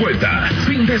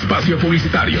espacio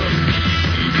publicitario.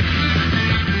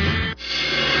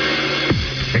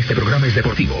 Este programa es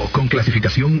deportivo, con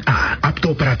clasificación A,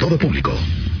 apto para todo público.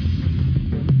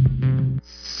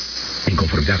 En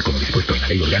conformidad con lo dispuesto en la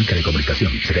Ley Orgánica de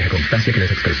Comunicación, se deja constancia que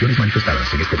las expresiones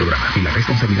manifestadas en este programa y la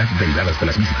responsabilidad derivadas de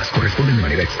las mismas corresponden de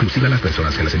manera exclusiva a las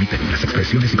personas que las emiten. Las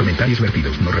expresiones y comentarios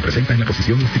vertidos no representan la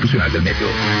posición institucional del medio.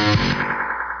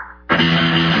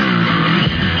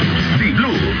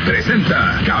 Diblu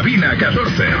presenta Cabina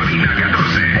 14. Cabina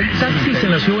 14. Hay taxis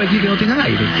en la ciudad aquí que no tengan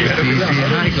aire.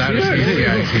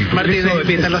 Sí. Martín,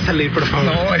 invítalo a salir, por favor.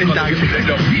 No, el taxi.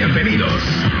 Bienvenidos.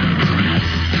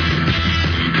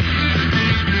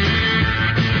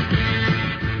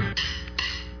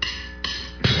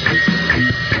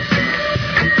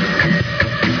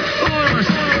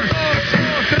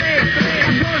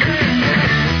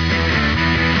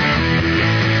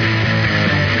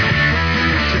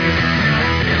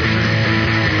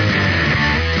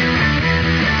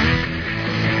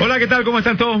 Hola, ¿qué tal? ¿Cómo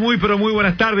están todos? Muy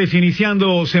buenas tardes.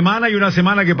 Iniciando semana, y una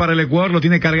semana que para el Ecuador lo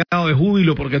tiene cargado de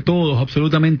júbilo, porque todos,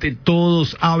 absolutamente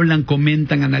todos, hablan,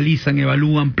 comentan, analizan,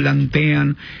 evalúan,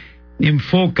 plantean,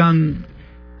 enfocan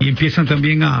y empiezan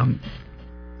también a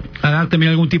dar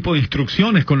también algún tipo de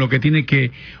instrucciones con lo que tiene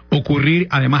que ocurrir,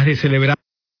 además de celebrar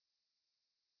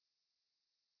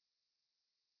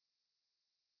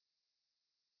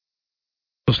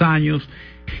los años,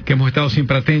 que hemos estado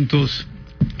siempre atentos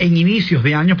en inicios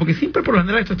de años, porque siempre por lo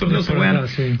general estos torneos se juegan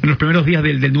en los primeros días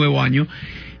del nuevo año,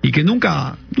 y que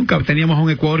nunca teníamos a un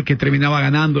Ecuador que terminaba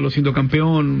ganándolo, siendo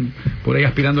campeón, por ahí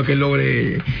aspirando a que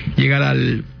logre llegar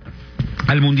al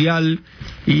Mundial,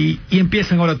 y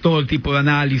empiezan ahora todo el tipo de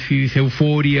análisis,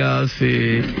 euforias,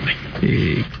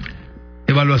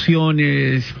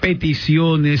 evaluaciones,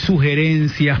 peticiones,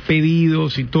 sugerencias,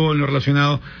 pedidos y todo lo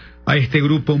relacionado a este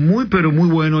grupo muy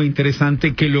bueno e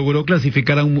interesante, que logró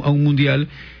clasificar a un mundial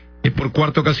por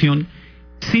cuarta ocasión,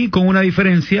 sí, con una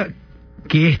diferencia,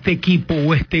 que este equipo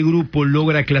o este grupo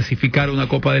logra clasificar a una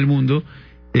Copa del Mundo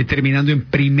terminando en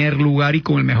primer lugar y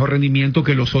con el mejor rendimiento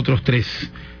que los otros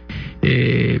tres.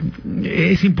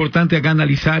 Es importante acá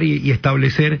analizar y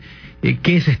establecer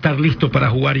qué es estar listo para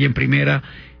jugar ya en primera,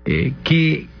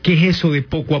 qué es eso de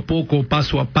poco a poco,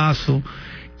 paso a paso,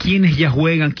 quiénes ya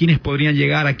juegan, quiénes podrían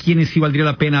llegar, a quiénes sí valdría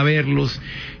la pena verlos.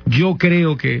 Yo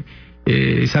creo que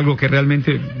es algo que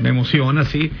realmente me emociona,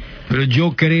 sí, pero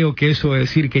yo creo que eso de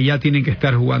decir que ya tienen que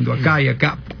estar jugando acá y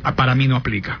acá, para mí no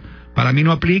aplica. Para mí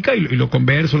no aplica, y lo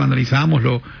converso, lo analizamos,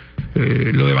 lo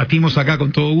debatimos acá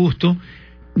con todo gusto.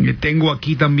 Tengo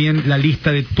aquí también la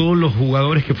lista de todos los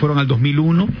jugadores que fueron al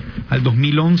 2001, al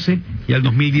 2011 y al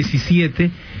 2017,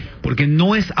 porque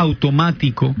no es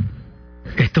automático.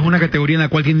 Esta es una categoría en la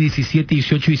cual tienen 17,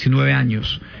 18, 19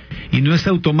 años, y no es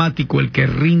automático el que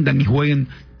rindan y jueguen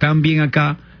tan bien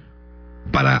acá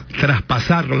para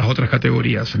traspasarlo a las otras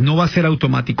categorías. No va a ser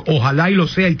automático. Ojalá y lo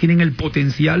sea, y tienen el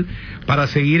potencial para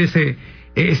seguir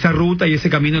esa ruta y ese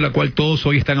camino en la cual todos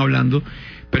hoy están hablando.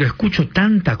 Pero escucho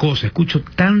tanta cosa, escucho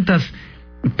tantas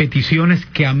peticiones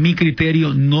que a mi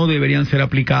criterio no deberían ser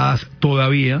aplicadas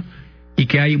todavía, y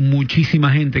que hay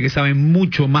muchísima gente que sabe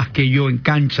mucho más que yo en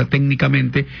cancha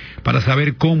técnicamente para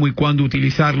saber cómo y cuándo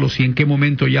utilizarlos y en qué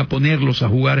momento ya ponerlos a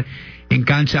jugar en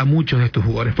cancha a muchos de estos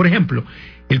jugadores. Por ejemplo,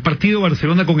 el partido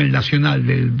Barcelona con el Nacional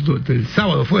del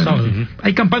sábado fue, ¿no?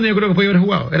 Hay campaña, yo creo que podía haber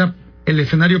jugado. Era el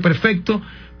escenario perfecto,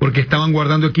 porque estaban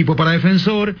guardando equipo para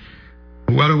defensor.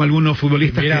 Jugaron algunos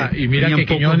futbolistas. Mira que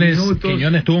Quiñones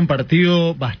tuvo un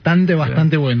partido bastante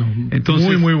bueno.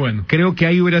 Entonces, muy bueno. Creo que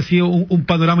ahí hubiera sido un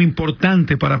panorama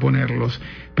importante para ponerlos.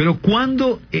 Pero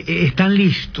cuando están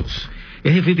listos,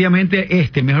 es definitivamente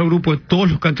este mejor grupo de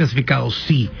todos los que han clasificado,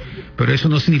 sí. Pero eso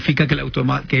no significa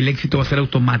que el éxito va a ser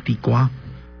automático,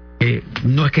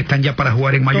 no es que están ya para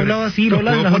jugar en mayor. Sí, lo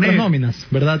puedo las poner. Otras nóminas,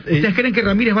 ¿verdad? ¿Ustedes creen que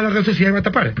Ramírez va a la Real Sociedad y va a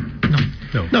tapar?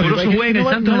 No, por eso juega en el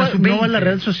Santos. No va a la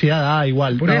Real Sociedad,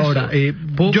 igual. Por ahora,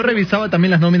 yo revisaba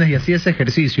también las nóminas y hacía ese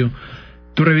ejercicio.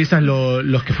 Tú revisas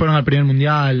los que fueron al primer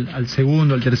mundial, al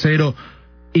segundo, al tercero,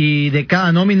 y de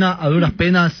cada nómina, a duras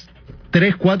penas,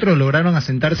 3, 4 lograron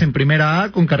asentarse en primera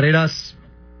A con carreras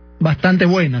bastante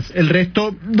buenas. El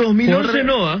resto... 2011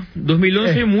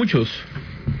 2011 muchos.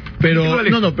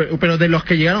 Pero de los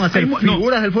que llegaron a ser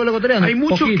figuras del fútbol ecuatoriano,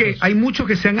 hay muchos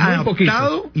que se han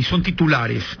adaptado y son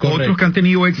titulares. Correcto. Otros que han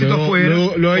tenido éxito afuera,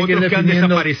 otros que han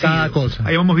desaparecido. Cosa.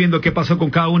 Ahí vamos viendo qué pasó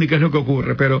con cada uno y qué es lo que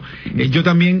ocurre. Pero yo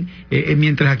también,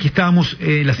 mientras aquí estábamos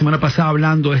la semana pasada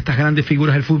hablando de estas grandes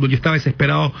figuras del fútbol, yo estaba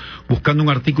desesperado buscando un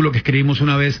artículo que escribimos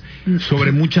una vez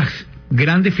sobre muchas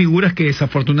grandes figuras que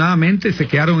desafortunadamente se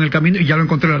quedaron en el camino, y ya lo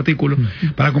encontré el artículo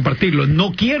para compartirlo.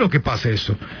 No quiero que pase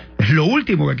eso. Es lo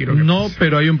último que quiero que pase.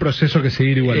 Pero hay un proceso que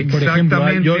seguir igual. Por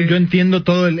ejemplo, yo entiendo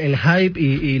todo el hype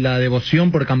y la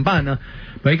devoción por Campana.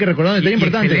 Pero hay que recordar un detalle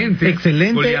importante.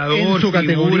 Excelente goleador, en su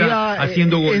categoría,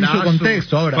 haciendo golazos, en su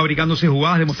contexto. Ahora, fabricándose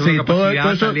jugadas, demostrando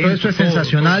capacidad, todo eso es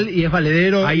sensacional y es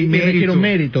valedero. Hay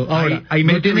mérito. Ahora, hay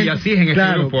mérito y así es en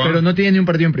este grupo. Pero no tiene ni un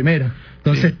partido en primera.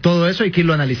 Entonces, todo eso hay que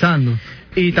irlo analizando.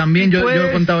 Y también yo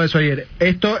he contado eso ayer.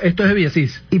 Esto es de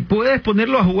Villasís. Y puedes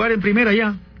ponerlo a jugar en primera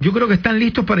ya. Yo creo que están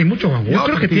listos para ir muchos a jugar. Yo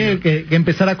creo que tiene que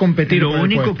empezar a competir. Lo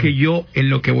único que yo, en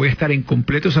lo que voy a estar en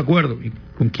completo desacuerdo, y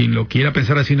con quien lo quiera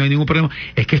pensar así no hay ningún problema,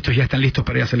 es que estos ya están listos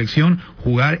para ir a selección,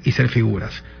 jugar y ser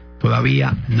figuras.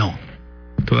 Todavía no.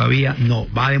 Todavía no.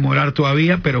 Va a demorar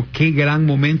todavía, pero qué gran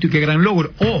momento y qué gran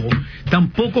logro. Ojo,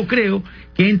 tampoco creo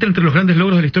que entre entre los grandes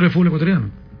logros de la historia del fútbol ecuatoriano.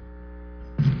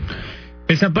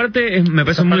 Esa parte me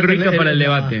parece muy rica para el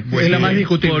debate. Es la más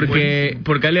discutible.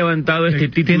 Porque ha levantado este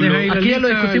título. Aquí ya lo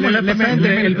discutimos la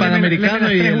pasada, el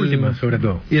panamericano y el último, sobre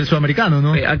todo. Y el sudamericano,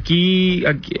 ¿no? Aquí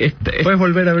puedes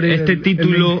volver a abrir. Este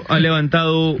título ha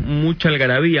levantado mucha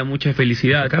algarabía, mucha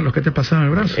felicidad. Carlos, ¿qué te pasó en el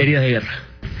brazo? Heridas de guerra.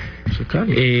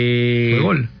 ¿Fue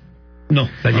gol? No.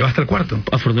 ¿La llevaste al cuarto?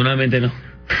 Afortunadamente no.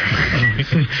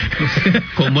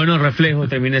 Con buenos reflejos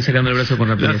terminé sacando el brazo con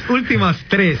rapidez. Las últimas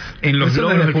tres en los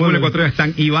logros del fútbol ecuatoriano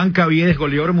están: Iván Caviedes,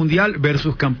 goleador mundial,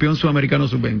 versus campeón sudamericano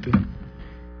sub-20.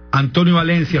 Antonio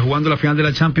Valencia jugando la final de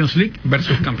la Champions League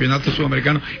versus campeonato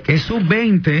sudamericano, que es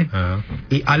sub-20.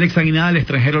 Y Alex Aguinaga, el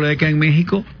extranjero de la década en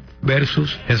México,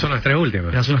 versus... Esas son las tres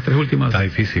últimas. Esas son las tres últimas. Está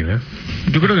difícil, ¿eh?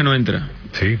 Yo creo que no entra.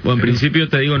 Sí. O en principio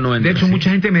te digo no entra. De hecho, mucha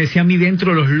gente me decía a mí,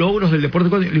 dentro de los logros del deporte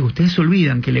ecuatoriano, le digo, ustedes se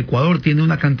olvidan que el Ecuador tiene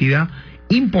una cantidad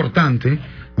importante,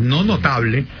 no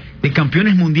notable, de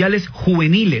campeones mundiales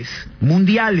juveniles,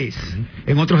 mundiales,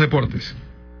 en otros deportes.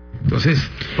 Entonces,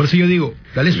 por eso yo digo,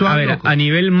 dale suave. A ver, a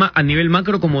nivel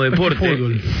macro como deporte,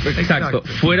 exacto,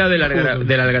 fuera de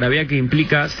la algarabía que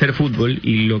implica ser fútbol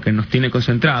y lo que nos tiene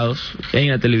concentrados en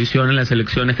la televisión, en las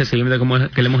selecciones, que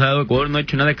que le hemos dado, Ecuador no ha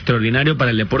hecho nada extraordinario para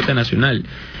el deporte nacional.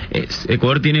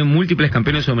 Ecuador tiene múltiples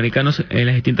campeones sudamericanos en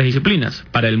las distintas disciplinas.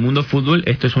 Para el mundo fútbol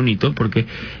esto es un hito porque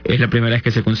es la primera vez que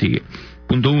se consigue.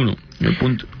 Punto uno.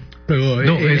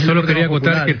 Solo quería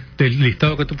acotar que el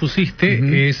listado que tú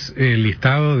pusiste es el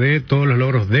listado de todos los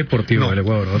logros deportivos del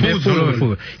Ecuador, no solo del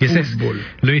fútbol. Y ese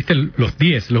lo viste los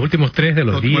 10, los últimos 3 de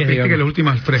los 10. Que los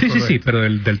últimos 3. Sí, pero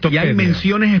del top 10. Y hay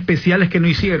menciones especiales que no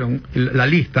hicieron la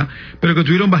lista, pero que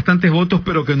tuvieron bastantes votos,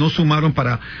 pero que no sumaron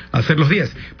para hacer los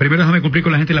 10. Primero déjame cumplir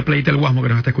con la gente de la Playita del Guasmo que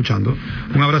nos está escuchando.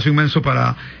 Un abrazo inmenso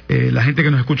para la gente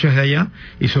que nos escucha desde allá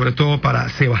y sobre todo para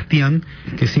Sebastián,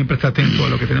 que siempre está atento a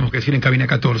lo que tenemos que decir en Cabina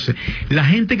 14. La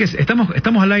gente que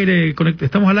estamos al aire,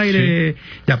 sí.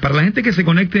 Ya, para la gente que se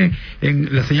conecte en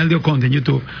la señal de Oconte en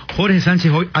YouTube, Jorge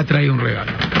Sánchez hoy ha traído un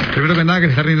regalo. Primero que nada, que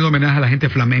le está rindiendo homenaje a la gente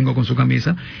Flamengo con su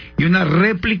camisa y una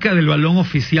réplica del balón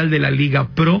oficial de la Liga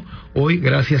Pro. Hoy,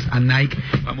 gracias a Nike,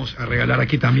 vamos a regalar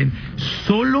aquí también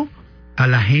solo a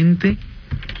la gente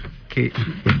que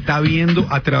está viendo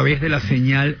a través de la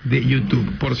señal de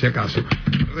YouTube, por si acaso.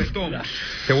 Retomo,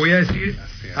 te voy a decir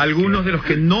algunos de los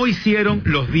que no hicieron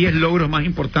los 10 logros más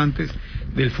importantes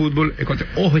del fútbol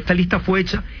ecuatoriano. Ojo, esta lista fue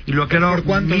hecha y lo he aclarado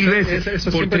mil veces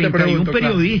por 31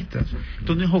 periodistas. Claro.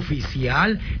 Esto no es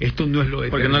oficial, esto no es lo de...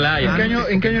 Porque no la hay.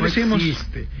 ¿En qué año lo hicimos?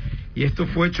 Y esto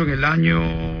fue hecho en el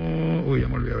año... Uy, ya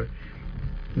me olvidé.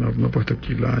 No he puesto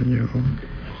aquí el año...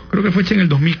 Creo que fue hecha en el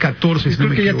 2014. Creo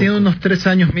que ya tiene unos 3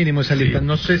 años mínimo esa lista. Sí.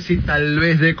 No sé si tal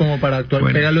vez dé como para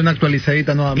pegarle una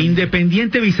actualizadita nuevamente.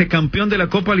 Independiente vicecampeón de la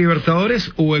Copa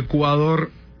Libertadores o Ecuador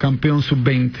campeón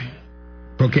sub-20.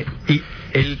 Porque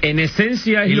en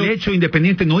esencia el hecho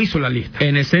Independiente no hizo la lista.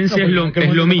 En esencia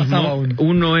es lo mismo.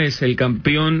 Uno es el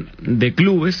campeón de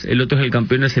clubes, el otro es el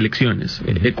campeón de selecciones.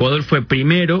 Ecuador fue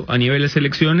primero a nivel de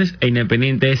selecciones e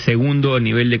Independiente es segundo a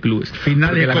nivel de clubes.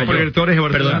 Finales de Copa Libertadores de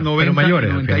Barcelona 90,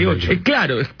 mayores, 98.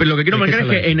 Claro, pero lo que quiero marcar es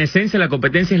que en esencia la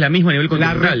competencia es la misma a nivel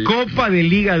continental. La Copa de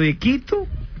Liga de Quito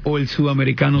o el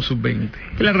Sudamericano Sub-20.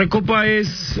 La Recopa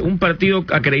es un partido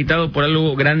acreditado por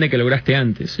algo grande que lograste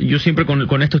antes. Yo siempre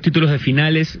con estos títulos de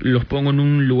finales los pongo en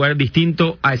un lugar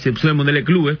distinto, a excepción del Mundial de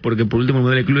Clubes, porque por último el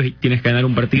Mundial de Clubes tienes que ganar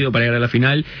un partido para llegar a la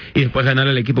final y después ganar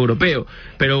al equipo europeo.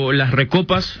 Pero las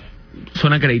Recopas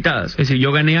son acreditadas, es decir,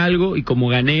 yo gané algo y como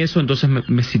gané eso, entonces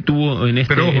me sitúo en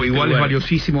este. Pero ojo, este igual lugar. Es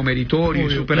valiosísimo, meritorio,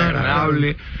 súper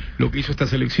agradable lo que hizo esta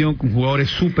selección con jugadores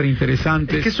súper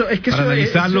interesantes. Es que para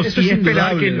analizarlos eso y es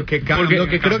esperar que porque lo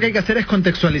que creo que hay que hacer es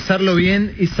contextualizarlo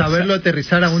bien y saberlo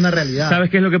aterrizar a una realidad. ¿Sabes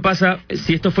qué es lo que pasa?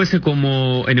 Si esto fuese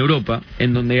como en Europa,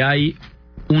 en donde hay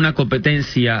una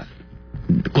competencia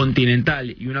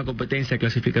continental y una competencia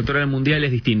clasificatoria al mundial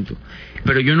es distinto.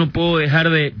 Pero yo no puedo dejar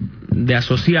de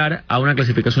asociar a una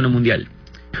clasificación al mundial.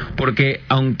 Porque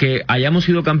aunque hayamos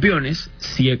sido campeones,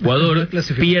 si Ecuador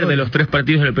pierde los 3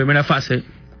 partidos de la primera fase,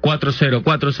 4-0,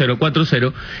 4-0,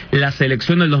 4-0, la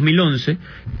selección del 2011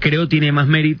 creo tiene más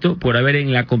mérito por haber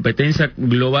en la competencia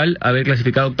global haber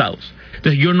clasificado octavos.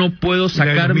 Entonces yo no puedo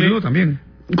sacarme... también.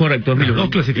 Correcto,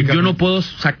 yo no puedo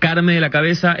sacarme de la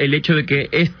cabeza el hecho de que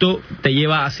esto te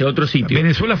lleva hacia otro sitio.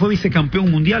 Venezuela fue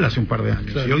vicecampeón mundial hace un par de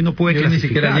años, y hoy no puede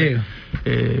clasificar. Ni siquiera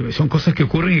llega. Son cosas que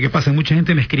ocurren y que pasan. Mucha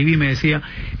gente me escribía y me decía,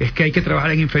 es que hay que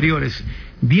trabajar en inferiores.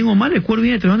 Bien o mal, el Ecuador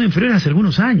viene trabajando en inferiores hace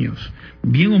algunos años.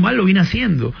 Bien o mal lo viene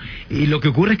haciendo. Y lo que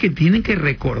ocurre es que tienen que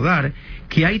recordar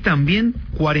que hay también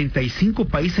 45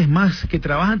 países más que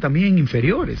trabajan también en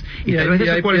inferiores. Y tal vez de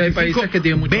esos 45, países que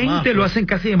tienen mucho 20 más, lo hacen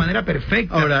casi de manera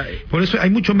perfecta. Ahora, por eso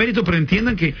hay mucho mérito, pero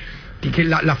entiendan que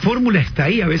la fórmula está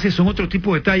ahí. A veces son otro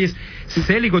tipo de detalles.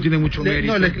 Célico tiene mucho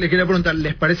mérito. No, le quería preguntar,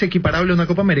 ¿les parece equiparable a una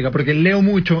Copa América? Porque leo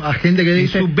mucho a gente que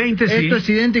dice, sub-20 sí. Esto es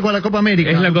idéntico a la Copa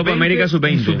América. Es la Copa América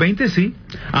sub-20. Sub-20 sí.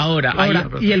 Ahora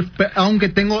aunque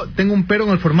tengo un pero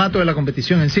en el formato de la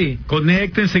competición en sí.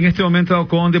 Conéctense en este momento,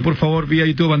 Conde, por favor, vía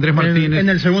YouTube, Andrés Martínez. En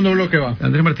el segundo bloque va.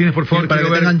 Andrés Martínez, por favor. Para que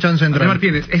tengan chance de entrar.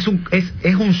 Andrés Martínez,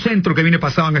 es un centro que viene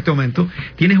pasado en este momento.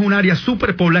 Tienes un área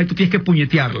súper poblada y tú tienes que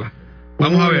puñetearla.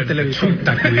 Vamos a ver.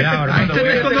 Cuidado,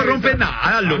 esto no rompe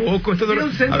nada, loco. Esto no...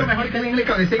 un centro mejor que alguien le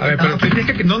cabecea. A ver, pero tú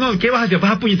tienes que... No, ¿qué vas a hacer?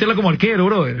 Vas a puñetearla como arquero,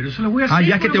 brother. Pero eso lo voy a hacer.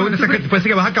 Ya es que te voy a sacar, parece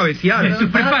que vas a cabecear. Estoy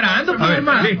preparando, a ver,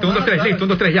 listo, 1,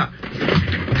 2, 3, ya.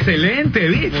 Excelente,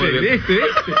 ¿viste?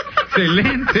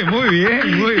 Excelente, muy bien.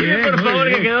 Por favor,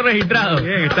 que quedó registrado. Muy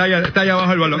bien, está allá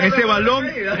abajo el balón.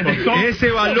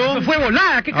 Ese balón fue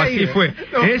volada, ¿qué caída? Así fue.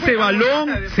 Ese balón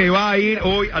se va a ir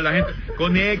hoy a la gente.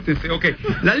 Conéctense, ok.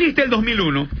 La lista del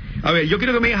 2001. A ver, yo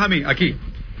quiero que me digas a mí, aquí.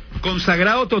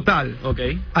 Consagrado total. Ok.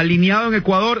 Alineado en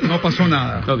Ecuador, no pasó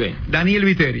nada. Ok. Daniel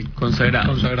Viteri.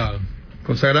 Consagrado.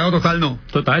 Consagrado total, no.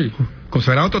 Total.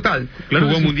 Consagrado total. Claro,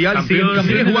 jugó sí. mundial, Campeón,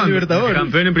 sigue jugando.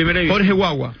 Campeón en primera división. Jorge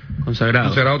Guagua.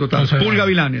 Consagrado Total. Pulga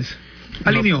Vilanes.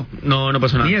 Alineó. No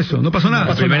pasó nada. Ni eso, no pasó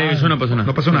nada. Primera división no pasó nada.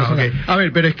 No pasó nada, ok. A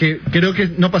ver, pero es que creo que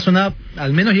no pasó nada.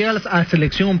 Al menos llega a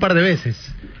selección un par de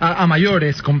veces. A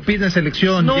mayores, compite en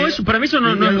selección. No, eso, para mí eso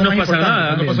no pasa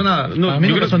nada. No pasó nada. No, a mí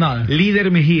no pasó nada.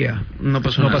 Líder Mejía. No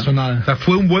pasó nada. O sea,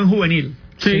 fue un buen juvenil.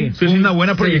 Sí, fue una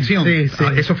buena proyección. Sí.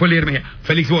 Eso fue líder Mejía.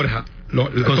 Félix Borja.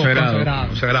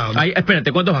 Consagrado.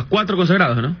 Espérate, ¿cuántos vas? 4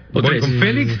 consagrados, ¿no? ¿O 3? Con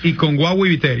Félix y con Guagua y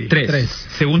Viteri. 3.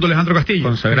 Segundo, Alejandro Castillo.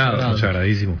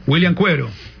 Consagradísimo. William Cuero.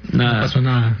 Nada. No pasó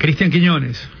nada. Cristian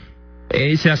Quiñones.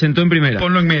 Se asentó en primera.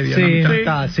 Ponlo en media.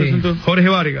 Sí. Jorge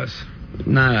Vargas.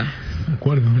 Nada. De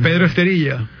acuerdo. Pedro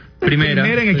Esterilla. Primera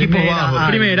En equipos bajos.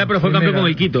 Primera, pero fue campeón con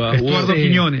el Quito. Estuardo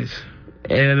Quiñones.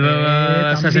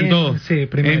 Se asentó. Sí,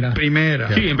 primera. En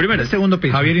primera. Sí, en primera. Segundo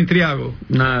piso. Javier Intriago.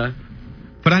 Nada.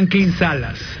 Franklin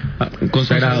Salas.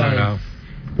 Consagrado.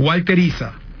 Walter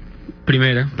Isa.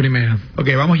 Primera. Ok,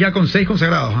 vamos ya con 6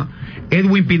 consagrados.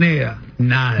 Edwin Pineda.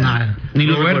 Nada. Ni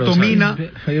Roberto Mina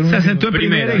se asentó en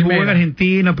primera y jugó en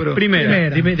Argentina, pero...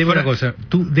 Primera. Dime una cosa.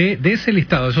 Tú, de ese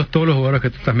listado, esos todos los jugadores que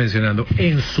tú estás mencionando,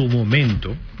 en su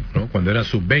momento, ¿no? Cuando era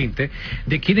sub-20,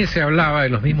 ¿de quiénes se hablaba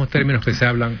en los mismos términos que se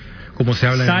hablan, como se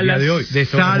habla en el día de hoy? De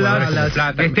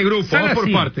Salas, de este grupo, Salas, vamos por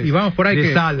sí, partes. y vamos por ahí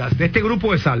de Salas, de este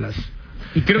grupo de Salas.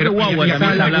 Y creo que Guagua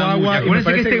también hablaba mucho.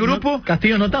 Acuérdense que este grupo...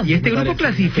 Castillo no tanto. Y este grupo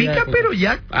clasifica, pero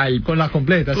ya... Con las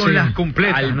completas. Con las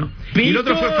completas, ¿no? Y el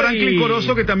otro fue Franklin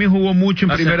Corozo, que también jugó mucho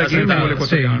en primera aquí en el fútbol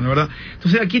ecuatoriano, ¿verdad?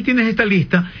 Entonces aquí tienes esta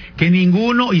lista que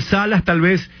ninguno, y Salas tal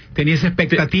vez tenía esa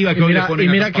expectativa que hoy le ponen. Y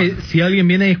mira que si alguien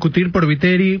viene a discutir por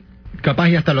Viteri, capaz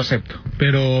y hasta lo acepto.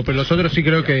 Pero los otros sí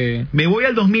creo que... Me voy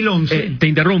al 2011. Te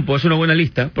interrumpo, es una buena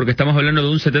lista, porque estamos hablando de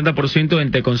un 70%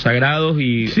 entre consagrados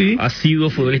y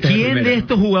asiduos futbolistas. ¿Quién de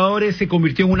estos jugadores se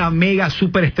convirtió en una mega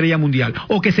superestrella mundial?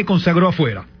 ¿O que se consagró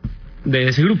afuera? De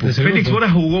ese grupo. Félix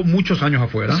Borja jugó muchos años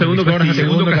afuera. Segundo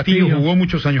Castillo jugó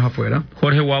muchos años afuera.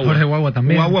 Jorge Guagua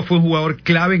también. Guagua fue un jugador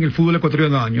clave en el fútbol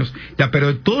ecuatoriano de años. Ya,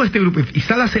 pero todo este grupo... Y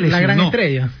Salas seleccionó. La gran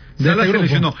estrella. Salas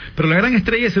seleccionó. Pero la gran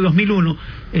estrella ese 2001...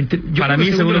 para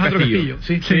mí seguro Castillo.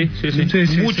 Sí.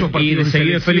 Muchos partidos. Y de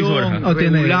seguido Félix Borja.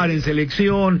 Regular en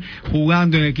selección,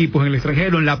 jugando en equipos en el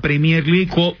extranjero, en la Premier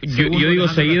League. Yo digo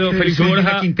seguido Félix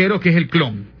Borja. Quintero, que es el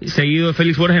clon. Seguido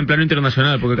Félix Borja en plano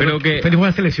internacional, porque creo que... Félix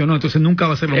Borja seleccionó, entonces nunca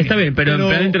va a ser lo mismo. Está bien, pero en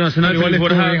plano internacional Félix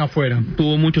Borja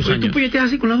tuvo muchos años. Tú puñeteas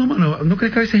así con las dos manos. ¿No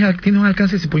crees que a veces tienes un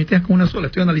alcance si puñeteas con una sola?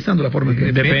 Estoy analizando la forma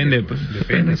que... Depende.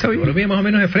 Lo veía más o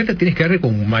menos de frente, tienes que darle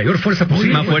con mayor mayor fuerza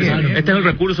posible. Más fuerza. Este es el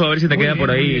recurso, a ver si te queda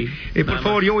por ahí. Por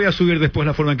favor, yo voy a subir después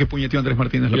la forma en que puñeteó Andrés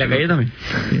Martínez. ¿Y la caída también?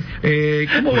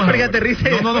 ¿Cómo vas?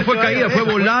 No fue caída, fue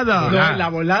volada. No, la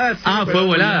volada sí. Fue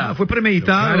volada. Fue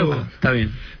premeditado. Claro, está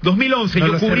bien. 2011,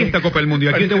 yo cubrí esta Copa del Mundo. Y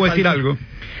aquí te voy a decir algo.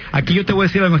 Aquí yo te voy a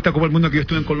decir algo en esta Copa del Mundo, que yo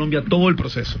estuve en Colombia todo el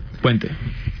proceso. Cuente.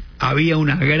 Había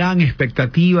una gran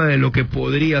expectativa de lo que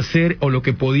podría ser o lo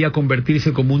que podía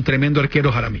convertirse como un tremendo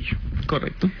arquero Jaramillo.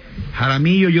 Correcto.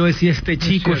 Jaramillo, yo decía, este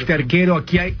chico, este arquero,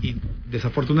 aquí hay, y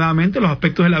desafortunadamente los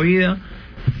aspectos de la vida,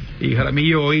 y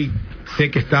Jaramillo hoy sé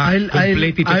que está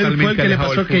completo y totalmente. A él fue el que le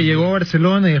pasó que llegó a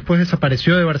Barcelona y después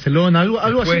desapareció de Barcelona,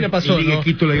 algo así le pasó, ¿no?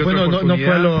 Bueno, no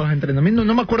fue a los entrenamientos,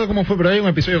 no me acuerdo cómo fue, pero hay un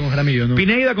episodio con Jaramillo, ¿no?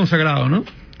 Pineda consagrado, ¿no?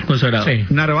 Consagrado. Sí.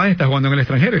 Narváez está jugando en el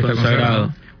extranjero y está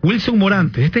consagrado. Wilson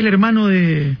Morantes, este es el hermano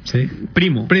de... Sí.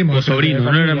 Primo o sobrino,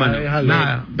 no era hermano.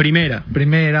 Nada. Primera.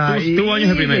 Tuvo años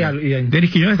de primera. Denis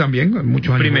Quiñones también,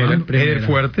 muchos años. Primera. Eder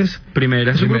Fuertes.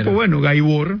 Primera. Es un grupo bueno.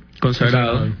 Gaibor.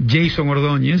 Consagrado. Jason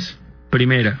Ordóñez.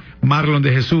 Primera. Marlon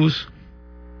de Jesús.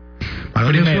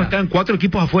 Marlon de Jesús está en 4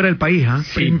 equipos afuera del país, ¿ah?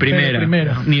 Sí,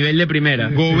 primera. Nivel de primera.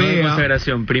 Gobea.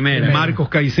 Consagración, primera. Marcos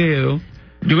Caicedo.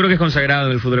 Yo creo que es consagrado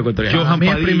en el fútbol ecuatoriano. Johan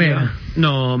Padilla.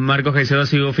 No, Marcos Caicedo ha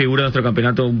sido figura de nuestro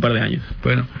campeonato un par de años.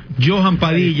 Bueno, Johan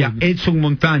Padilla, Edson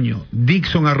Montaño,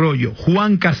 Dixon Arroyo,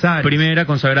 Juan Casares. Primera,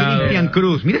 consagrado. Cristian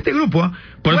Cruz. Mira este grupo, ¿ah?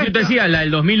 Por eso te decía, la del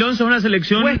 2011 es una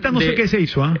selección... Cuesta, no sé qué se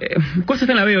hizo, ¿ah? Cuesta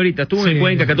está en la B ahorita, estuvo en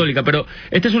Cuenca Católica, pero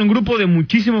este es un grupo de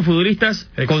muchísimos futbolistas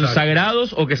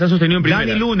consagrados o que se han sostenido en primera.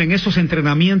 Dani Luna en esos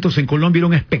entrenamientos en Colombia era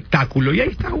un espectáculo, y ahí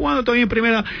está jugando todavía en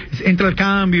primera, entra al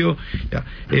cambio.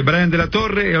 Brian de la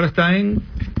Torre, ahora está en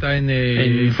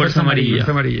Fuerza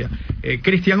Amarilla.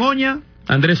 Cristian Oña.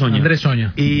 Andrés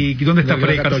Oña. ¿Y dónde está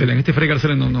Freddy Carcelén? Este Freddy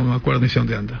Carcelén no me acuerdo ni sé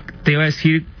dónde anda. Te iba a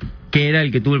decir que era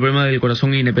el que tuvo el problema del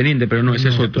corazón independiente, pero no, ese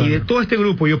es otro. Y de todo este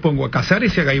grupo yo pongo a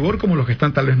Casares y a Gaibor como los que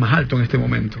están tal vez más altos en este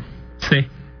momento. Sí.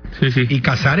 Y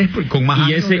Casares con más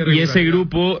años y ese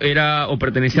grupo era o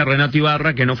pertenecía a Renato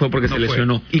Ibarra, que no fue porque se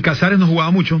lesionó. Y Casares no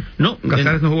jugaba mucho.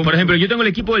 Casares no jugó. Por ejemplo, yo tengo el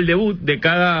equipo del debut de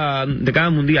cada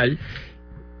mundial.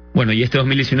 Bueno, y este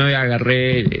 2019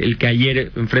 agarré el que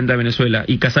ayer enfrenta a Venezuela.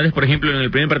 Y Casares, por ejemplo, en el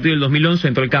primer partido del 2011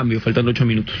 entró al cambio, faltando 8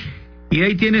 minutos. Y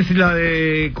ahí tienes la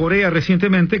de Corea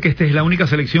recientemente, que esta es la única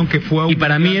selección que fue a un... Y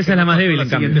para mí esa es la más débil, en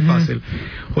cambio.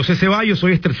 José Ceballos,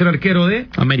 hoy es tercer arquero de...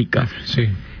 América. Sí.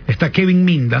 Está Kevin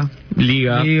Minda.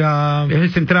 Liga. Es el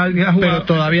central. Pero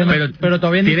todavía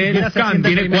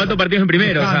tiene 4 partidos en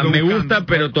primero. O sea, me gusta,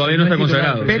 pero todavía no está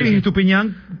consagrado. Pérez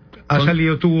Estupiñán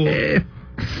tuvo...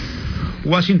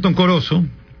 Washington Corozo,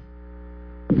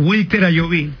 Wilter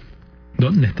Ayoví.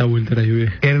 ¿Dónde está Wilter Ayoví?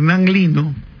 Hernán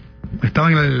Lino.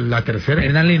 Estaba en la tercera.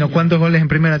 Hernán Lino, ¿cuántos goles en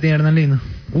primera tiene Hernán Lino?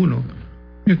 1.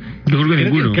 Yo creo que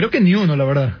ninguno. Creo que ni uno, la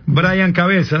verdad. Brian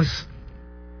Cabezas,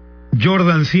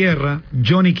 Jordan Sierra,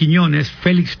 Johnny Quiñones,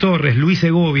 Félix Torres, Luis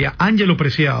Segovia, Ángelo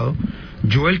Preciado,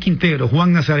 Joel Quintero,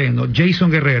 Juan Nazareno,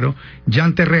 Jason Guerrero,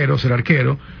 Jan Terreros, el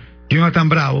arquero, Jonathan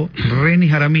Bravo, Reni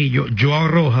Jaramillo, Joao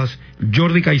Rojas,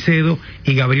 Jordi Caicedo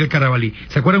y Gabriel Carabalí.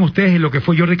 ¿Se acuerdan ustedes de lo que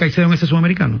fue Jordi Caicedo en ese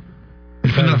sudamericano?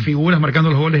 Él fue de las figuras,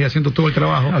 marcando los goles y haciendo todo el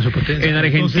trabajo. En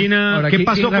Argentina... Entonces, ¿qué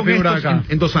pasó con estos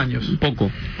en 2 años?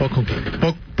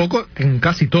 Poco en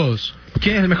casi todos.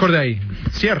 ¿Quién es el mejor de ahí?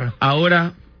 Sierra.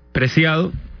 Ahora,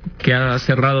 Preciado, que ha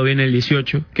cerrado bien el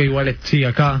 18. Que igual es... Sí,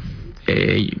 acá...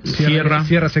 Sierra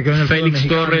se quedó en el Félix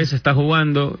Torres está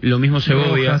jugando, lo mismo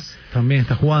Segovia. Rojas también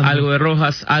está jugando. Algo de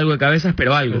Rojas, algo de Cabezas,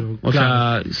 pero algo.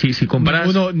 Sea, si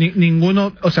comparas...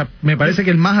 Ninguno, o sea, me parece que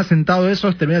el más asentado de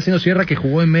esos termina siendo Sierra, que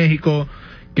jugó en México,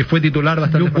 que fue titular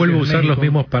bastante. Yo vuelvo a usar los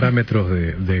mismos parámetros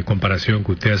de comparación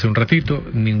que usted hace un ratito.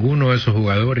 Ninguno de esos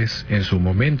jugadores en su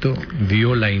momento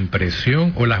dio la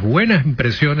impresión, o las buenas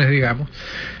impresiones, digamos,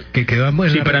 que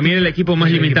quedamos en para mí el equipo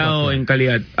más limitado en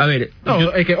calidad. A ver,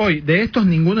 es que hoy de estos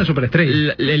ninguno es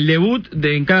superestrella. El debut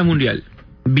en cada mundial: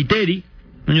 Viteri,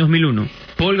 año 2001,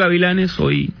 Paul Gavilanes,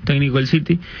 hoy técnico del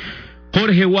City,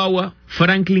 Jorge Guagua,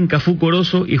 Franklin Cafú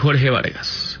Corozo y Jorge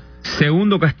Vargas.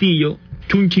 Segundo, Castillo,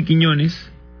 Chunchi Quiñones,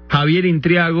 Javier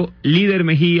Intriago, Líder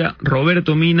Mejía,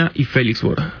 Roberto Mina y Félix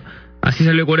Borja. Así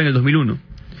salió Ecuador en el 2001.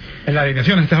 En la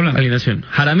alineación estás hablando. Alineación.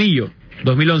 Jaramillo,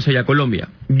 2011 ya Colombia.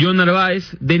 John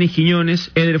Narváez, Denis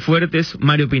Quiñones, Eder Fuertes,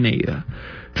 Mario Pineida.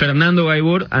 Fernando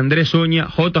Gaibor, Andrés Oña,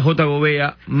 JJ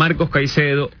Gobea, Marcos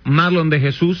Caicedo, Marlon de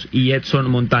Jesús y Edson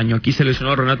Montaño. Aquí se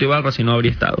lesionó Renato Ibarra, si no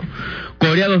habría estado.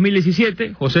 Corea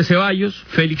 2017, José Ceballos,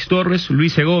 Félix Torres,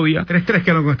 Luis Segovia. 3-3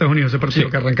 quedaron con Estados Unidos ese partido,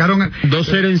 que arrancaron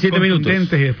 2-0 en 7 minutos.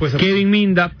 Y después Kevin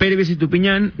Minda, Pérez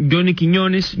Estupiñán, Johnny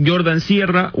Quiñones, Jordan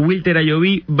Sierra, Wilter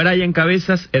Ayoví, Brian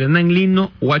Cabezas, Hernán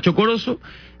Lino, Guacho Corozo.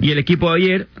 Y el equipo de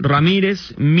ayer,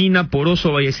 Ramírez, Mina,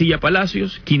 Poroso, Vallecilla,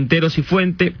 Palacios, Quinteros y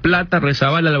Fuente, Plata,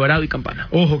 Rezabal, Alvarado y Campana.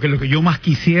 Ojo, que lo que yo más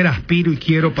quisiera, aspiro y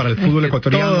quiero para el fútbol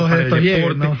ecuatoriano, para el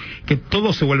deporte, ¿no? Que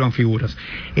todos se vuelvan figuras.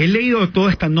 He leído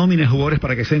toda esta nómina de jugadores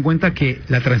para que se den cuenta que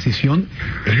la transición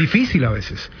es difícil a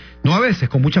veces. No a veces,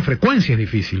 con mucha frecuencia es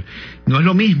difícil. No es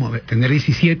lo mismo tener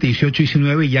 17, 18,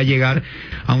 19 y ya llegar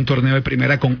a un torneo de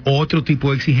primera con otro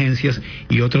tipo de exigencias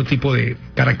y otro tipo de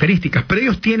características. Pero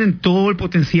ellos tienen todo el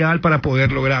potencial para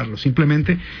poder lograrlo,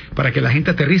 simplemente para que la gente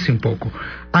aterrice un poco.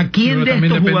 ¿A quién de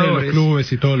estos jugadores, de los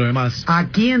clubes y todo lo demás, a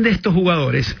quién de estos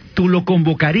jugadores tú lo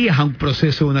convocarías a un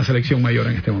proceso de una selección mayor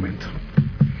en este momento?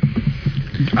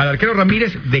 Al arquero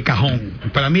Ramírez de cajón.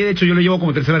 Para mí, de hecho, yo lo llevo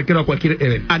como tercer arquero a cualquier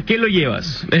evento. ¿A qué lo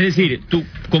llevas? Es decir, tu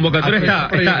convocatoria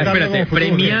está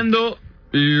premiando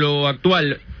lo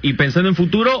actual y pensando en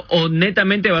futuro, o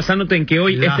netamente basándote en que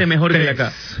hoy este es mejor que el de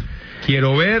acá.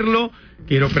 Quiero verlo,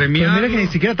 quiero premiarlo. Pero mira que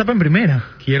ni siquiera tapa en primera.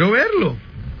 Quiero verlo.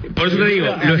 Por eso te digo,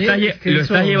 lo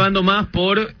estás llevando más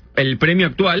por el premio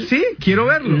actual. Sí, quiero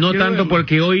verlo. No quiero tanto verlo.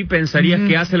 porque hoy pensarías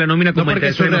que hace la nómina como el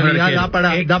tercer mejor arquero.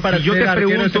 Da para si yo te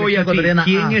pregunto hoy a ti,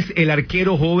 ¿quién A. es el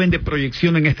arquero joven de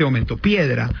proyección en este momento?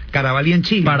 Piedra, Carabalí en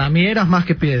Chile. Para mí eras más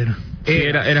que Piedra. Sí,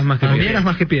 eras más que Para mí Piedra. eras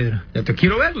más que Piedra. Ya te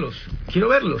quiero verlos,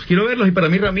 y para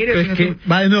mí Ramírez Pero es que,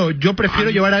 va de nuevo, yo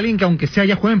prefiero llevar a alguien que aunque sea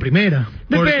ya juegue en primera.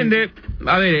 Depende,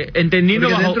 a ver, entendiendo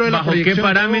bajo qué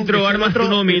parámetro armas tu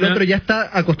nómina. El otro ya está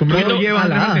acostumbrado ¿Tú lo llevas a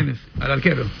la A. al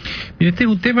arquero? Y este es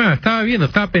un tema,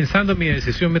 estaba pensando en mi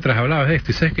decisión mientras hablabas de esto,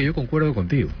 y sabes que yo concuerdo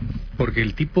contigo, porque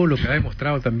el tipo lo que ha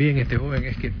demostrado también este joven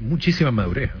es que muchísima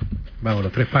madurez, vamos,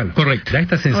 los tres palos. Correcto. Da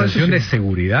esta sensación de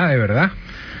seguridad, de verdad.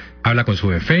 Habla con su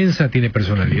defensa, tiene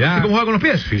personalidad. ¿Y cómo juega con los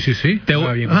pies? Sí.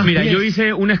 Mira, yo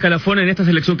hice un escalafón en esta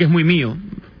selección que es muy mío.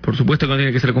 Por supuesto que no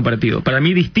tiene que ser comparativo. Para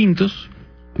mí distintos,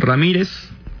 Ramírez,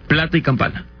 Plata y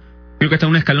Campana. Creo que está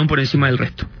un escalón por encima del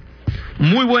resto.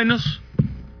 Muy buenos,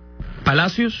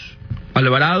 Palacios,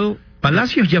 Alvarado.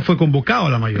 Palacios ya fue convocado a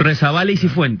la mayoría. Rezabala y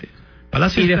Cifuentes.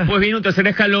 Palacios y después viene un tercer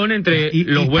escalón entre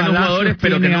los buenos Palacios jugadores,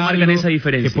 pero que no marcan esa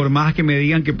diferencia. Que por más que me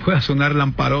digan que pueda sonar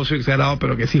lamparoso y exagerado,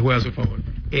 pero que sí juega a su favor.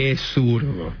 Es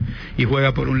zurdo. Y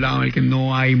juega por un lado en el que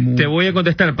no hay mucho. Te voy a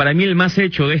contestar. Para mí el más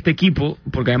hecho de este equipo,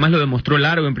 porque además lo demostró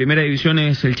largo en primera división,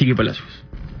 es el Chiqui Palacios.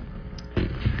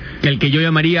 El que yo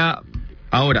llamaría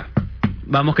ahora.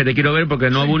 Vamos que te quiero ver porque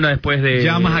no abunda después de...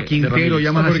 Llamas a Quintero,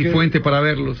 llamas a Cifuentes para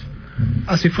verlos.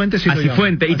 A Cifuentes sí a lo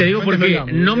Cifuentes, y te digo porque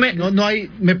no hay,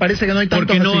 me parece que no hay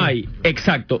tantos porque no así. hay,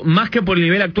 exacto, más que por el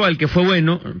nivel actual que fue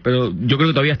bueno, pero yo creo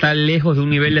que todavía está lejos de un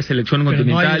nivel de selección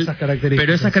continental, no hay esas características.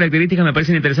 Pero esas características me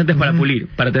parecen interesantes para pulir,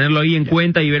 para tenerlo ahí en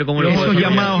cuenta y ver cómo lo esos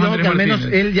llamados, Andrés al menos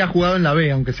él ya ha jugado en la B,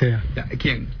 aunque sea.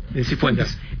 ¿Quién?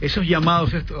 Cifuentes. Esos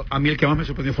llamados, a mí el que más me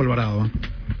sorprendió fue Alvarado.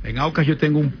 En Aucas yo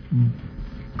tengo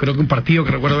creo que un partido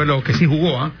que recuerdo verlo que sí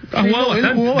jugó, Ha jugado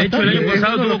bastante. De hecho, el año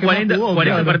pasado tuvo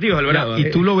 40 partidos, Alvarado. ¿Y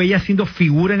tú lo veías siendo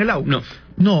figura en el Aucas?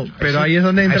 No, pero ahí es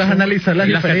donde entras a analizar las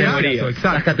diferencias.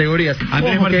 Las categorías.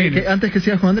 Ojo, antes que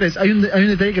sigas con Andrés, hay un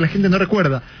detalle que la gente no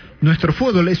recuerda. Nuestro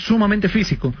fútbol es sumamente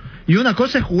físico. Y una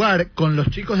cosa es jugar con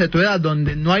los chicos de tu edad,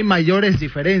 donde no hay mayores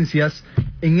diferencias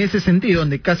en ese sentido,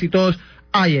 donde casi todos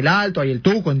hay el alto, hay el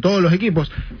tuco en todos los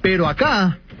equipos. Pero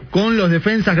acá, con los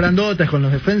defensas grandotes, con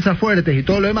los defensas fuertes y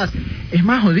todo lo demás, es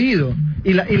más jodido.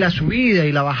 Y la subida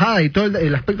y la bajada y todo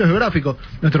el aspecto geográfico,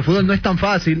 nuestro fútbol no es tan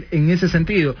fácil en ese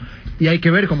sentido. Y hay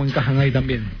que ver cómo encajan ahí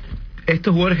también.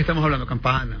 Estos jugadores que estamos hablando,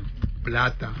 Campana,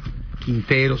 Plata,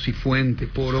 Quintero, Cifuentes,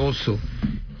 Poroso,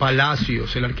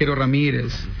 Palacios, el arquero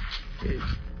Ramírez,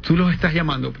 ¿tú los estás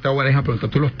llamando? Te hago una pregunta,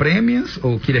 ¿tú los premias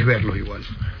o quieres verlos igual?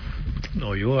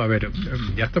 No, yo, a ver,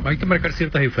 hay que marcar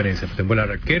ciertas diferencias. Por ejemplo,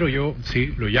 el arquero yo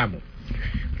sí lo llamo.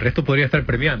 El resto podría estar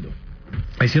premiando.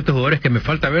 Hay ciertos jugadores que me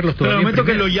falta verlos todavía. Pero en el momento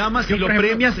que lo llamas y lo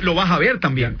premias, lo vas a ver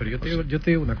también. Pero yo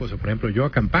te digo una cosa, por ejemplo, yo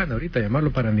a Campana ahorita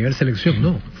llamarlo para nivel selección,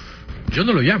 no. Yo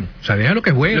no lo llamo. O sea, déjalo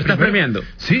que juegue. ¿Lo estás premiando?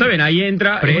 Sí. Está bien, ahí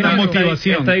entra esta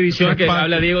motivación. Esta división que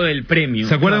habla, Diego, del premio.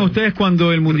 ¿Se acuerdan ustedes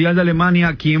cuando el Mundial de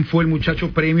Alemania, quién fue el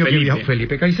muchacho premio que viajó?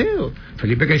 Felipe Caicedo.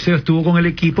 Felipe Caicedo estuvo con el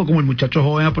equipo como el muchacho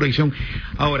joven a proyección.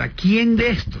 Ahora, ¿quién de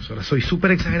estos? Ahora soy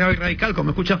súper exagerado y radical, como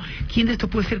he escuchado. ¿Quién de estos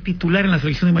puede ser titular en la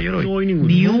selección de mayor hoy? No hay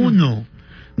ninguno.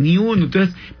 Ni uno.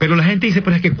 Entonces, pero la gente dice,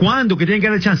 pero es que ¿cuándo? Que tienen que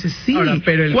dar chance. Sí. Ahora,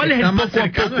 pero ¿cuál es el poco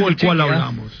a poco del cual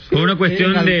hablamos? Por una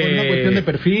cuestión de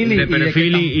perfil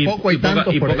y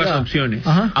pocas opciones.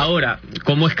 Ajá. Ahora,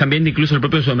 ¿cómo es cambiando incluso el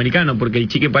propio sudamericano? Porque el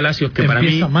Chiqui Palacios, que para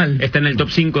mí está en el top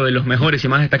 5 de los mejores y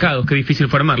más destacados, que difícil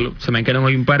fue armarlo. Se me quedaron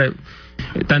hoy un par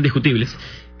tan discutibles.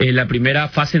 La primera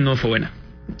fase no fue buena.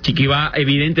 Chiqui va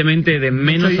evidentemente de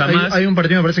menos a más. Hay un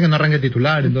partido me parece que no arranca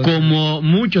titular. Entonces. Como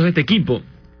muchos de este equipo.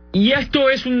 Y esto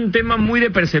es un tema muy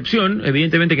de percepción,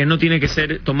 evidentemente que no tiene que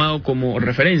ser tomado como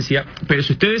referencia, pero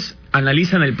si ustedes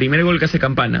analizan el primer gol que hace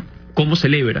Campana, cómo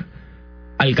celebra,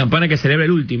 al Campana que celebra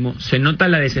el último, se nota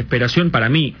la desesperación, para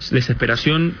mí,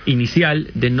 desesperación inicial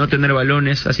de no tener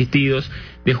balones asistidos,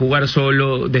 de jugar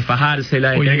solo, de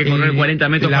fajársela, de tener que correr 40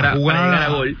 metros para llegar a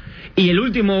gol. Y el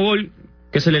último gol,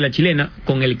 que es el de la chilena,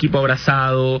 con el equipo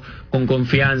abrazado, con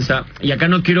confianza, y acá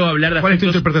no quiero hablar de ¿Cuál es tu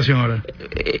interpretación ahora?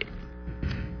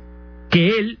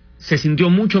 Que él se sintió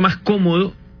mucho más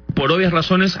cómodo, por obvias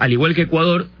razones, al igual que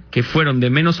Ecuador, que fueron de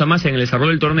menos a más en el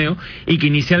desarrollo del torneo, y que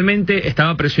inicialmente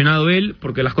estaba presionado él,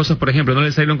 porque las cosas, por ejemplo, no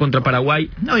le salieron contra Paraguay.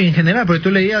 No, y en general, porque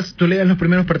tú leías los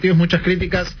primeros partidos muchas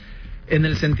críticas en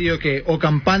el sentido que o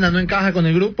Campana no encaja con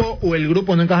el grupo o el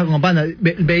grupo no encaja con Campana.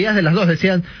 Veías de las dos,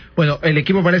 decían, bueno, el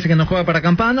equipo parece que no juega para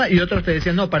Campana, y otros te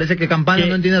decían, no, parece que Campana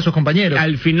no entiende a sus compañeros.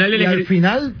 Al final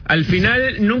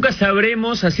nunca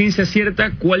sabremos a ciencia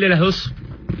cierta cuál de las dos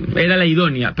era la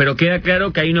idónea, pero queda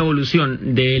claro que hay una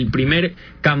evolución del primer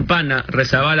Campana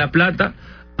Rezabala Plata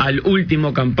al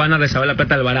último Campana Rezabala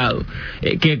Plata Alvarado,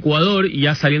 que Ecuador,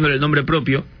 ya saliendo el nombre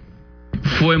propio,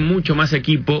 fue mucho más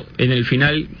equipo en el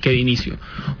final que de inicio,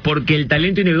 porque el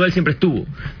talento individual siempre estuvo.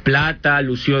 Plata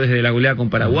lució desde la goleada con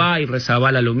Paraguay,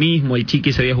 Rezabala lo mismo, el Chiqui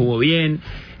ese día jugó bien,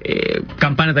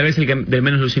 Campana tal vez el que del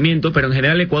menos lucimiento, pero en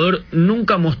general Ecuador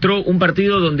nunca mostró un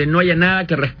partido donde no haya nada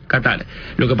que rescatar.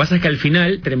 Lo que pasa es que al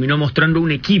final terminó mostrando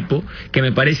un equipo que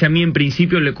me parece a mí en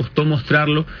principio le costó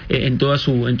mostrarlo en todo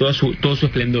su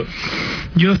esplendor.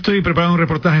 Yo estoy preparando un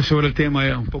reportaje sobre el tema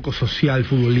un poco social,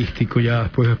 futbolístico, ya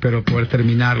después espero poder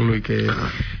terminarlo y que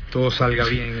todo salga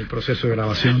bien en el proceso de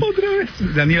grabación. Otra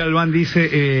vez. Daniel Albán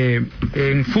dice,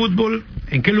 en fútbol,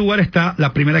 ¿en qué lugar está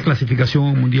la primera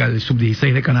clasificación mundial del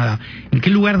sub-16 de Canadá? ¿En qué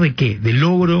lugar de qué? ¿De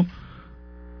logro?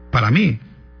 Para mí,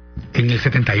 en el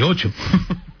 78.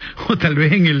 O tal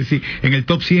vez en el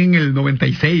top 100 en el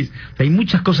 96. O sea, hay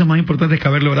muchas cosas más importantes que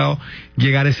haber logrado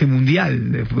llegar a ese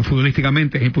mundial,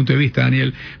 futbolísticamente, desde mi punto de vista,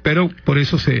 Daniel. Pero por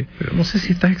eso Pero no sé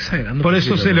si estás exagerando. Por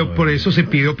eso se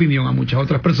pide opinión a muchas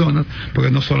otras personas,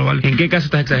 porque no solo vale. ¿En qué caso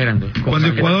estás exagerando? Cuando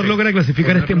Ecuador logra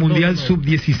clasificar este mundial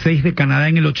sub-16 de Canadá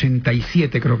en el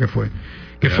 87, creo que fue.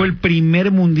 Que fue el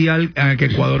primer mundial que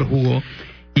Ecuador jugó.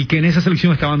 Y que en esa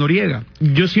selección estaba Noriega.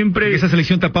 En esa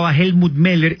selección tapaba a Helmut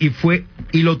Meller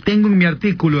y lo tengo en mi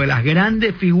artículo, de las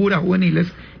grandes figuras juveniles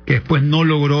que después no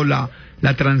logró la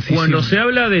transición. Cuando se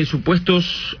habla de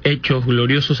supuestos hechos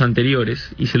gloriosos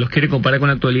anteriores y se los quiere comparar con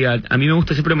la actualidad, a mí me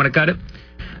gusta siempre marcar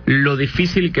lo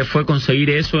difícil que fue conseguir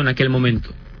eso en aquel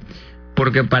momento.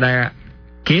 Porque para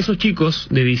que esos chicos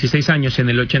de 16 años en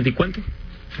el 80 y ¿cuánto?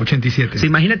 87. Sí,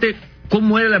 imagínate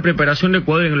cómo era la preparación de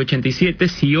Ecuador en el 87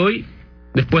 si hoy,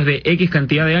 después de X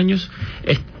cantidad de años,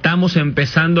 estamos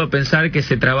empezando a pensar que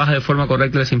se trabaja de forma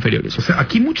correcta en las inferiores. O sea,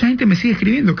 aquí mucha gente me sigue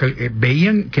escribiendo que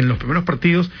veían que en los primeros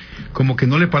partidos como que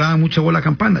no le paraban mucha bola a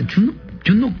Campana.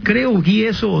 Yo no creo que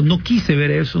eso, no quise ver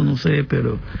eso, no sé,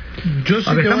 pero... Yo sí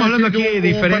estamos hablando aquí de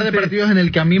diferentes... un par de partidos en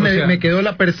el que a mí me quedó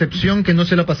la percepción que no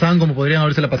se la pasaban como podrían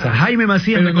haberse la pasado. Jaime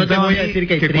Macías me contaba voy a decir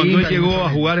que cuando él llegó a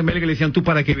jugar en Vélez, que le decían, ¿tú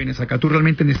para qué vienes acá? Tú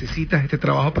realmente necesitas este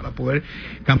trabajo para poder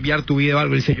cambiar tu vida o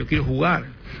algo. Él decía, yo quiero jugar.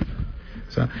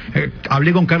 O sea,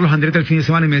 hablé con Carlos Andretta el fin de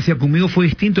semana y me decía, conmigo fue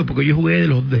distinto porque yo jugué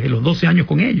desde los 12 años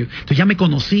con ellos. Entonces ya me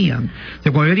conocían. O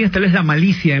sea, cuando verías tal vez la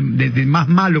malicia de más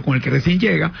malo con el que recién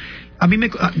llega,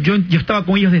 yo estaba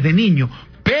con ellos desde niño.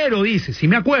 Pero dice, si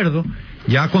me acuerdo,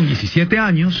 ya con 17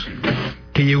 años,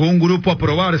 que llegó un grupo a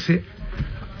probarse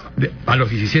a los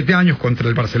 17 años contra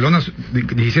el Barcelona,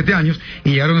 17 años,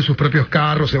 y llegaron en sus propios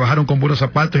carros, se bajaron con buenos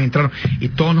zapatos, entraron, y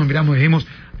todos nos miramos y dijimos,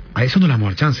 a eso no le vamos a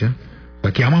dar chance, ¿eh?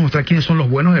 Aquí vamos a mostrar quiénes son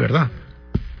los buenos de verdad.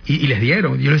 Y les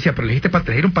dieron. Yo les decía, ¿pero les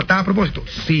dieron patada a propósito?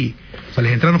 Sí. O sea,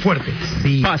 ¿les entraron fuerte?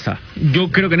 Sí. Pasa. Yo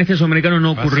creo que en este sudamericano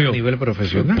no ocurrió. ¿A nivel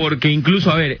profesional? Porque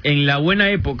incluso, a ver, en la buena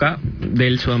época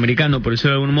del sudamericano, por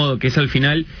decirlo de algún modo, que es al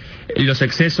final, los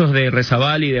excesos de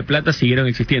Rezabala y de Plata siguieron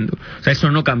existiendo. O sea,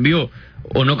 eso no cambió,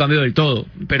 o no cambió del todo,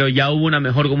 pero ya hubo una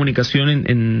mejor comunicación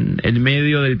en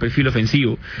medio del perfil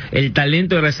ofensivo. El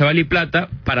talento de Rezabala y Plata,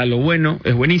 para lo bueno,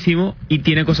 es buenísimo, y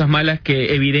tiene cosas malas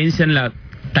que evidencian la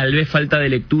tal vez falta de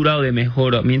lectura o de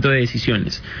mejoramiento de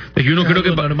decisiones. Entonces, yo no creo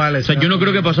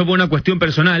que pasó por una cuestión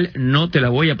personal, no te la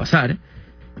voy a pasar.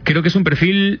 Creo que es un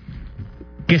perfil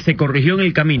que se corrigió en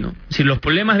el camino. Si los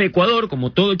problemas de Ecuador,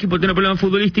 como todo equipo tiene problemas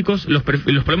futbolísticos, los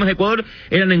problemas de Ecuador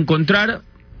eran encontrar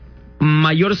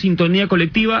mayor sintonía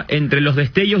colectiva entre los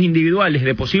destellos individuales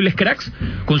de posibles cracks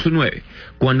con su 9.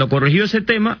 Cuando corrigió ese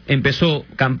tema, empezó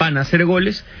Campana a hacer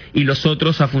goles y los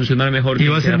otros a funcionar mejor. Y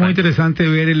va a ser muy interesante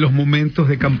ver en los momentos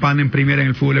de Campana en primera en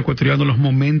el fútbol ecuatoriano, los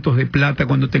momentos de Plata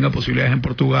cuando tenga posibilidades en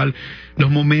Portugal, los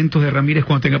momentos de Ramírez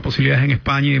cuando tenga posibilidades en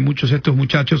España, y de muchos de estos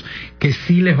muchachos que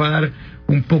sí les va a dar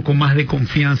un poco más de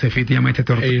confianza efectivamente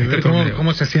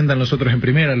 ¿Cómo se sientan los otros en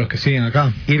primera, los que siguen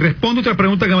acá? Y respondo otra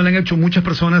pregunta que me la han hecho muchas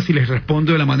personas y les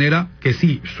respondo de la manera que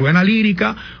sí, suena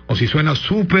lírica o si suena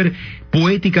súper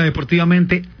poética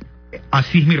deportivamente,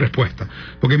 así es mi respuesta.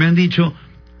 Porque me han dicho,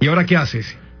 ¿y ahora qué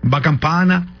haces? ¿Va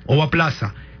Campana o va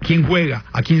Plaza? ¿Quién juega?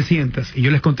 ¿A quién sientas? Y yo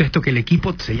les contesto que el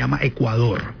equipo se llama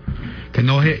Ecuador, que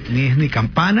no es ni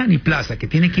Campana ni Plaza, que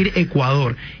tiene que ir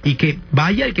Ecuador y que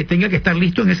vaya el que tenga que estar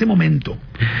listo en ese momento.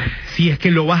 Si es que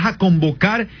lo vas a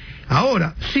convocar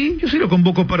ahora, sí, yo sí lo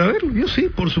convoco para verlo, yo sí,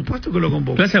 por supuesto que lo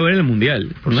convoco. Plaza va a ver el Mundial,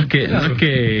 no es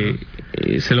que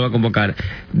se lo va a convocar.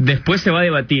 Después se va a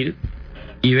debatir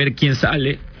y ver quién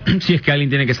sale, si es que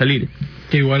alguien tiene que salir.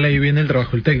 Que igual ahí viene el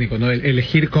trabajo del técnico, ¿no?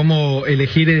 Elegir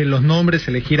los nombres,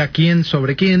 elegir a quién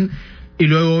sobre quién, y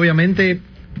luego obviamente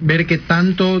ver qué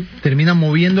tanto termina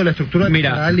moviendo la estructura.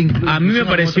 Mira, a mí me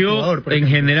pareció en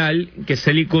general que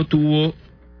Célico tuvo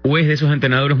o es de esos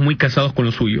entrenadores muy casados con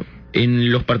lo suyo. En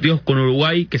los partidos con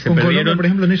Uruguay que se perdieron, Colombia, por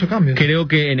ejemplo, no hizo cambios. Creo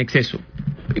que en exceso.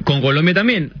 Con Colombia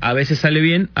también, a veces sale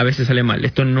bien, a veces sale mal.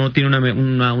 Esto no tiene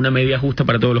una medida justa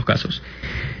para todos los casos.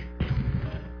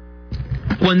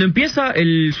 Cuando empieza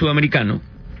el sudamericano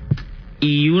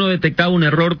y uno detectaba un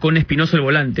error con Espinosa el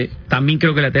volante, también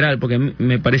creo que lateral, porque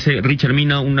me parece Richard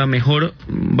Mina una mejor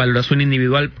valoración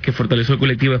individual que fortaleció el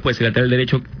colectivo después, el lateral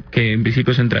derecho que en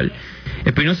principio es central.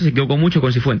 Espinosa se equivocó mucho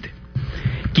con Cifuente.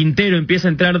 Quintero empieza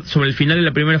a entrar sobre el final de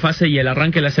la primera fase y el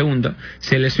arranque de la segunda.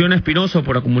 Se lesiona Espinosa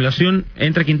por acumulación,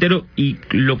 entra Quintero y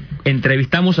lo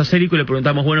entrevistamos a Célico y le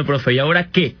preguntamos, bueno, profe, ¿y ahora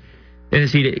qué? Es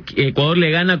decir, Ecuador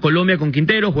le gana a Colombia con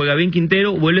Quintero, juega bien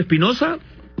Quintero, vuelve Espinosa,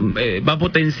 ¿va a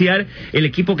potenciar el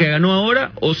equipo que ganó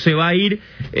ahora o se va a ir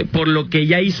por lo que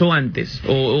ya hizo antes?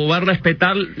 ¿O va a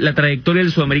respetar la trayectoria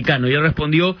del sudamericano? Y él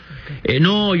respondió,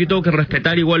 no, yo tengo que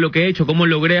respetar igual lo que he hecho, cómo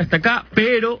logré hasta acá,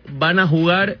 pero van a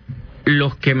jugar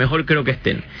los que mejor creo que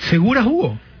estén. ¿Segura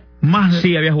jugó?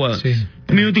 Sí, había jugado. Sí.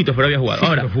 Minutitos, pero había jugado. Sí,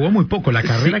 ahora pero jugó muy poco, la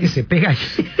carrera que se pega allí.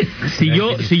 Si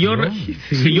yo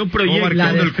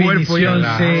proyecto el cuerpo,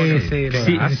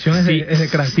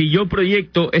 si yo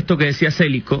proyecto esto que decía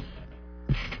Célico,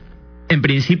 en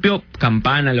principio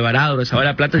Campana, Alvarado,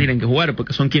 Rezabala, Plata tienen que jugar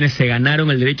porque son quienes se ganaron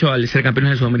el derecho al ser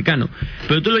campeones del sudamericano.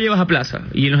 Pero tú lo llevas a Plaza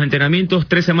y en los entrenamientos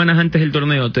 3 semanas antes del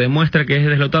torneo te demuestra que es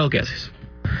deslotado, ¿qué haces?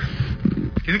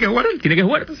 Tiene que jugar él. Tiene que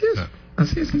jugar. Así es.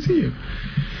 Así de sencillo.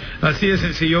 Así de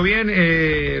sencillo. Bien,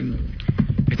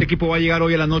 este equipo va a llegar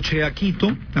hoy a la noche a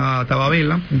Quito, a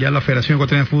Tababela. Ya la Federación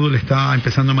Ecuatoriana de Fútbol está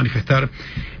empezando a manifestar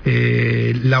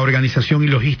la organización y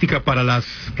logística para las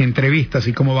entrevistas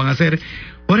y cómo van a ser.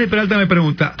 Jorge Peralta me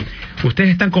pregunta,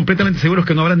 ¿ustedes están completamente seguros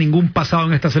que no habrá ningún pasado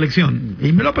en esta selección?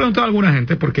 Y me lo ha preguntado alguna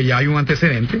gente, porque ya hay un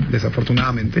antecedente,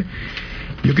 desafortunadamente.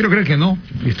 Yo quiero creer que no,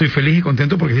 y estoy feliz y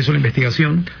contento porque se hizo la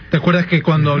investigación. ¿Te acuerdas que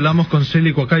cuando hablamos con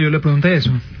Célico acá yo le pregunté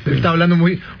eso? Sí. Él estaba hablando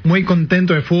muy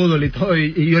contento de fútbol y todo,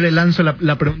 y yo le lanzo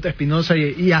la pregunta a Espinosa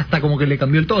y hasta como que le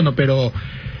cambió el tono, pero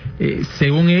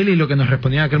según él y lo que nos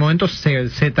respondía en aquel momento,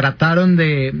 se trataron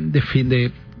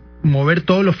de mover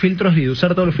todos los filtros y de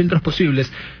usar todos los filtros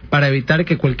posibles para evitar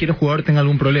que cualquier jugador tenga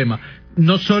algún problema.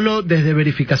 No solo desde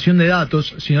verificación de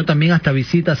datos, sino también hasta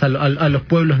visitas a los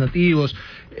pueblos nativos,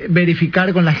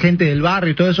 verificar con la gente del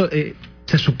barrio y todo eso.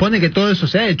 Se supone que todo eso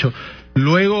se ha hecho.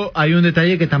 Luego hay un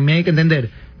detalle que también hay que entender,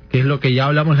 que es lo que ya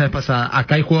hablamos la vez pasada.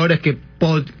 Acá hay jugadores que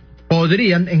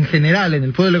podrían, en general, en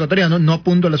el fútbol ecuatoriano, no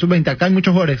apunto a la sub-20, acá hay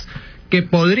muchos jugadores que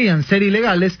podrían ser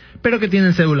ilegales, pero que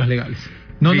tienen cédulas legales.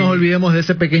 No nos olvidemos de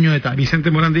ese pequeño detalle.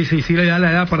 Vicente Morán dice, y si le da la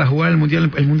edad para jugar el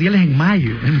Mundial es en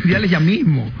mayo, el Mundial es ya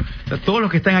mismo. O sea, todos los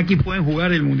que están aquí pueden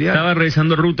jugar el Mundial. Estaba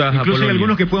revisando rutas. Incluso hay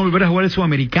algunos que pueden volver a jugar el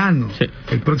Sudamericano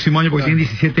el próximo año, porque tienen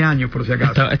 17 años, por si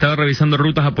acaso. Estaba revisando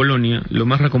rutas a Polonia. Lo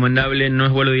más recomendable no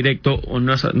es vuelo directo, o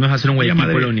no es hacer un Guayaquil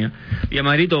Polonia. Vía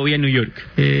Madrid o vía New York.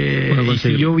 Y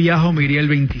si yo viajo me iría el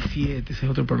 27, ese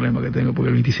es otro problema que tengo, porque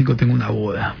el 25 tengo una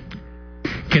boda.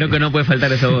 Creo que no puede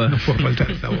faltar esa boda. No puede faltar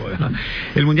esa boda.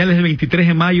 El Mundial es del 23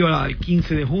 de mayo al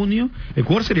 15 de junio.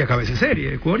 Ecuador sería cabeza de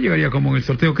serie. Ecuador llegaría como en el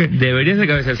sorteo que... Debería ser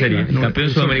cabeza de serie. Sí, campeón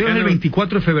sudamericano. El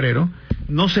 24 de febrero.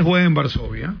 No se juega en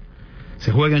Varsovia.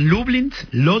 Se juega en Lublin,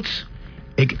 Lodz,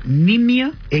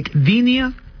 Gdynia,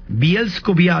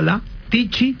 Bielsko-Biała,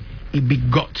 Tychy y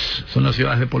Bydgoszcz. Son las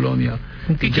ciudades de Polonia.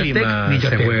 ¿Qué clima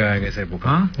se juega en esa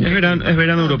época? Es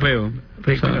verano europeo.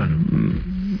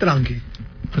 tranqui.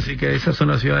 Así que esas son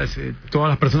las ciudades, todas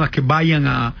las personas que vayan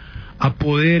a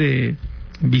poder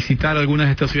visitar algunas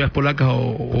de estas ciudades polacas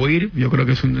o ir, yo creo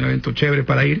que es un evento chévere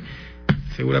para ir.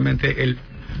 Seguramente uno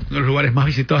de los lugares más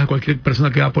visitados de cualquier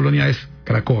persona que va a Polonia es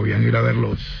Cracovia, ir a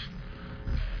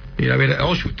ver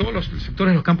Auschwitz, todos los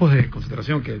sectores de los campos de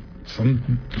concentración que son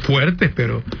fuertes,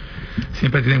 pero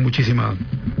siempre tienen muchísima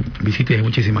visita y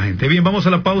muchísima gente. Bien, vamos a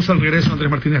la pausa. Al regreso,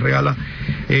 Andrés Martínez regala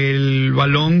el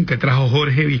balón que trajo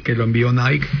Jorge y que lo envió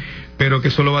Nike, pero que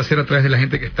solo va a ser a través de la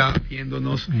gente que está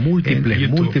viéndonos.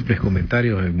 Múltiples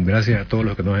comentarios. Gracias a todos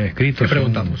los que nos han escrito. ¿Qué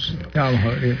preguntamos? Vamos a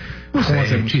ver.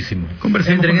 Muchísimo. ¿Cuántas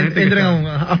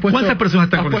personas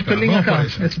están conectadas? Puesto el link acá.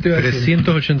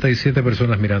 387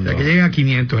 personas mirando. Que lleguen a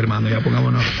 500, hermano, ya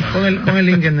pongámonos. Pon el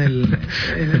link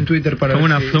en Twitter para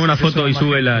toma una foto y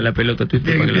sube la pelota a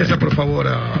Twitter. Empieza, por favor,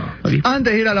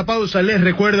 Antes de ir a la pausa, les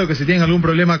recuerdo que si tienen algún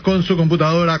problema con su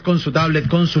computadora, con su tablet,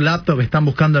 con su laptop, están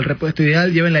buscando el repuesto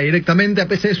ideal, llévenla directamente a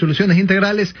PC Soluciones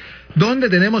Integrales, donde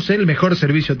tenemos el mejor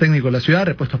servicio técnico de la ciudad,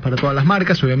 repuestos para todas las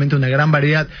marcas, obviamente una gran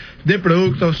variedad de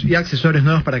productos y accesorios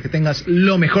nuevos para que tengas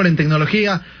lo mejor en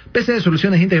tecnología. PC de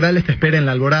Soluciones Integrales te espera en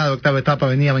la Alborada, octava etapa,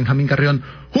 avenida Benjamín Carrión,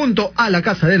 junto a la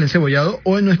Casa del Encebollado,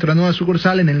 o en nuestra nueva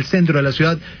sucursal en el centro de la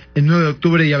ciudad, en 9 de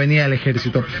octubre y avenida del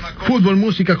Ejército. Fútbol,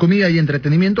 música, comida y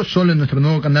entretenimiento solo en nuestro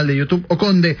nuevo canal de YouTube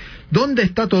Oconde. ¿Dónde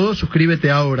está todo?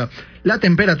 Suscríbete ahora. La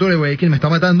temperatura de Guayaquil me está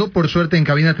matando. Por suerte en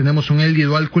cabina tenemos un LG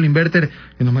Dual Cool Inverter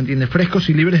que nos mantiene frescos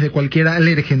y libres de cualquier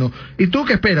alérgeno. ¿Y tú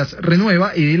qué esperas?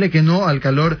 Renueva y dile que no al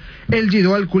calor. LG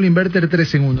Dual Cool Inverter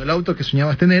 3 en 1. El auto que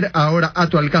soñabas tener ahora a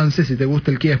tu alcance. Si te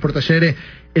gusta el Kia Sportage,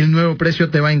 el nuevo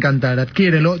precio te va a encantar.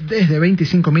 Adquiérelo desde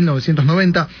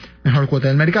 25.990. Mejor cuota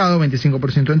del mercado,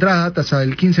 25% de entrada, tasa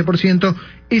del 15%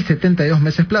 y 72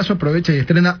 meses plazo. Aprovecha y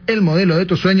estrena el modelo de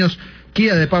tus sueños.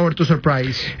 Kia de Power to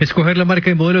Surprise. Escoger la marca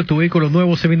y modelo de tu vehículo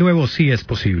nuevo o seminuevo sí es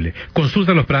posible.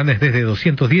 Consulta los planes desde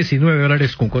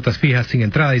 $219 con cuotas fijas, sin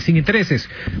entrada y sin intereses,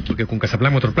 porque con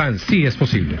Casaplan Motorplan sí es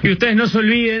posible. Y ustedes no se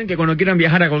olviden que cuando quieran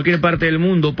viajar a cualquier parte del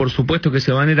mundo, por supuesto que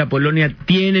se van a ir a Polonia,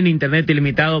 tienen internet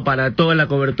ilimitado para toda la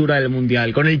cobertura del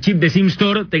mundial. Con el chip de SIM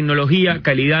Store, tecnología,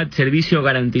 calidad, servicio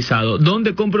garantizado.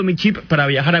 ¿Dónde compro mi chip para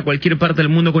viajar a cualquier parte del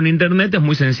mundo con internet? Es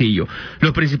muy sencillo.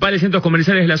 Los principales centros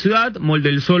comerciales de la ciudad, Mall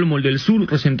del Sol, Mall del Sur,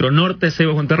 Centro Norte,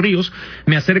 Sebas Entre Ríos.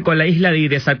 Me acerco a la isla de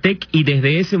Iresatec y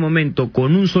desde ese momento,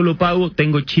 con un solo pago,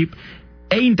 tengo chip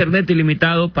e internet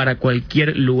ilimitado para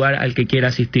cualquier lugar al que quiera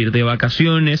asistir, de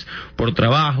vacaciones, por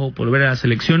trabajo, por ver a la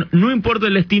selección, no importa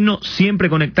el destino, siempre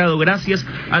conectado gracias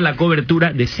a la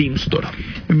cobertura de SIM Store.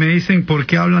 Me dicen por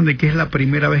qué hablan de que es la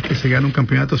primera vez que se gana un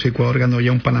campeonato si Ecuador ganó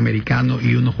ya un Panamericano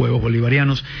y unos Juegos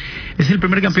Bolivarianos. Es el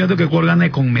primer campeonato que Ecuador gana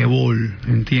de Conmebol,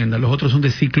 entienda, los otros son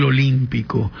de ciclo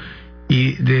olímpico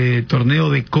y de torneo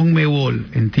de Conmebol,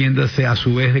 entiéndase a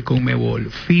su vez de Conmebol.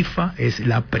 FIFA es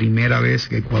la primera vez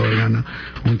que Ecuador gana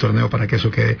un torneo, para que eso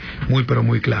quede muy pero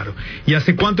muy claro. ¿Y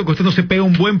hace cuánto que usted no se pega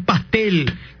un buen pastel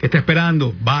que está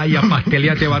esperando? Vaya,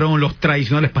 Pasteleate Varón, los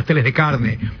tradicionales pasteles de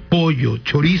carne, pollo,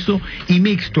 chorizo y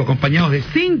mixto, acompañados de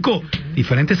 5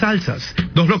 diferentes salsas.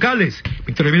 2 locales,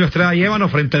 Víctor Emilio Estrada y Ébano,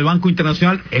 frente al Banco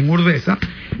Internacional en Urdesa,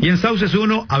 y en Sauces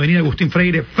 1, Avenida Agustín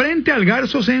Freire, frente al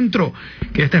Garzo Centro,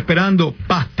 que está esperando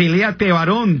Pasteleate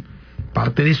Varón,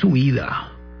 parte de su vida.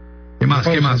 ¿Qué más?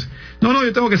 ¿Qué más? No,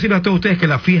 yo tengo que decirles a todos ustedes que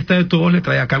la fiesta de todos le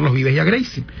trae a Carlos Vives y a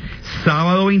Gracie.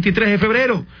 Sábado 23 de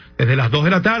febrero, desde las 2 de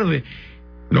la tarde.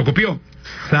 Lo copió.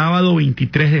 Sábado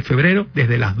 23 de febrero,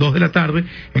 desde las 2 de la tarde,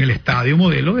 en el Estadio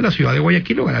Modelo de la ciudad de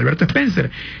Guayaquil, en Alberto Spencer.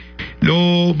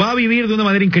 Lo va a vivir de una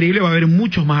manera increíble, va a haber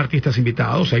muchos más artistas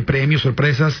invitados, hay premios,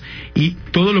 sorpresas y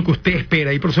todo lo que usted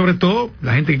espera. Y por sobre todo,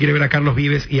 la gente que quiere ver a Carlos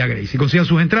Vives y a Gracie. Consiga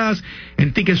sus entradas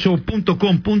en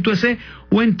ticketshow.com.es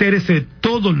o entérese de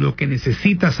todo lo que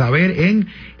necesita saber en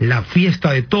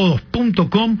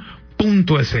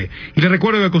lafiestadetodos.com.es. Y le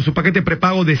recuerdo que con su paquete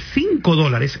prepago de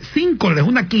 $5,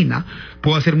 una quina,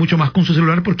 puede hacer mucho más con su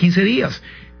celular por 15 días.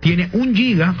 Tiene 1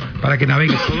 giga para que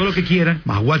navegue todo lo que quiera,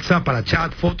 más WhatsApp para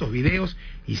chat, fotos, videos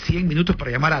y 100 minutos para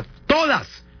llamar a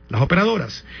todas las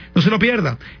operadoras. No se lo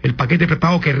pierda. El paquete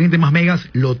prepago que rinde más megas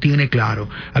lo tiene claro.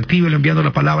 Actívelo enviando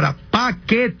la palabra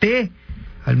paquete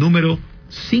al número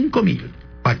 5000.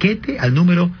 Paquete al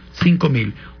número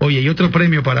 5000. Oye, y otro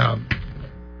premio para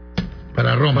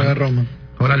Roma. Para Roma.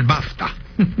 Ahora el BAFTA.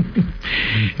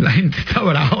 La gente está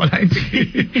brava, la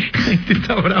gente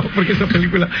está brava porque esa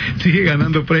película sigue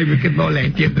ganando premios que no la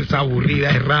entiendo, es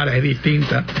aburrida, es rara, es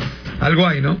distinta. Algo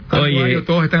hay, ¿no? Oye,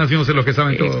 todos están haciéndose los que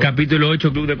saben todo. Capítulo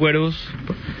 8, Club de Cuervos.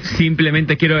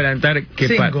 Simplemente quiero adelantar que...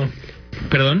 5.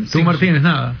 ¿Perdón? Tú, Martínez,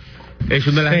 nada. Es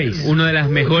una de las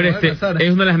mejores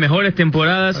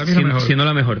temporadas, si no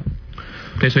la mejor.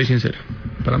 Te soy sincero.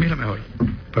 Para mí es la mejor.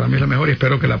 Para mí es la mejor y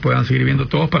espero que la puedan seguir viendo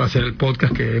todos para hacer el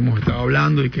podcast que hemos estado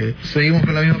hablando y que... ¿Seguimos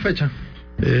con la misma fecha?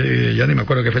 Ya ni me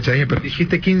acuerdo qué fecha dije, pero...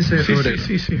 Dijiste 15 de febrero.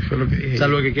 Sí, fue lo que dije.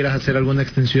 Salvo que quieras hacer alguna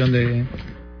extensión de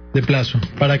plazo,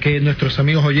 para que nuestros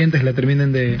amigos oyentes la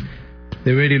terminen de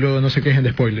ver y luego no se quejen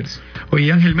de spoilers.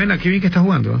 Oye, Ángel Mena, qué bien que está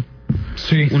jugando, ¿eh?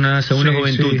 Sí. Una segunda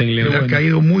juventud en León. Le ha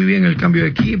caído muy bien el cambio de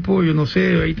equipo, yo no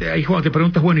sé, ahí juega, te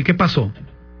preguntas, bueno, ¿y qué pasó?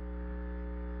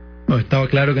 No, estaba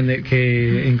claro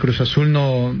que en Cruz Azul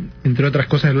no, entre otras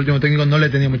cosas, el último técnico no le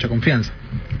tenía mucha confianza.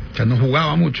 O sea, no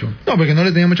jugaba mucho. No, porque no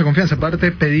le tenía mucha confianza.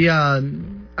 Aparte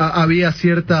había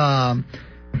cierta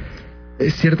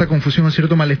confusión o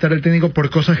cierto malestar del técnico por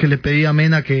cosas que le pedía a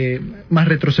Mena, que más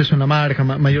retroceso en la marca,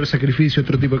 mayor sacrificio,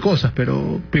 otro tipo de cosas,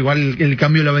 pero igual el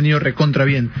cambio le ha venido recontra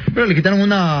bien. Pero le quitaron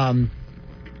una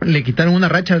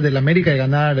racha del América de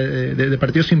ganar de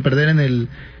partidos sin perder en el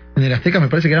Azteca, me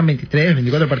parece que eran 23,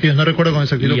 24 partidos, no recuerdo con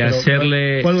exactitud, pero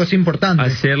fue algo así importante.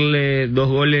 Hacerle 2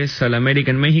 goles al América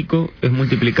en México es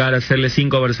multiplicar, hacerle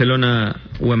 5 a Barcelona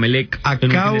o a Emelec.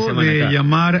 Acabo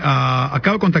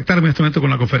de contactarme en este momento con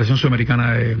la Confederación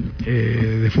Sudamericana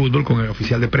de Fútbol, con el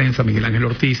oficial de prensa, Miguel Ángel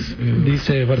Ortiz.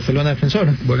 Dice Barcelona Defensor.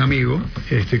 Buen amigo,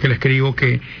 que le escribo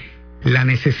que la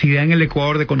necesidad en el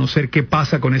Ecuador de conocer qué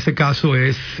pasa con ese caso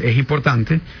es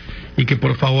importante y que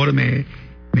por favor me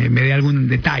dé algún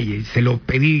detalle. Se lo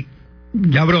pedí,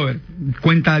 ya brother,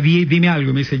 dime algo,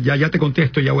 y me dice, ya te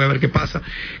contesto, ya voy a ver qué pasa,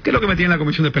 que es lo que me tiene en la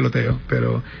comisión de peloteo,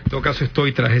 pero en todo caso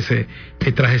estoy tras ese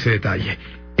detalle.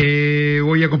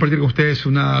 Voy a compartir con ustedes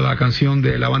la canción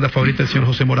de la banda favorita del señor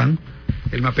José Morán.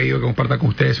 Él me ha pedido que comparta con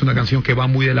ustedes una canción que va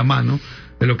muy de la mano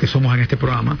de lo que somos en este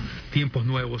programa: tiempos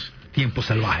nuevos, tiempos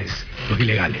salvajes, los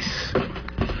ilegales.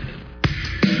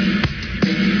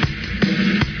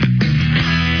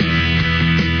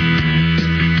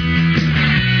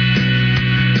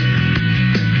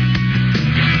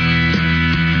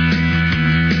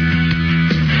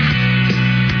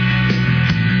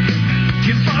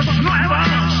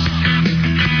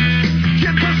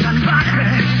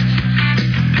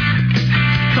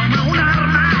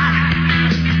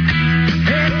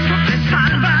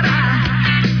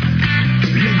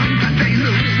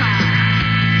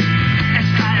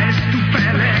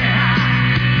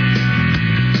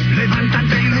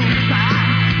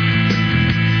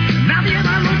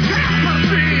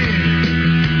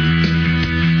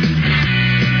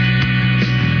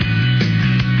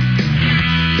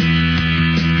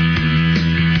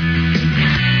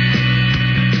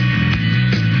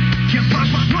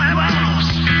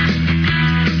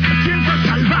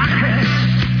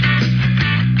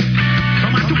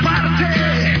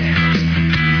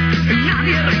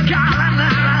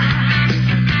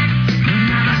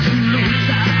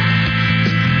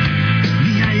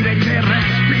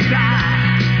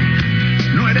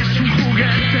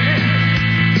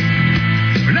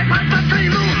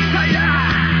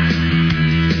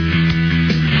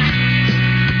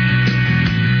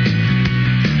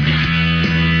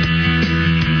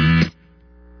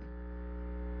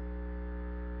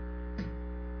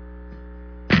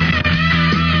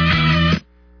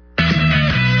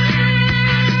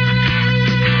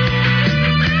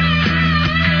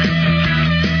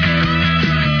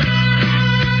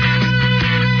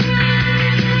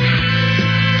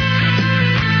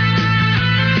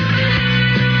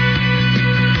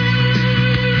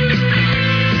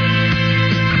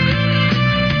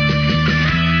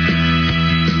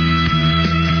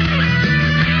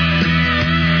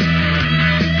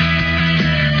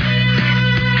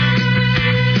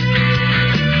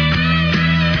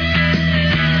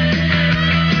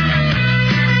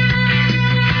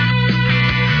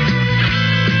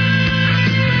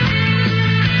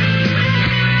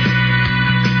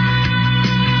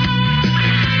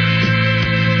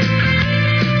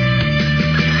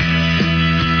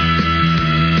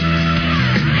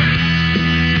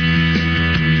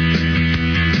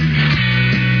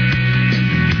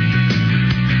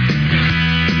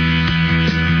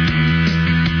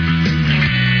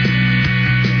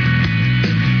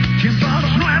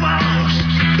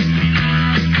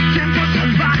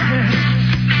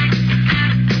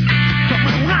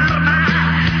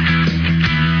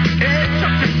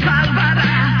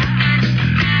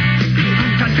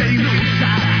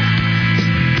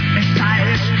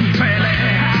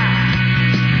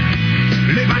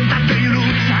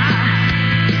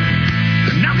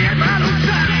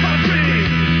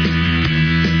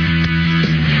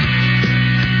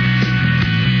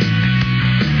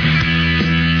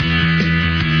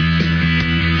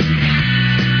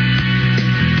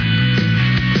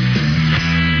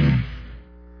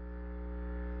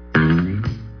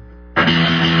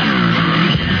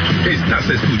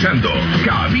 Estás escuchando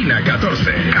Cabina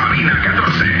 14. Cabina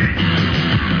 14.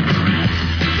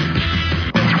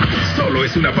 Solo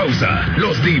es una pausa.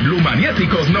 Los Diblu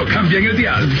maniáticos no cambian el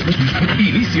dial.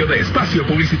 Inicio de espacio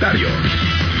publicitario.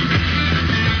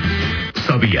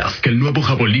 ¿Sabías que el nuevo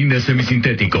Javelin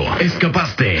semisintético es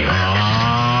capaz de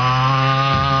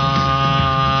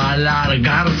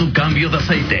alargar su cambio de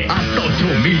aceite hasta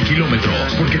 8,000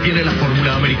 kilómetros? Porque tiene la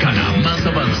fórmula americana más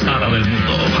avanzada del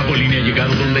mundo. Javelin ha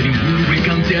llegado donde ningún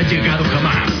lubricante ha llegado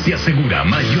jamás. Se asegura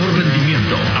mayor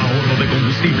rendimiento, ahorro de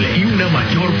combustible y una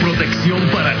mayor protección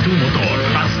para tu motor.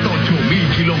 Hasta 8,000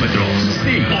 kilómetros.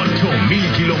 Sí, 8,000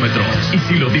 kilómetros. Y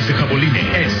si lo dice Javelin,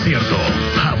 es cierto.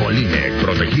 Javelin,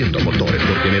 protegiendo motores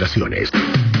por generaciones.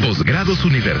 Posgrados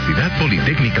Universidad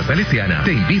Politécnica Salesiana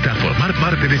te invita a formar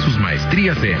parte de sus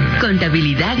maestrías en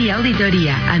Contabilidad y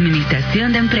Auditoría,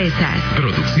 Administración de Empresas,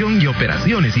 Producción y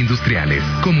Operaciones Industriales,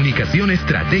 Comunicación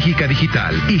Estratégica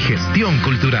Digital y Gestión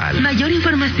Cultural. Mayor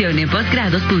información en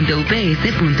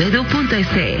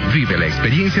posgrados.ups.edu.es. Vive la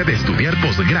experiencia de estudiar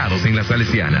posgrados en la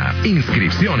Salesiana.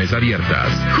 Inscripciones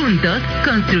abiertas. Juntos,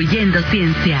 construyendo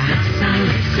ciencia.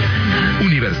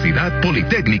 Universidad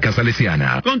Politécnica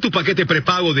Salesiana. Con tu paquete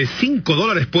prepago de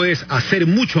 $5 puedes hacer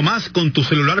mucho más con tu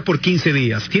celular por 15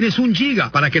 días. Tienes 1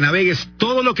 giga para que navegues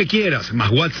todo lo que quieras, más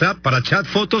WhatsApp para chat,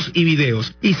 fotos y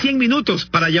videos. Y 100 minutos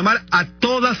para llamar a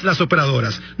todas las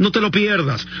operadoras. No te lo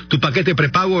pierdas. Tu paquete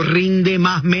prepago rinde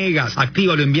más megas.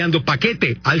 Actívalo enviando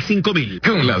paquete al 5000.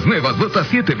 Con las nuevas botas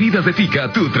 7 vidas de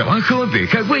Tica, tu trabajo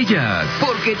deja huellas.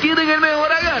 Porque tienen el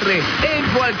mejor agarre en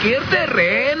cualquier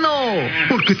terreno.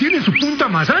 Porque tienen su punta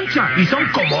más ancha y son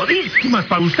comodísimas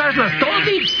para usarlas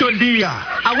todito el día.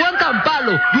 Aguantan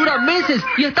palo, duran meses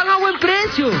y están a buen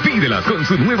precio. Pídelas con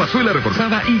su nueva suela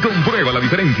reforzada y comprueba la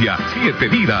diferencia. 7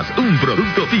 vidas, un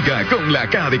producto Tica con la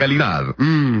K de calidad.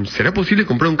 ¿Será posible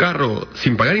comprar un carro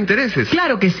sin pagar intereses?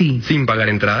 Claro que sí. ¿Sin pagar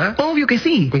entrada? Obvio que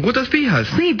sí. ¿Con cuotas fijas?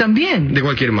 Sí, también. ¿De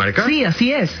cualquier marca? Sí,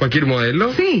 así es. ¿Cualquier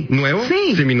modelo? Sí. ¿Nuevo?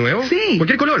 Sí. ¿Seminuevo? Sí.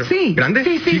 ¿Cualquier color? Sí. ¿Grande?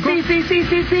 Sí, sí, ¿Chico? sí.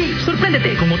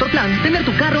 Sorpréndete. Con Motorplan, tener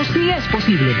tu carro sí es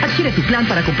posible. Adquiere tu plan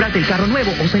para comprarte el carro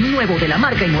nuevo o seminuevo de la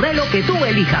marca y modelo que tú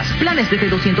elijas. Planes desde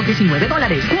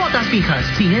 $219. Cuotas fijas,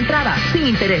 sin entrada, sin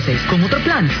intereses. Con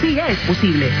Motorplan sí es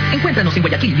posible. Encuéntranos en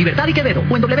Guayaquil, Libertad y Quevedo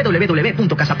o en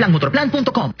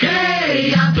www.casaplanmotorplan.com.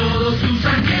 Que ya todos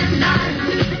usan Kendall.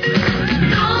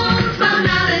 Nos van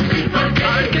a decir por qué.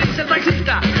 A ver qué dice el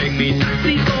taxista. En mi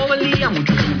taxi todo el día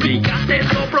muchos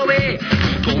lubricantes lo probé.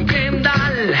 Con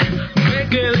Kendall me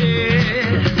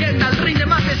quedé. Kendall rinde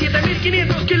más de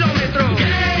 7,500 kilómetros.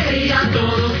 Que ya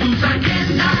todos usan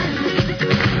Kendall.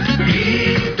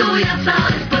 Y tú ya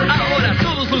sabes por qué. Ahora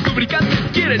todos los lubricantes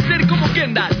quieren ser como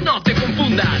Kendall. No te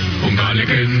confundas. Póngale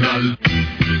Kendall.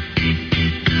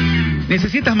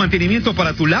 ¿Necesitas mantenimiento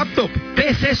para tu laptop?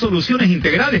 PC Soluciones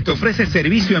Integrales te ofrece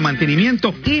servicio de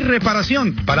mantenimiento y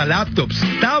reparación para laptops,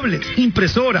 tablets,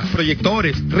 impresoras,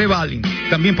 proyectores, revaling.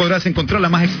 También podrás encontrar la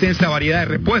más extensa variedad de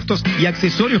repuestos y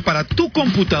accesorios para tu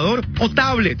computador o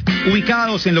tablet,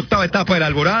 ubicados en la 8ª etapa de la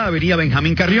Alborada, Avenida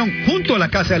Benjamín Carrión, junto a la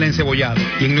Casa del Encebollado,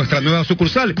 y en nuestra nueva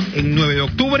sucursal, en 9 de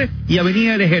octubre y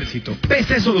Avenida del Ejército.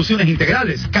 PC Soluciones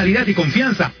Integrales, calidad y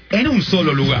confianza en un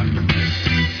solo lugar.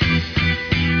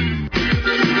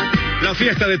 La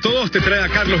fiesta de todos te trae a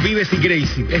Carlos Vives y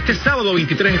Gracie este sábado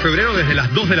 23 de febrero desde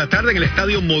las 2 de la tarde en el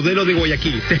Estadio Modelo de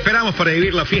Guayaquil. Te esperamos para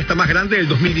vivir la fiesta más grande del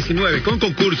 2019 con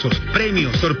concursos,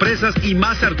 premios, sorpresas y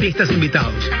más artistas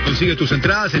invitados. Consigue tus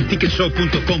entradas en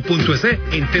ticketshow.com.es.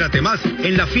 Entérate más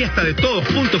en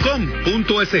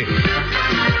lafiestadetodos.com.es.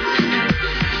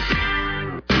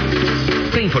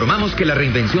 Te informamos que la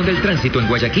reinvención del tránsito en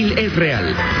Guayaquil es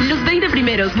real. Los 20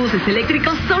 primeros buses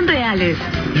eléctricos son reales.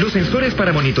 Los sensores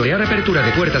para monitorear apertura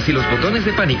de puertas y los botones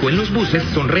de pánico en los buses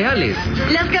son reales.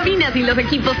 Las cabinas y los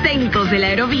equipos técnicos de la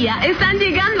aerovía están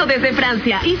llegando desde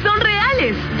Francia y son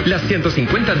reales. Las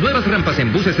 150 nuevas rampas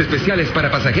en buses especiales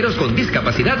para pasajeros con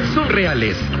discapacidad son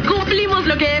reales. Cumplimos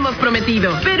lo que hemos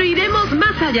prometido, pero iremos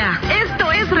más allá. Esto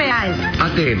es real.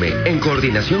 ATM, en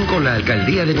coordinación con la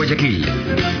Alcaldía de Guayaquil.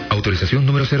 Autorización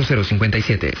número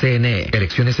 0057. CNE,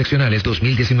 Elecciones Seccionales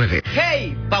 2019.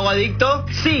 Hey, paguadicto.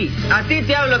 Sí, a ti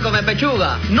te hablo come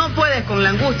pechuga. ¿No puedes con la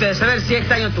angustia de saber si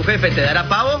este año tu jefe te dará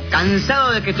pavo?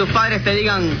 ¿Cansado de que tus padres te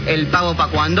digan el pavo pa'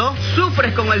 cuándo?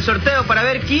 ¿Sufres con el sorteo para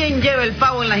ver quién lleva el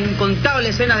pavo en las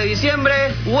incontables cenas de diciembre?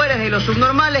 ¿O eres de los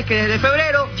subnormales que desde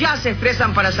febrero ya se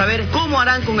estresan para saber cómo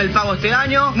harán con el pavo este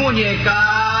año? ¡Muñeca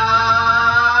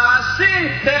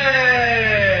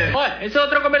System! Oye, ese es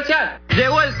otro comercial.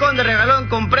 Llegó el Conde Regalón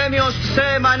con premios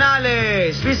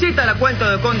semanales. Visita la cuenta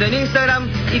de Conde en Instagram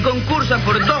y concursa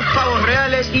por 2 pavos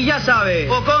reales y ya sabes,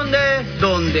 O Conde,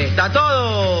 ¿dónde está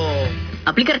todo?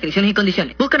 Aplica restricciones y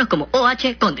condiciones. Búscanos como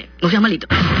OH Conde. No seas malito.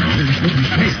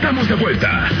 Estamos de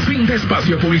vuelta. Fin de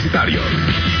espacio publicitario.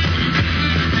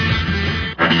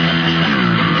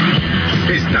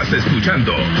 Estás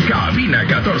escuchando Cabina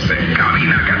 14.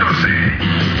 Cabina 14.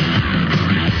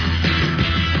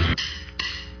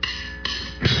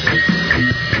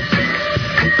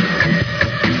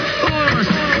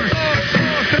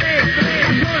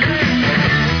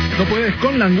 No puedes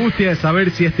con la angustia de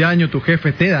saber si este año tu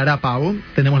jefe te dará pavo.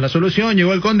 Tenemos la solución.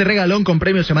 Llegó el Conde Regalón con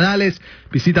premios semanales.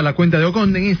 Visita la cuenta de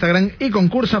Oconde en Instagram y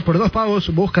concursa por 2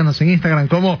 pavos. Búscanos en Instagram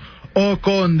como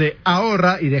Oconde.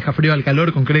 Ahorra y deja frío al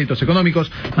calor con créditos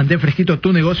económicos. Mantén fresquito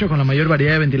tu negocio con la mayor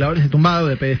variedad de ventiladores de tumbado,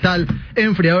 de pedestal,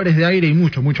 enfriadores de aire y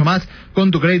mucho, mucho más.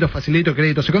 Con tu crédito facilito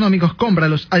créditos económicos.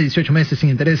 Cómpralos a 18 meses sin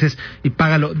intereses y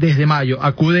págalo desde mayo.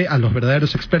 Acude a los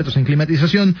verdaderos expertos en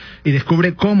climatización y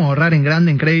descubre cómo ahorrar en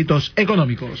grande en créditos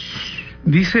económicos.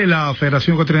 Dice la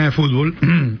Federación Ecuatoriana de Fútbol,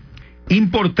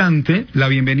 importante la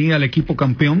bienvenida al equipo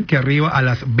campeón que arriba a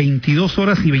las 22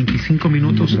 horas y 25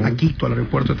 minutos a Quito, al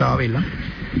aeropuerto de Tababela.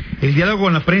 El diálogo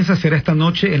con la prensa será esta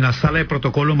noche en la sala de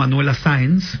protocolo Manuela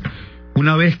Sáenz,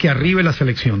 una vez que arribe la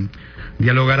selección.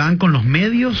 Dialogarán con los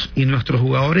medios y nuestros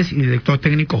jugadores y director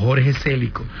técnico Jorge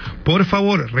Célico. Por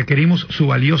favor, requerimos su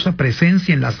valiosa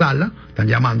presencia en la sala, están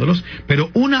llamándolos,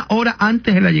 pero 1 hora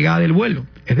antes de la llegada del vuelo,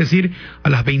 es decir, a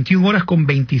las 21 horas con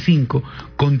 25,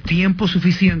 con tiempo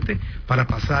suficiente para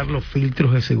pasar los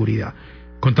filtros de seguridad.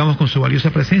 Contamos con su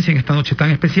valiosa presencia en esta noche tan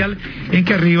especial en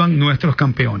que arriban nuestros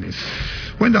campeones.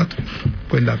 Buen dato.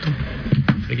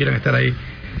 Si quieran estar ahí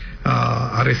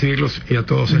a recibirlos y a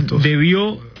todos estos.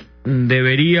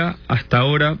 ¿Debería hasta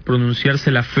ahora pronunciarse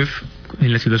la FEF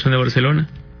en la situación de Barcelona?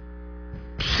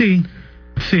 Sí,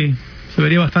 se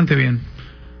vería bastante bien.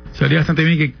 Se vería bastante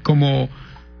bien que como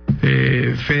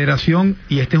federación,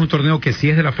 y este es un torneo que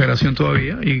sí es de la federación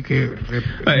todavía, y que...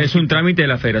 es un trámite de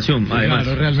la federación, además.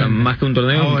 Claro, o sea, más que un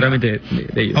torneo, es un trámite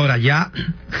de ellos. Ahora ya,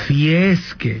 si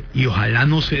es que, y ojalá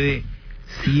no se dé,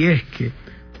 si es que...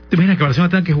 ¿Te imaginas que Barcelona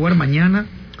tenga que jugar mañana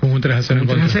con un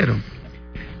 3-0?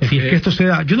 Si es que esto se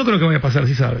da, yo no creo que vaya a pasar,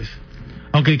 si sabes.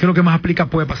 Aunque creo que más aplica,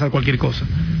 puede pasar cualquier cosa.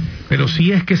 Pero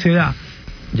si es que se da,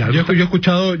 yo he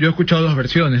escuchado 2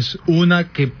 versiones. Una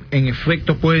que en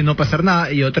efecto puede no pasar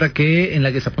nada y otra que en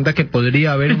la que se apunta que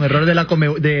podría haber un error de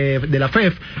la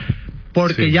FEF,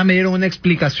 porque ya me dieron una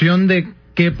explicación de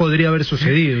qué podría haber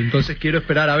sucedido. Entonces quiero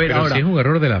esperar a ver. Pero ahora. Si es un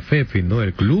error de la FEF y no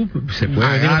del club, se puede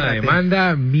venir una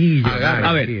demanda millonaria.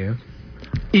 A ver.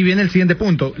 Y viene el siguiente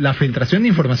punto, la filtración de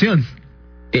información.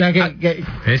 O sea,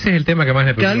 ese es el tema que más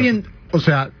le preocupa. Que alguien, o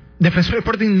sea, Defensor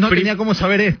Sporting no tenía cómo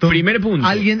saber esto. Primer punto.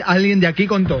 Alguien de aquí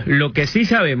contó. Lo que sí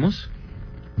sabemos,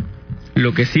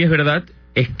 lo que sí es verdad,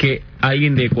 es que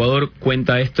alguien de Ecuador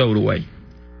cuenta esto a Uruguay.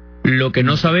 Lo que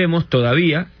no sabemos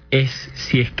todavía es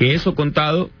si es que eso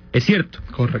contado es cierto.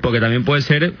 Correcto. Porque también puede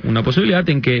ser una posibilidad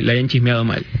en que le hayan chismeado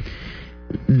mal.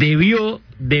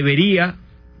 Debería...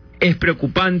 Es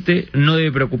preocupante, no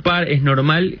debe preocupar, es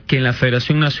normal que en la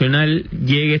Federación Nacional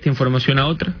llegue esta información a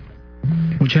otra.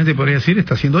 Mucha gente podría decir,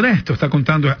 está siendo honesto, está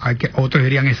contando, otros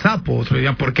dirían es sapo, otros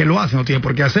dirían ¿por qué lo hace? No tiene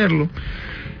por qué hacerlo.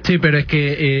 Sí, pero es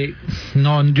que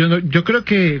yo creo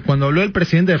que cuando habló el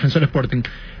presidente de Defensor Sporting,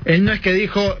 él no es que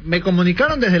dijo, me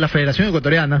comunicaron desde la Federación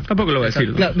Ecuatoriana. Tampoco lo voy a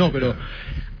decir. Claro, no, pero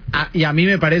y a mí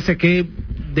me parece que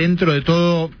dentro de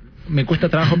todo me cuesta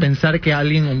trabajo pensar que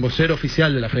alguien, un vocero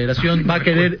oficial de la Federación, va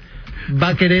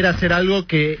a querer hacer algo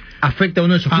que afecte a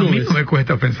uno de sus clubes. A mí no me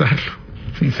cuesta pensarlo,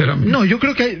 sinceramente. No, yo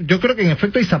creo que en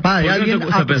efecto hay zapada de alguien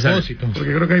a propósito.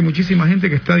 Porque creo que hay muchísima gente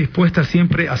que está dispuesta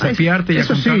siempre a sapearte y a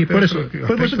contarte. Sí, por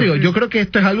eso te digo, yo creo que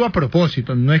esto es algo a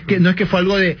propósito, no es que fue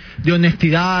algo de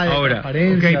honestidad, de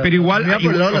transparencia. Okay, pero igual hay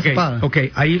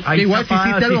igual si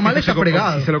hiciste algo mal está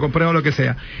fregado. Si se lo comprueba o lo que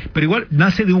sea. Pero igual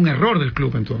nace de un error del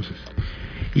club entonces.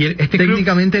 Y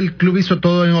técnicamente el club hizo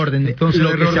todo en orden. Entonces,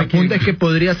 lo que se apunta es que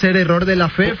podría ser error de la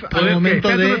FEF al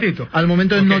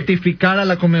momento de notificar a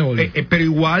la Conmebol. Pero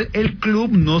igual el club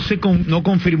no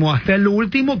confirmó hasta el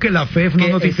último que la FEF no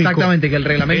notificó. Exactamente, que el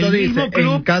reglamento dice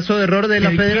en caso de error de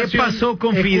la Federación, ¿qué pasó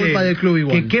con Fidel? Es culpa del club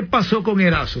igual. ¿Qué pasó con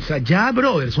Erazo? O sea, ya,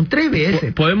 brother, son 3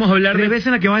 veces. Podemos hablar 3 veces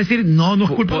en la que va a decir no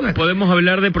es culpa. Podemos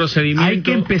hablar de procedimiento. Hay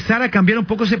que empezar a cambiar un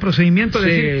poco ese procedimiento.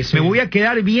 Me voy a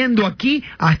quedar viendo aquí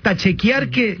hasta chequear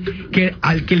que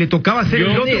al que le tocaba hacer el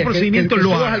otro procedimiento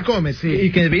lo haga.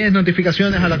 Y que vienes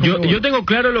notificaciones a la yo tengo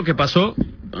claro lo que pasó,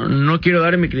 no quiero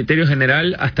dar mi criterio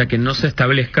general hasta que no se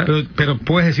establezca. Pero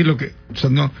puedes decir lo que... O sea,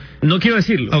 no quiero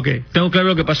decirlo. Okay. Tengo claro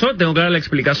lo que pasó, tengo clara la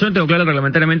explicación, tengo claro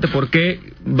reglamentariamente por qué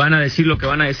van a decir lo que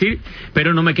van a decir,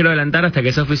 pero no me quiero adelantar hasta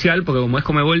que sea oficial, porque como es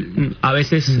Conmebol, a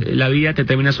veces la vida te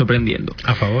termina sorprendiendo.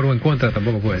 A favor o en contra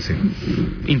tampoco puede decir.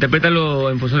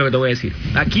 Interprétalo en función de lo que te voy a decir.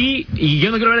 Aquí, y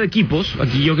yo no quiero hablar de equipos,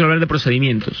 aquí yo quiero hablar de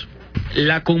procedimientos.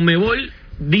 La Conmebol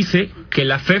dice que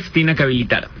la FEF tiene que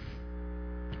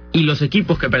y los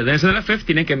equipos que pertenecen a la FEF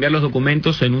tienen que enviar los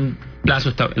documentos en un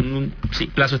plazo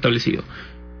plazo establecido.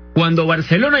 Cuando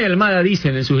Barcelona y Almada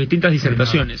dicen en sus distintas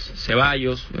disertaciones,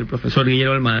 Ceballos, el profesor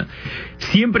Guillermo Almada,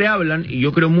 siempre hablan, y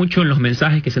yo creo mucho en los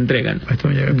mensajes que se entregan,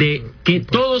 de que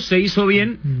todo se hizo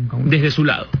bien desde su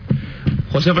lado.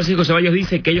 José Francisco Ceballos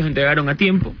dice que ellos entregaron a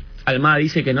tiempo, Almada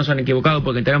dice que no se han equivocado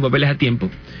porque entregan papeles a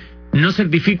tiempo, no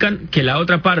certifican que la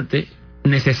otra parte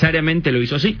necesariamente lo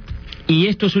hizo así. Y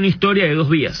esto es una historia de dos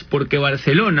vías, porque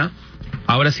Barcelona,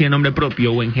 ahora sí en nombre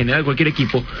propio o en general cualquier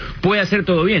equipo, puede hacer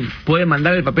todo bien, puede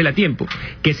mandar el papel a tiempo,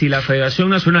 que si la Federación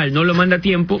Nacional no lo manda a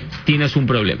tiempo, tienes un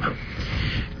problema.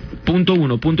 Punto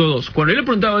 1. Punto 2. Cuando yo le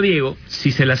preguntaba a Diego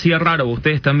si se le hacía raro, a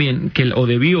ustedes también, o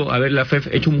debió haber la FEF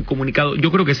hecho un comunicado,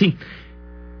 yo creo que sí,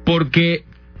 porque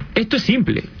esto es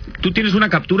simple. Tú tienes una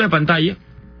captura de pantalla,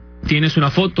 tienes una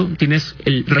foto, tienes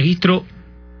el registro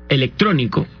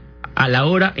electrónico a la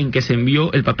hora en que se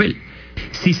envió el papel.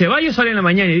 Si Ceballos sale en la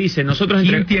mañana y dice nosotros...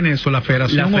 ¿Quién tiene eso? ¿La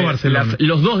Federación o Barcelona?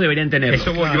 Los dos deberían tenerlo.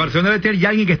 Eso voy. Barcelona debe tener ya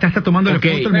alguien que está tomando el foto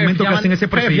el momento que hacen ese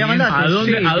procedimiento. ¿A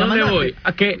dónde voy?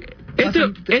 A que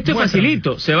esto es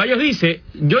facilito. Ceballos dice,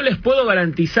 yo les puedo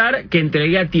garantizar que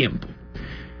entregué a tiempo.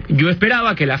 Yo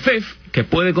esperaba que la FEF, que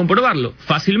puede comprobarlo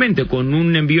fácilmente con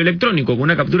un envío electrónico, con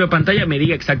una captura de pantalla, me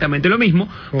diga exactamente lo mismo,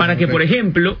 para que, por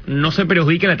ejemplo, no se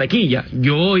perjudique la taquilla.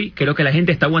 Yo hoy creo que la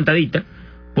gente está aguantadita,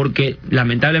 porque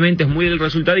lamentablemente es muy del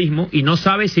resultadismo y no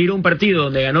sabe si ir a un partido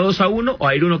donde ganó 2-1 o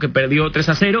a ir uno que perdió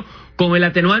 3-0, con el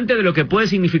atenuante de lo que puede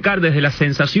significar desde las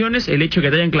sensaciones el hecho que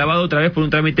te hayan clavado otra vez por un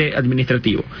trámite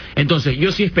administrativo. Entonces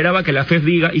yo sí esperaba que la FEF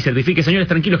diga y certifique, señores,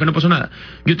 tranquilos, que no pasó nada.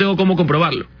 Yo tengo cómo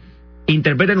comprobarlo.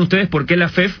 Interpreten ustedes por qué la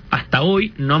FEF hasta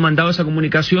hoy no ha mandado esa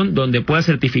comunicación donde pueda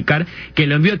certificar que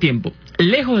lo envió a tiempo.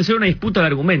 Lejos de ser una disputa de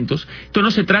argumentos, esto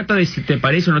no se trata de si te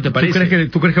parece o no te parece.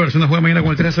 ¿Tú crees que Barcelona juega mañana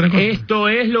con el 3-0 en contra? Esto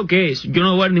es lo que es. Yo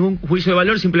no voy a dar ningún juicio de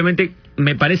valor, simplemente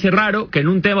me parece raro que en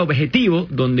un tema objetivo,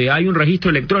 donde hay un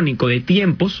registro electrónico de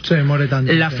tiempos, se demore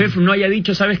tanto, la FEF no haya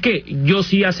dicho, ¿sabes qué? Yo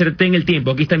sí acerté en el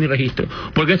tiempo, aquí está mi registro.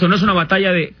 Porque esto no es una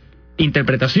batalla de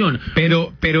interpretación.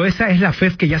 Pero esa es la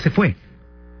FEF que ya se fue.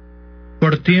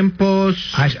 Por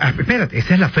tiempos... espérate,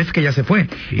 esa es la FEF que ya se fue.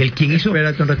 El quien hizo...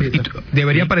 Espérate un ratito.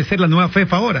 Debería aparecer la nueva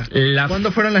FEF ahora.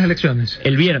 ¿Cuándo fueron las elecciones?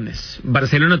 El viernes.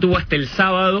 Barcelona tuvo hasta el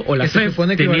sábado, o la FEF... Se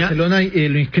supone que Barcelona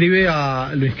lo inscribe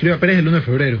a Pérez el 1 de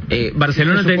febrero.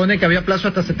 Barcelona se supone que había plazo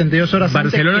hasta 72 horas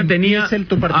Barcelona antes tenía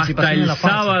tu participación hasta el en la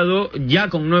fase. sábado, ya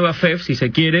con nueva FEF, si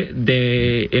se quiere,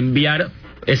 de enviar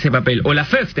ese papel, o la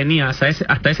FEF tenía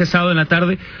hasta ese sábado en la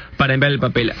tarde para enviar el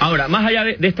papel. Ahora, más allá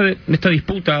de esta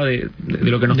disputa de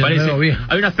lo que nos parece,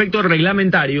 hay un aspecto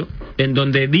reglamentario en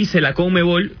donde dice la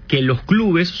Conmebol que los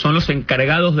clubes son los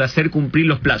encargados de hacer cumplir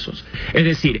los plazos. Es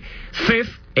decir,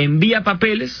 FEF envía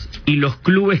papeles y los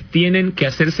clubes tienen que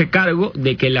hacerse cargo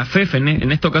de que la FEF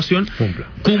en esta ocasión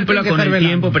cumpla con el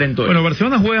tiempo perentorio. Bueno,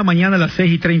 Barcelona juega mañana a las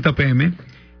 6:30 p.m.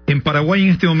 En Paraguay en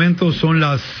este momento son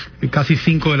las casi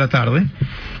 5 de la tarde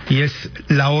y es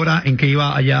la hora en que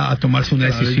iba allá a tomarse una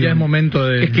decisión. Ya es momento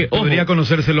de... Es que podría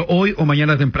conocérselo hoy o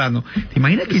mañana temprano. ¿Te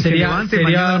imaginas que se levante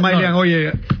mañana al Mailán?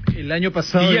 Oye, el año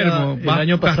pasado Guillermo, el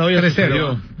año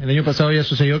pasado ya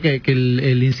sucedió que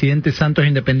el incidente Santos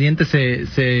Independiente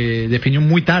se definió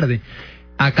muy tarde.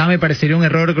 Acá me parecería un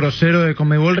error grosero de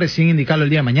Conmebol recién indicarlo el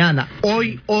día de mañana.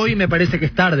 Hoy me parece que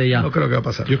es tarde ya. No creo que va a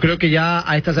pasar. Yo creo que ya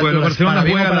a estas alturas, Barcelona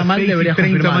juega a las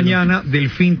 6:30 mañana.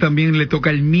 Delfín también le toca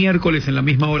el miércoles en la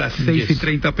misma hora,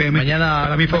 6:30 p.m.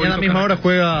 Mañana misma hora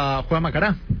juega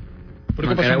Macará. Por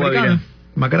Copa Sudamericana.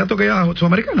 Macará toca ya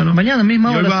Sudamericana, ¿no? Mañana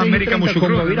misma hora, 6:30 América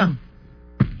Muchucruna.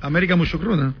 América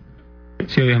Muchucruna.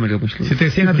 Sí, hoy América Muchucruna. Si te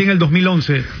decían a ti en el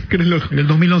 2011, en el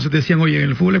 2011 te decían, oye, en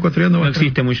el fútbol ecuatoriano no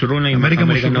existe Muchucruna y América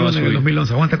Muchucruna en el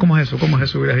 2011. Aguanta, ¿cómo es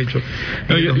eso? Hubieras dicho.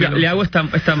 No, yo le hago esta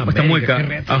mueca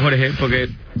a Jorge, porque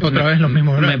otra vez los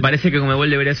mismos horarios. Me parece que Conmebol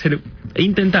debería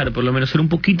intentar, por lo menos, ser un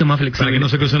poquito más flexible. Para que no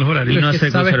se crucen los horarios. Y no se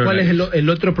 ¿Sabes cuál es el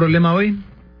otro problema hoy?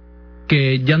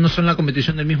 Que ya no son la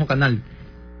competición del mismo canal.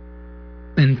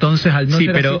 Entonces, al no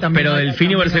ser pero, así, también... pero Delfín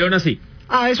y Barcelona sí.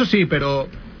 Eso sí, pero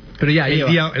ya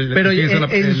pero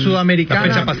en Sudamericana,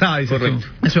 la fecha pasada, dice.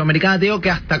 En Sudamericana te digo que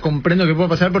hasta comprendo que puede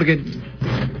pasar porque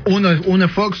uno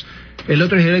es Fox el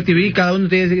otro es DirecTV, cada uno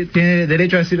tiene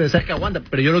derecho a decir, ¿sabes qué? Aguanta,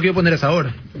 pero yo lo quiero poner a esa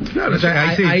hora. Claro, o sea,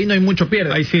 ahí no hay mucho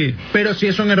pierde. Ahí sí. Pero si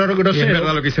es un error grosero, es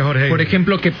verdad lo que dice Jorge. Por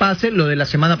ejemplo, que pase lo de la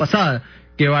semana pasada,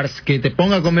 que te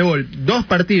ponga Conmebol 2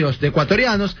 partidos de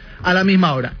ecuatorianos a la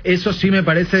misma hora. Eso sí me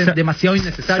parece demasiado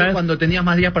innecesario cuando tenías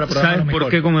más días para programar. ¿Sabes por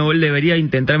qué Conmebol debería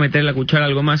intentar meter la cuchara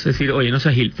algo más? Es decir, oye, no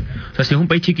seas Gil. O sea, si es un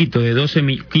país chiquito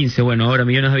de 15, bueno, ahora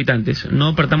millones de habitantes,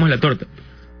 no partamos la torta.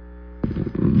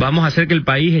 Vamos a hacer que el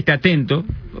país esté atento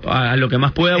a lo que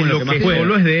más pueda o lo que más pueda.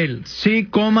 Solo es de él. Sí,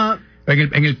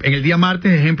 en el día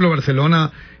martes, ejemplo,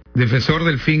 Barcelona, defensor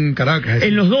del fin Caracas.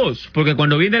 En los dos, porque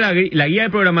cuando viene la guía de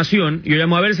programación, yo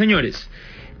llamo, a ver, señores,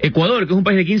 Ecuador, que es un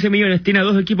país de 15 millones, tiene a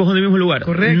 2 equipos en el mismo lugar.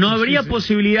 Correcto. No habría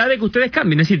posibilidad de que ustedes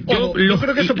cambien. Es decir, yo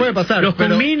creo que eso puede pasar. Los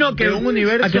combino de un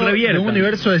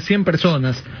universo de 100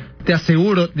 personas, te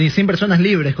aseguro, de 100 personas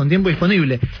libres, con tiempo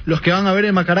disponible, los que van a ver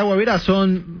el Macaragua Virá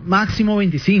son máximo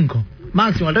 25.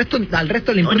 Máximo, al resto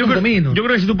le importa un comino. Yo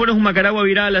creo que si tú pones un Macaragua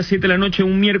Virá a las 7 de la noche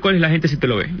un miércoles, la gente sí te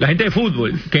lo ve. La gente de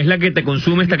fútbol, que es la que te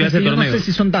consume esta clase de torneos. Yo no sé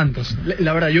si son tantos.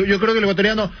 La verdad, yo creo que el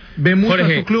ecuatoriano ve mucho a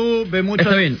su club, ve mucho...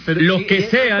 Está bien, los que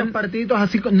sean... partidos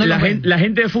así, la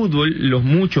gente de fútbol, los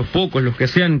muchos, pocos, los que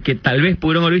sean, que tal vez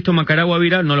pudieron haber visto Macaragua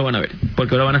Virá, no lo van a ver.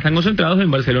 Porque ahora van a estar concentrados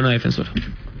en Barcelona Defensor.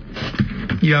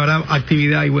 Y habrá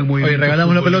actividad y buen movimiento. Oye,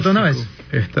 ¿regalamos la pelota una vez?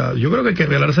 Yo creo que hay que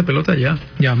regalar esa pelota ya.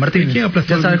 Ya, Martín. ¿Quién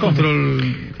aplastó el control?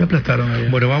 ¿Qué aplastaron allá?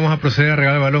 Bueno, vamos a proceder a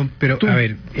regalar el balón, pero a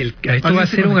ver, esto va a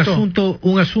ser un asunto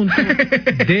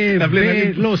de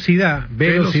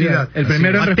velocidad. El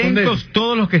primero en responder. Atentos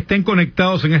todos los que estén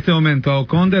conectados en este momento a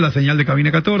Oconde, la señal de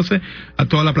Cabina 14, a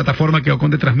toda la plataforma que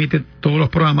Oconde transmite todos los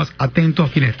programas, atentos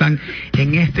a quienes están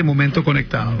en este momento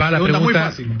conectados. Va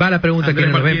la pregunta que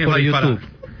nos ven por YouTube.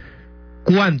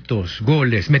 ¿Cuántos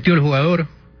goles metió el jugador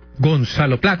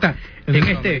Gonzalo Plata en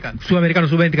este Sudamericano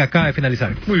Sub-20 que acaba de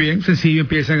finalizar? Muy bien, sencillo,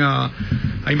 empiecen a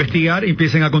investigar,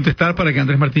 empiecen a contestar para que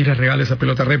Andrés Martínez les regale esa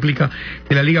pelota réplica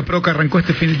de la Liga Pro que arrancó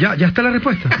este fin. Ya está la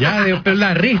respuesta. Pero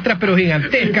la ristra pero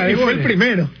gigantesca de fue el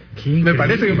primero. Me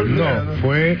parece que fue el primero. No,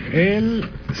 fue el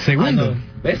segundo.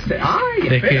 Es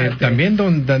que también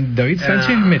don David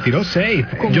Sánchez me tiró 6.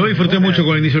 Yo disfruté mucho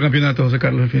con el inicio del campeonato, José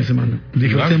Carlos, el fin de semana.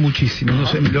 Disfruté muchísimo. No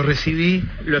sé, lo recibí.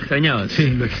 ¿Lo extrañaba?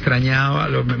 Sí, lo extrañaba,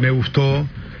 me gustó.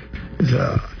 O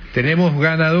sea, tenemos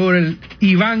ganador el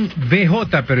Iván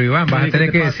BJ, pero Iván, vas a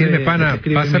tener que decirme, pana,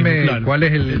 pásame cuál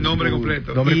es el nombre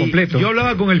completo. Yo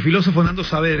hablaba con el filósofo Nando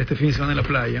Saavedra este fin de semana en la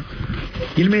playa,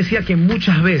 y él me decía que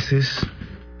muchas veces,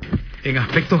 en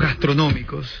aspectos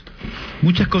gastronómicos,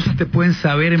 muchas cosas te pueden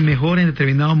saber mejor en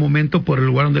determinado momento por el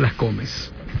lugar donde las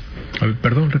comes.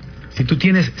 Perdón. Si tú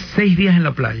tienes 6 días en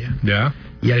la playa,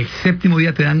 y al 7º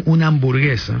día te dan una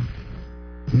hamburguesa,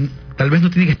 tal vez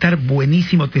no tiene que estar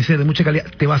buenísimo, tiene que ser de mucha calidad,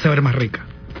 te va a saber más rica.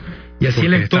 Y así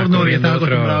el entorno de estar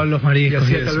acostumbrado a los mariscos.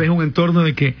 Y así tal vez un entorno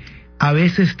de que a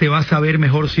veces te va a saber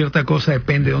mejor cierta cosa,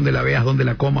 depende de dónde la veas, dónde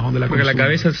la comas, dónde la consumas. Porque la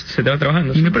cabeza se te va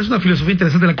trabajando. Y me parece una filosofía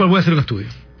interesante, la cual voy a hacer un estudio.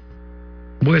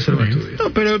 No,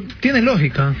 pero tiene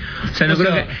lógica. O sea,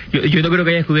 yo no creo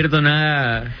que haya descubierto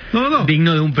nada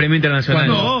digno de un premio internacional.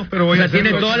 No, pero voy a hacer,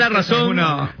 tiene toda la razón.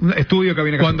 Un estudio que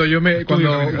viene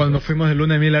cuando fuimos de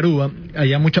luna de miel a Aruba,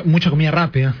 había mucha comida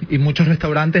rápida y muchos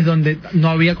restaurantes donde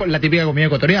no había la típica comida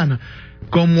ecuatoriana.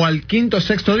 Como al 5º o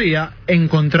 6º día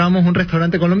encontramos un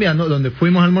restaurante colombiano donde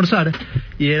fuimos a almorzar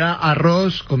y era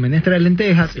arroz con menestra de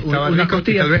lentejas, unas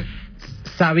costillas.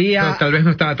 Sabía, tal vez no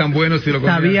estaba tan bueno si lo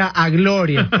comía. Sabía a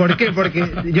gloria. ¿Por qué? Porque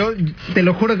yo te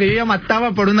lo juro que yo ya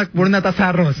mataba por una taza de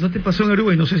arroz. ¿No te pasó en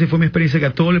Aruba? Y no sé si fue mi experiencia, que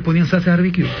a todos le ponían salsa de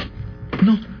barbecue.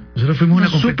 No, nosotros fuimos a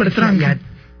una súper tranca.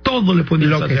 Todo le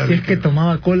ponían salsa de barbecue. Lo que sí es que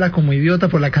tomaba cola como idiota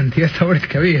por la cantidad de sabores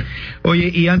que había.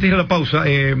 Oye, y antes de la pausa,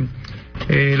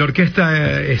 la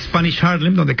orquesta Spanish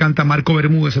Harlem, donde canta Marco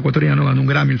Bermúdez, ecuatoriano, ganó un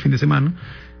Grammy el fin de semana.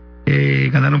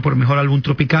 Ganaron por mejor álbum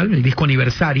tropical, el disco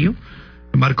aniversario.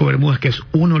 Marco Bermúdez, que es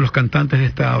uno de los cantantes de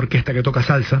esta orquesta que toca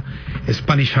salsa,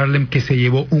 Spanish Harlem, que se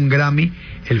llevó un Grammy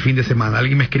el fin de semana.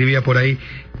 Alguien me escribía por ahí,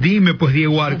 dime pues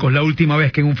Diego Arcos, la última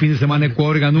vez que en un fin de semana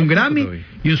Ecuador ganó un Grammy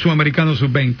y un Sudamericano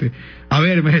Sub-20. A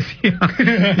ver, me decía,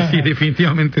 sí,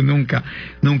 definitivamente nunca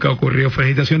ocurrió.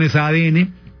 Felicitaciones a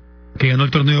ADN, que ganó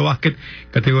el torneo de básquet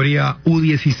categoría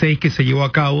U16 que se llevó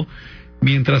a cabo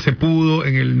mientras se pudo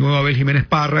en el Nuevo Abel Jiménez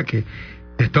Parra, que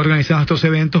está organizando estos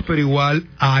eventos, pero igual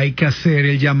hay que hacer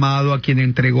el llamado a quien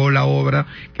entregó la obra,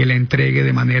 que la entregue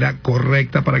de manera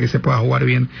correcta para que se pueda jugar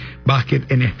bien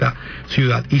básquet en esta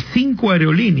ciudad. Y 5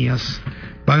 aerolíneas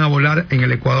van a volar en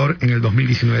el Ecuador en el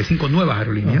 2019, 5 nuevas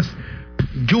aerolíneas.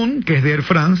 Jun, que es de Air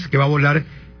France, que va a volar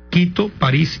Quito,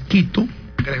 París, Quito,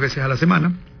 3 veces a la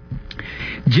semana.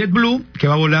 JetBlue, que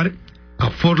va a volar a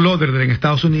Fort Lauderdale en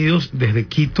Estados Unidos desde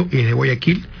Quito y desde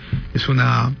Guayaquil. Es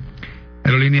una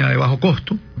aerolínea de bajo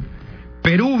costo.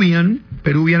 Peruvian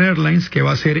Airlines, que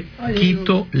va a ser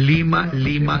Quito, Lima,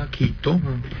 Quito.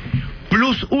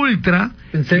 Plus Ultra,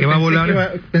 que va a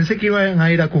volar... Pensé que iban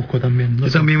a ir a Cusco también. Yo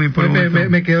también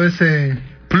me quedó ese...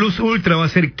 Plus Ultra va a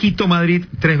ser Quito, Madrid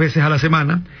 3 veces a la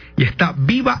semana. Y está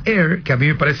Viva Air, que a mí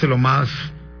me parece lo más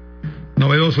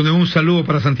novedoso. Un saludo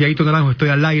para Santiaguito Naranjo, estoy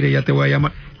al aire, ya te voy a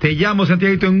llamar. Te llamo,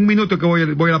 Santiaguito, en un minuto que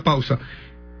voy a la pausa.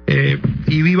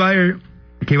 Y Viva Air,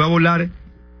 que va a volar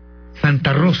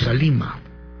Santa Rosa, Lima.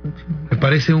 Me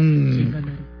parece un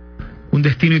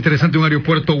destino interesante, un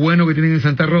aeropuerto bueno que tienen en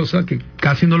Santa Rosa, que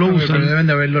casi no lo usan. Pero deben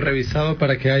de haberlo revisado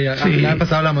para que haya... Sí. La vez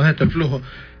pasada hablamos de esto, el flujo.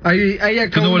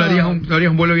 ¿Tú no volarías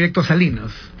un vuelo directo a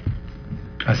Salinas?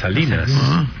 ¿A Salinas?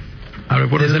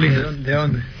 Aeropuerto de Salinas. ¿De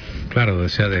dónde? Claro, o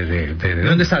sea, ¿de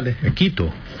dónde sale? De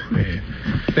Quito.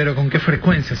 ¿Pero con qué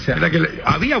frecuencia? O sea,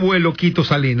 había vuelo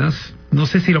Quito-Salinas, no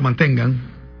sé si lo mantengan,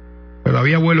 pero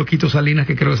había vuelo Quito-Salinas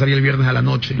que creo que salía el viernes a la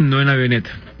noche. No en avioneta.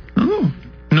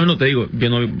 No, te digo, yo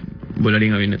no volaría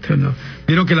en avioneta. No.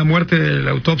 Vieron que la muerte de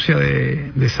la autopsia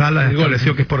de Salas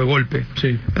estableció que es por golpe.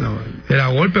 Sí. Bueno, ¿era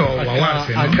golpe o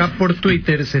ahogarse? ¿No? Acá por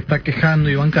Twitter se está quejando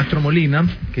Iván Castro Molina,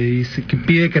 que dice que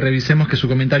pide que revisemos que su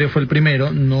comentario fue el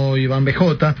primero, no Iván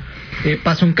BJ.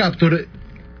 Pasa un capture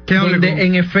donde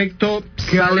en efecto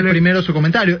sale primero su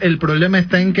comentario. El problema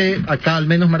está en que acá al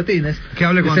menos Martínez, que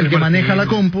es el que maneja la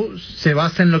compu, se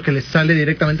basa en lo que le sale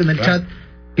directamente en el chat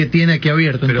que tiene aquí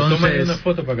abierto. Pero entonces tómale una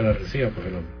foto para que la reciba, por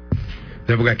ejemplo.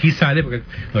 Porque aquí sale, porque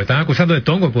nos están acusando de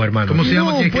tongo, pues, hermano. ¿Cómo se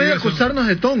llama? No, puede acusarnos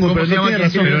de tongo, pero no tiene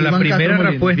razón. Pero la primera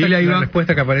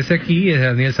respuesta que aparece aquí es de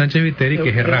Daniel Sánchez Viteri, que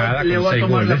es errada, le con voy a 6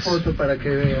 tomar goles. la foto para que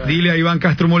vea. Dile a Iván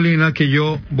Castro Molina que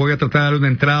yo voy a tratar de dar una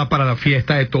entrada para la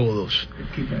fiesta de todos.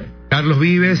 Carlos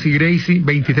Vives y Gracie,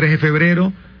 23 de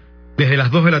febrero, desde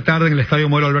las 2 de la tarde en el Estadio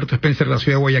Modelo Alberto Spencer de la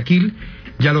ciudad de Guayaquil.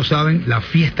 Ya lo saben, la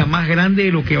fiesta más grande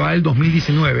de lo que va el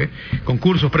 2019,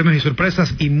 concursos, premios y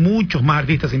sorpresas y muchos más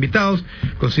artistas invitados.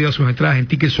 Consiga sus entradas en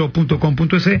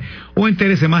ticketshow.com.es o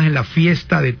entérese más en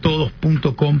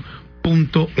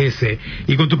lafiestadetodos.com.es.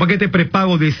 Y con tu paquete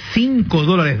prepago de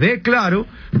 $5 de Claro,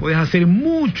 puedes hacer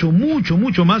mucho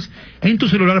más en tu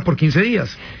celular por 15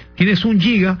 días. Tienes 1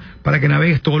 giga para que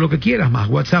navegues todo lo que quieras, más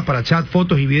WhatsApp para chat,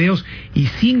 fotos y videos y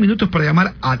 100 minutos para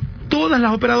llamar a todas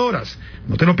las operadoras.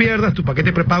 No te lo pierdas, tu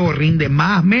paquete prepago rinde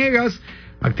más megas.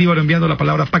 Actívalo enviando la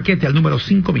palabra paquete al número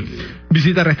 5000.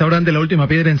 Visita restaurante La Última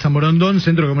Piedra en San Borondón,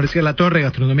 Centro Comercial La Torre,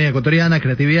 gastronomía ecuatoriana,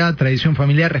 creatividad, tradición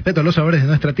familiar, respeto a los sabores de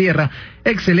nuestra tierra,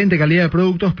 excelente calidad de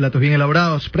productos, platos bien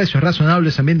elaborados, precios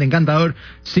razonables, ambiente encantador.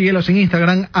 Síguelos en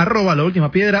Instagram,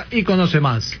 @laultimapiedra y conoce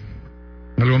más.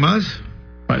 ¿Algo más?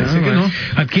 Parece que no.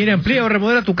 Adquiere, amplía o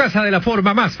remodela tu casa de la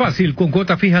forma más fácil, con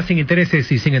cuota fija, sin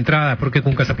intereses y sin entrada, porque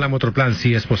con Casaplan Motorplan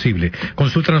sí es posible.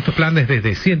 Consulta nuestros planes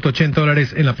desde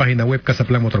 $180 en la página web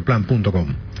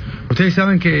casaplanmotorplan.com. Ustedes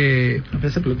saben que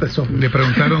le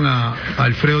preguntaron a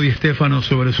Alfredo Di Stéfano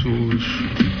sobre sus...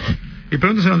 Y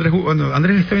pregúntaselo a Andrés. Bueno,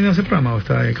 ¿Andrés está viendo ese programa o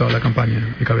está dedicado a la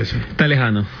campaña de cabeza? Está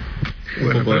lejano.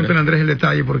 Bueno, pregúntale a Andrés el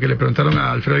detalle, porque le preguntaron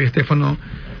a Alfredo Di Stéfano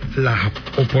las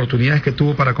oportunidades que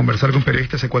tuvo para conversar con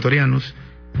periodistas ecuatorianos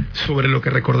sobre lo que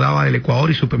recordaba del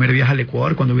Ecuador y su primer viaje al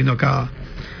Ecuador cuando vino acá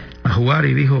a jugar,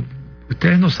 y dijo: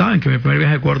 ustedes no saben que mi primer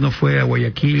viaje al Ecuador no fue a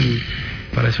Guayaquil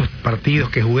para esos partidos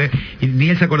que jugué, y ni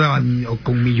él se acordaba, o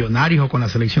con Millonarios o con la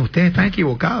selección. Ustedes están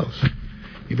equivocados.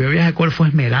 Mi primer viaje al Ecuador fue a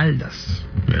Esmeraldas.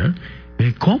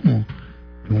 ¿Cómo?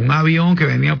 Un avión que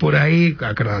venía por ahí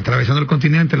atravesando el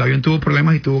continente, el avión tuvo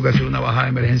problemas y tuvo que hacer una bajada de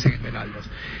emergencia en Esmeraldas.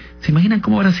 ¿Se imaginan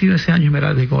cómo habrá sido ese año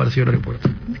Esmeraldas y cómo habrá sido el aeropuerto?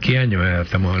 ¿Qué año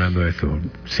estamos hablando de esto?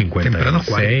 50. Temprano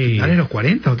 40, los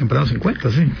 40 o temprano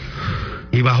 50, sí.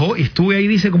 Y bajó, y estuve ahí,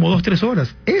 dice, como 2-3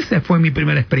 horas. Esa fue mi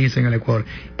primera experiencia en el Ecuador,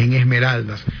 en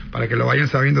Esmeraldas. Para que lo vayan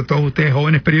sabiendo todos ustedes,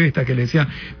 jóvenes periodistas, que le decían,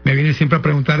 me vienen siempre a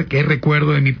preguntar qué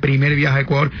recuerdo de mi primer viaje a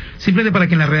Ecuador, simplemente para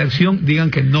que en la redacción digan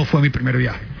que no fue mi primer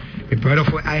viaje. El primero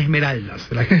fue a Esmeraldas.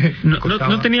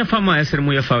 No tenía fama de ser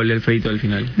muy afable el feito al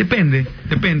final. Depende,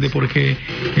 porque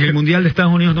en el Mundial de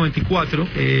Estados Unidos 94,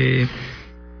 en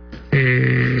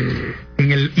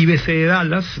el IBC de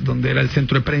Dallas, donde era el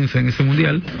centro de prensa en ese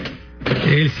Mundial,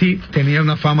 él sí tenía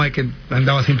una fama de que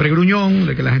andaba siempre gruñón,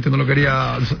 de que la gente no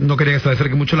quería que se le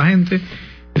acerque mucho a la gente.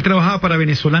 Él trabajaba para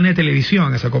Venezolana de Televisión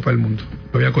en esa Copa del Mundo,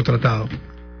 lo había contratado.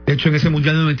 De hecho, en ese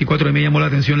Mundial del 94 me llamó la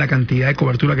atención la cantidad de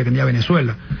cobertura que tenía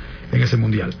Venezuela en ese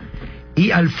Mundial.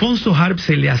 Y Alfonso Harp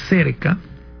se le acerca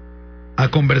a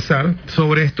conversar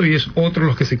sobre esto, y es otro de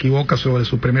los que se equivoca sobre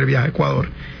su primer viaje a Ecuador.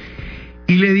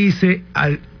 Y le dice,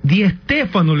 Di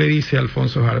Stéfano le dice a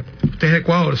Alfonso Harp: ¿usted es de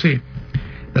Ecuador? Sí.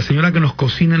 la señora que nos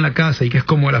cocina en la casa y que es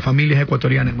como de las familias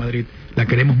ecuatorianas en Madrid, la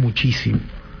queremos muchísimo,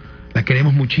 la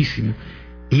queremos muchísimo.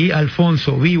 Y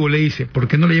Alfonso, vivo, le dice, ¿por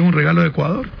qué no le lleva un regalo de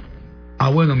Ecuador? Ah,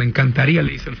 bueno, me encantaría,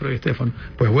 le dice Alfredo y Estefano.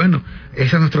 Pues bueno,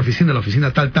 esa es nuestra oficina, la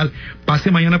oficina tal,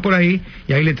 pase mañana por ahí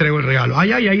y ahí le traigo el regalo.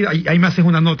 Ahí me haces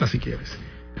una nota si quieres.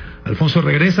 Alfonso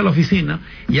regresa a la oficina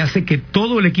y hace que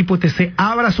todo el equipo TC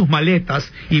abra sus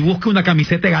maletas y busque una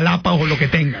camiseta de Galápagos o lo que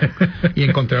tenga. Y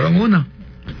encontraron una.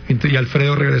 Y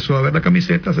Alfredo regresó a ver la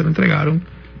camiseta, se la entregaron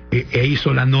e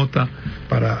hizo la nota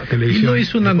para televisión. Y no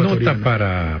hizo una nota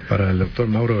para el doctor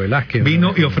Mauro Velázquez.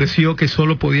 Vino y ofreció que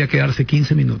solo podía quedarse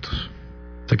 15 minutos.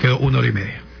 Se quedó 1 hora y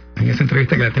media. En esa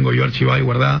entrevista que la tengo yo archivada y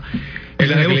guardada.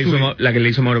 La que le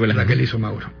hizo Mauro Velázquez. La que le hizo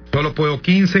Mauro. Solo puedo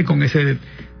 15 con ese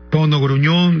tono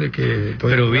gruñón de que...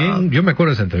 Pero bien, yo me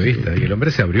acuerdo de esa entrevista y el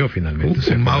hombre se abrió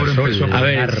finalmente. Mauro empezó a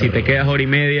ver, si te quedas 1 hora y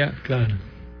media... Claro.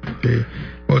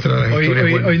 Otra de las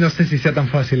historias hoy no sé si sea tan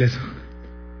fácil eso.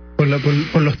 Por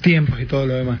los tiempos y todo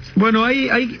lo demás. Bueno,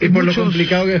 hay por lo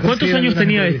complicado que es. ¿Cuántos años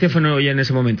tenía Estefano ya en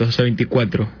ese momento? O sea,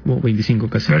 24 o 25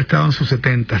 casi. Estaba en sus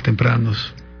 70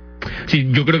 tempranos. Sí,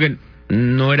 yo creo que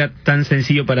no era tan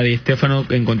sencillo para Di Stéfano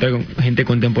encontrar con gente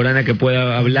contemporánea que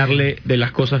pueda hablarle de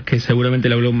las cosas que seguramente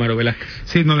le habló Mauro Velázquez.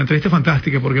 Sí, no, la entrevista es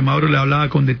fantástica porque Mauro le hablaba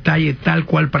con detalle tal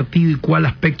cual partido y cuál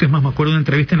aspecto. Es más, me acuerdo de una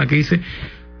entrevista en la que dice,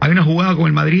 hay una jugada con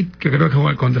el Madrid, que creo que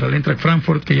jugaba contra el Eintracht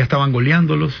Frankfurt, que ya estaban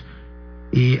goleándolos,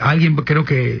 y alguien, creo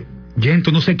que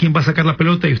Gento, no sé quién va a sacar la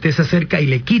pelota, y usted se acerca y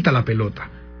le quita la pelota.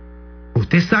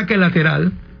 Usted saca el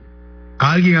lateral,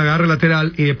 alguien agarra el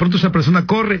lateral y de pronto esa persona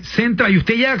corre, centra y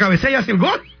usted llega a cabecea y hace el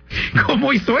gol.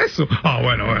 ¿Cómo hizo eso?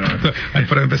 Bueno.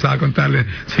 Alfredo empezaba a contarle,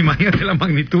 imagínate la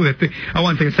magnitud de este.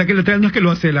 Aguante, el saque el lateral no es que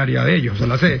lo hace el área de ellos, o sea,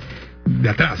 lo hace de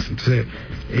atrás. Entonces,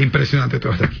 es impresionante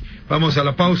todo hasta aquí. Vamos a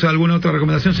la pausa. ¿Alguna otra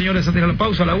recomendación, señores, antes de la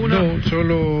pausa, la una? No,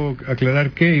 solo aclarar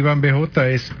que Iván BJ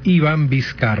es Iván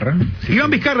Vizcarra. Sí, Iván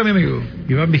Vizcarra, mi amigo.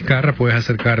 Iván Vizcarra, puedes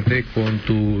acercarte con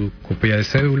tu copia de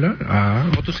cédula,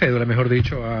 o tu cédula, mejor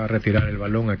dicho, a retirar el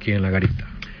balón aquí en la garita.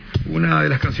 Una de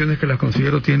las canciones que las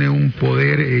considero tiene un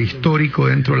poder histórico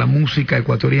dentro de la música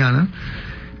ecuatoriana.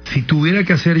 Si tuviera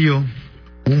que hacer yo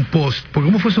un post, porque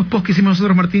 ¿cómo fue esos posts que hicimos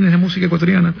nosotros, Martínez, de música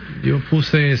ecuatoriana? Yo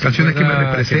puse canciones que me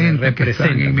representan,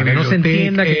 que no se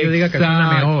entienda que yo diga que son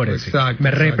las mejores. Exacto, me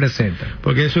representan.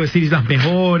 Porque eso de decir las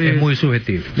mejores es muy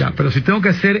subjetivo. Ya, pero si tengo que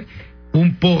hacer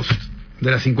un post de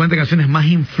las 50 canciones más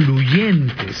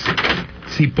influyentes,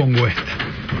 sí pongo esta.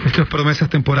 Esto es Promesas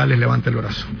Temporales, levanta el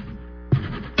brazo.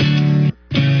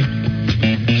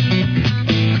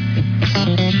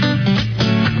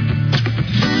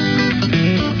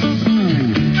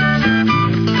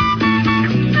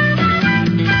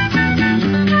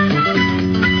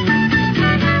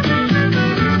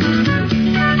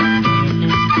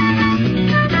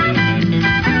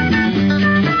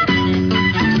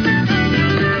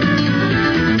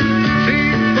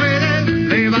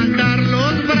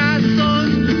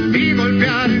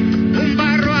 Un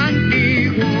barro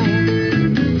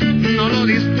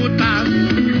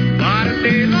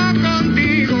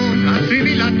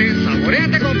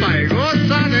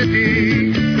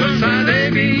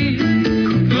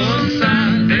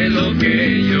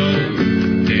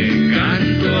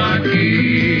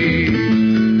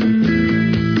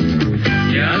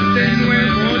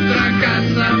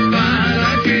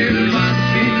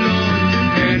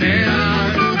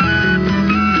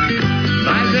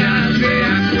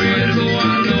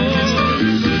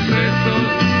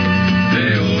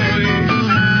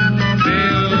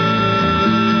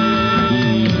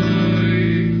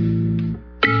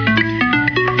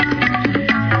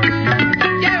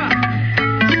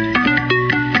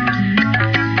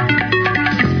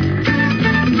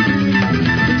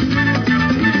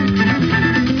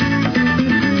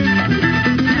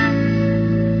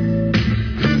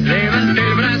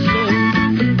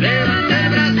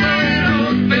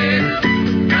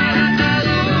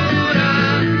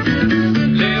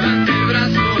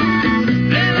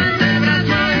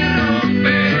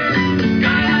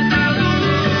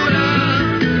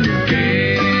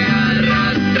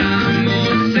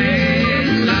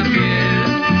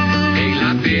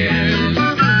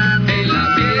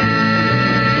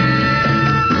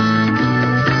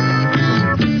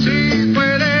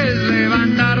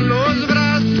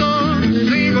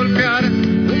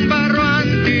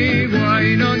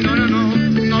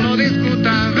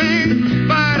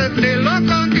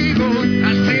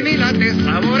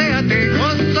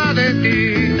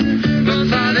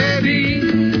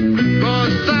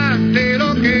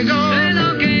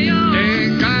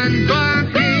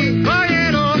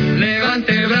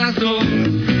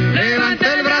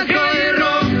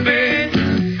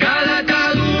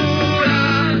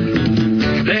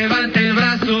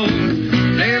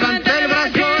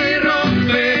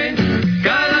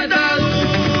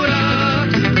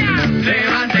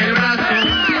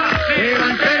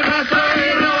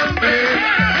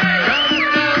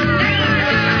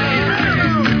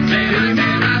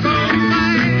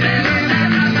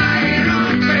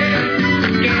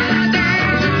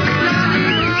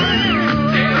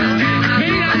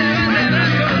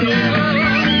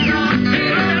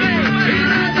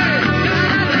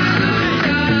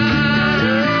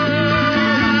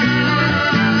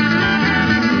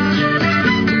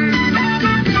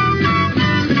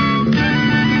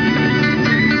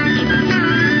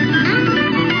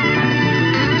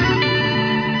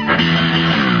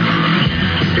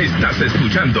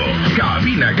escuchando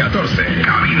Cabina 14.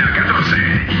 Cabina 14.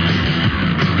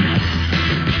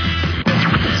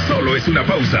 Solo es una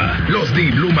pausa. Los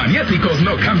Diblu maniáticos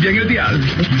no cambian el dial.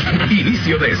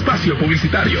 Inicio de espacio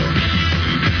publicitario.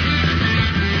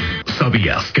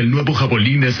 ¿Sabías que el nuevo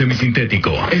Javelin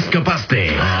semisintético es capaz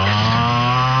de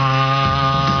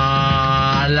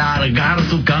alargar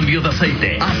su cambio de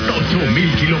aceite hasta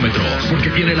 8.000 kilómetros?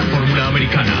 Porque tiene la fórmula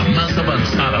americana más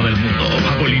avanzada del mundo.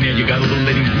 Javelin ha llegado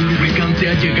donde ningún lubricante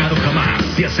ha llegado jamás.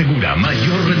 Se asegura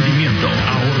mayor rendimiento,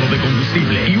 ahorro de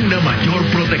combustible y una mayor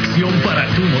protección para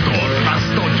tu motor.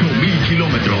 Hasta 8.000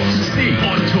 kilómetros. Sí,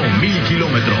 8.000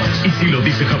 kilómetros. Y si lo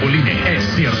dice Javelin, es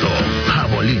cierto.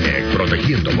 Javelin,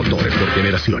 protegiendo motores por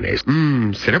generaciones.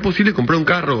 ¿Será posible comprar un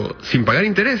carro sin pagar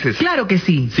intereses? Claro que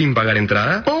sí. ¿Sin pagar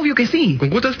entrada? Obvio que sí. ¿Con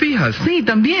cuotas fijas? Sí,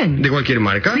 también. ¿De cualquier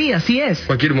marca? Sí, así es.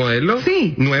 ¿Cualquier modelo?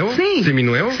 Sí. ¿Nuevo? Sí.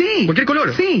 ¿Seminuevo? Sí. ¿Cualquier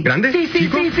color? Sí. ¿Grande? Sí, sí,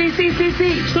 ¿Chico?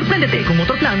 sí. Sorpréndete. Con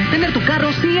Motorplan, tener tu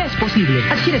carro sí es posible.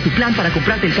 Adquiere tu plan para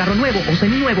comprarte el carro nuevo o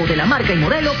seminuevo de la marca y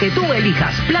modelo que tú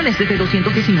elijas. Planes desde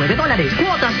 $219.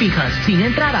 Cuotas fijas. Sin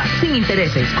entrada. Sin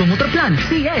intereses. Con Motorplan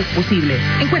sí es posible.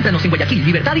 Encuéntranos en Guayaquil,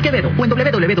 Libertad y Quevedo o en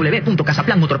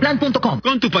www.casaplanmotorplan.com.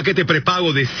 Con tu paquete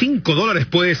prepago de $5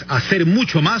 puedes hacer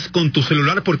mucho más con tu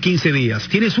celular por 15 días.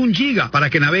 Tienes 1 giga para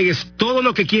que navegues todo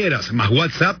lo que quieras, más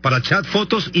WhatsApp para chat,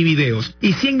 fotos y videos.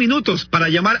 Y 100 minutos para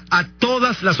llamar a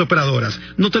todas las operadoras.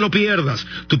 No te lo pierdas.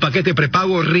 Tu paquete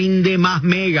prepago rinde más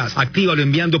megas. Actívalo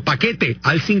enviando paquete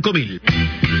al 5000.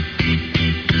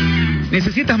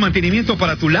 ¿Necesitas mantenimiento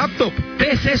para tu laptop?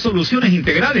 PC Soluciones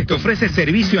Integrales te ofrece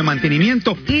servicio de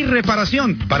mantenimiento y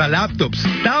reparación para laptops,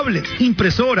 tablets,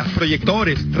 impresoras,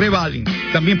 proyectores, revaling.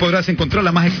 También podrás encontrar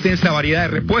la más extensa variedad de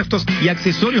repuestos y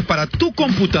accesorios para tu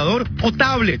computador o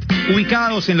tablet,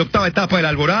 ubicados en la 8ª etapa de la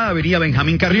Alborada, Avenida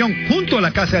Benjamín Carrión, junto a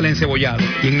la Casa del Encebollado,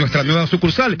 y en nuestra nueva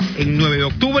sucursal, en 9 de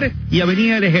octubre y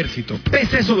Avenida del Ejército.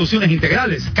 PC Soluciones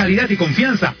Integrales, calidad y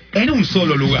confianza en un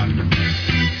solo lugar.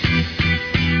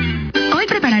 Hoy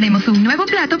prepararemos un nuevo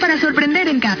plato para sorprender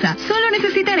en casa. Solo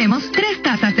necesitaremos 3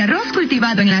 tazas de arroz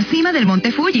cultivado en la cima del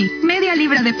monte Fuji, media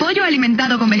libra de pollo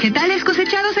alimentado con vegetales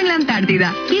cosechados en la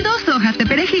Antártida y 2 hojas de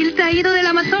perejil traído del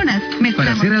Amazonas.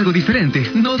 Para hacer algo diferente,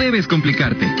 no debes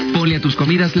complicarte. Ponle a tus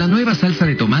comidas la nueva salsa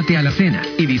de tomate alacena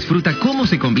y disfruta cómo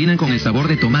se combinan con el sabor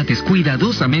de tomates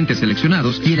cuidadosamente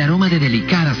seleccionados y el aroma de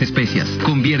delicadas especias.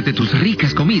 Convierte tus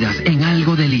ricas comidas en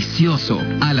algo delicioso.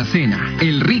 Alacena,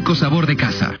 el rico sabor de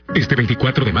casa. Este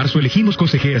 24 de marzo elegimos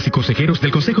consejeras y consejeros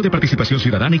del Consejo de Participación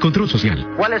Ciudadana y Control Social.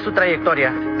 ¿Cuál es su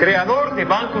trayectoria? Creador de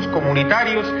bancos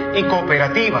comunitarios y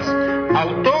cooperativas.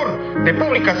 Autor de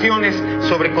publicaciones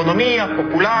sobre economía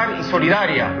popular y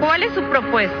solidaria. ¿Cuál es su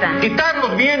propuesta? Quitar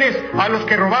los bienes a los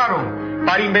que robaron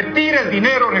para invertir el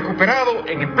dinero recuperado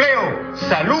en empleo,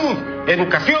 salud,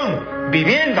 educación,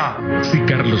 vivienda. Si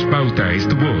Carlos Pauta es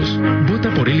tu voz,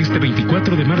 vota por él este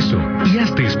 24 de marzo y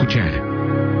hazte escuchar.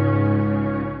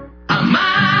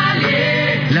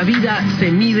 La vida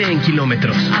se mide en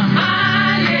kilómetros.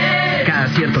 Cada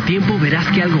cierto tiempo verás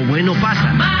que algo bueno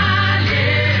pasa.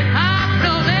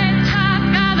 Aprovecha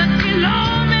cada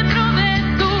kilómetro de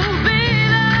tu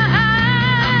vida.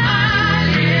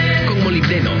 Con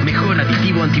molibdeno, mejor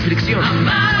aditivo antifricción.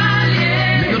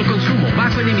 Menor consumo,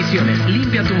 bajo en emisiones,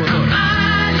 limpia tu motor.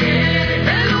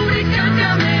 El lubricante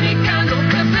americano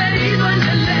preferido en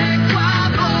el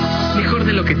Ecuador. Mejor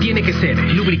de lo que tiene que ser.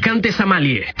 Lubricantes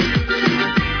Amalie.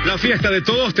 La fiesta de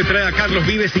todos te trae a Carlos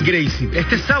Vives y Gracie.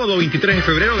 Este sábado 23 de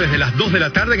febrero desde las 2 de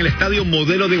la tarde en el Estadio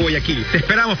Modelo de Guayaquil. Te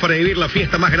esperamos para vivir la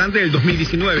fiesta más grande del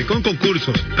 2019 con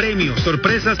concursos, premios,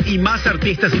 sorpresas y más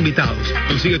artistas invitados.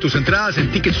 Consigue tus entradas en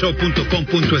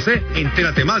ticketshop.com.es.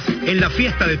 Entérate más en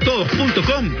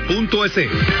lafiestadetodos.com.es.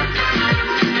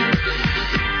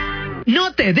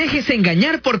 No te dejes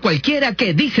engañar por cualquiera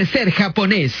que dice ser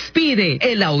japonés. Pide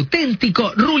el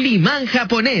auténtico Rulimán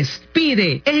japonés.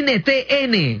 Pide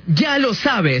NTN. Ya lo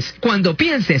sabes. Cuando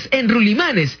pienses en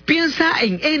Rulimanes, piensa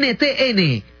en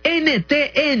NTN.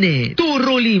 NTN, tu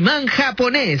Rulimán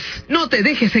japonés. No te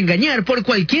dejes engañar por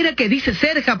cualquiera que dice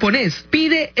ser japonés.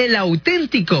 Pide el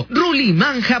auténtico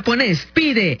Rulimán japonés.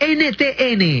 Pide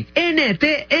NTN.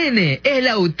 NTN, el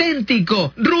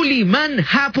auténtico Rulimán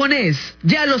japonés.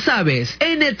 Ya lo sabes.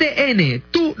 NTN,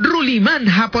 tu Rulimán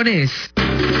japonés.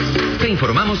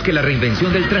 informamos que la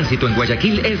reinvención del tránsito en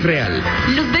Guayaquil es real.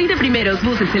 Los 20 primeros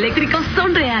buses eléctricos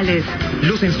son reales.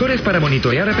 Los sensores para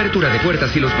monitorear apertura de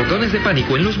puertas y los botones de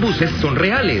pánico en los buses son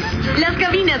reales. Las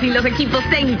cabinas y los equipos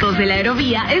técnicos de la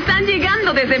aerovía están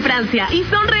llegando desde Francia y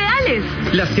son reales.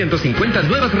 Las 150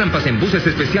 nuevas rampas en buses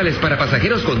especiales para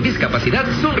pasajeros con discapacidad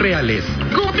son reales.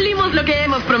 Cumplimos lo que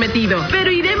hemos prometido,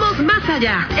 pero iremos más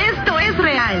allá. Esto es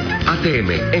real.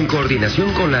 ATM, en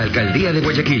coordinación con la Alcaldía de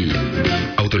Guayaquil.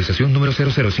 Autorización número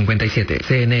 0057.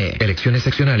 CNE, Elecciones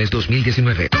Seccionales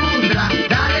 2019. Tundra,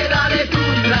 dale, dale,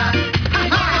 Tundra.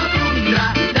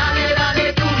 Tundra, dale,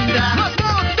 dale, Tundra. ¡Más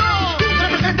moto! Tundra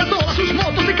presenta todas sus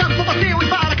motos de campo, paseo y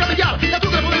para camellar. La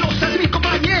Tundra poderosa es mi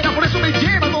compañera, por eso me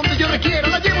lleva donde yo requiero.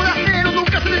 La llevo de acero,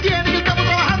 nunca se detiene. En el campo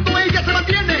trabajando ella se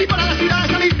mantiene. Y para la ciudad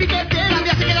es salir piquetera, me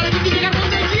hace quedar aquí y llegar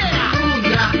donde quiera.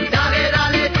 Tundra, dale,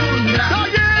 dale, Tundra.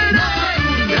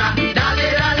 Tundra,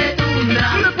 dale, dale,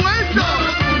 Tundra. ¡Repuesto!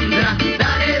 Tundra,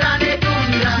 dale, dale,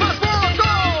 Tundra. ¡Más moto!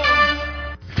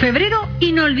 Febrero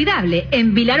inolvidable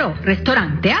en Vilaró,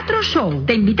 restaurante, teatro, show.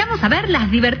 Te invitamos a ver las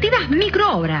divertidas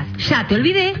microobras. Ya te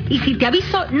olvidé y si te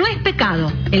aviso no es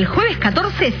pecado. El jueves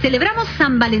 14 celebramos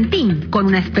San Valentín con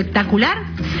una espectacular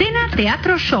cena,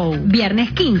 teatro, show.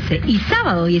 Viernes 15 y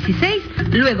sábado 16,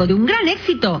 luego de un gran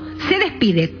éxito, se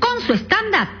despide con su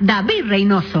stand-up David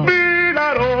Reynoso.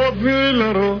 Vilaro,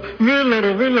 Vilaro,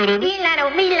 Vilaro, Vilaro.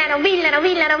 Vilaro, Vilaro, Vilaro,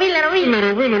 Vilaro, Vilaro,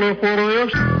 Vilaro, Vilaro, por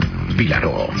Dios.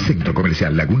 Vilaro, Centro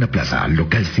Comercial Laguna Plaza,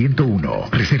 local 101.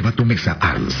 Reserva tu mesa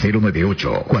al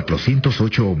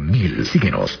 098-408-1000.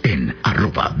 Síguenos en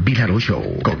 @Vilaro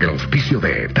Show con el auspicio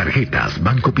de Tarjetas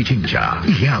Banco Pichincha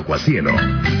y Agua Cielo.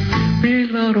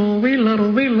 Vilaro,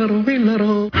 Vilaro, Vilaro,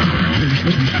 Vilaro.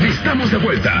 Estamos de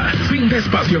vuelta. Fin de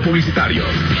espacio publicitario.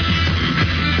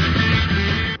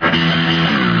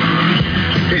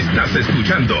 Estás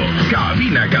escuchando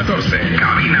Cabina 14.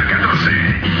 Cabina 14.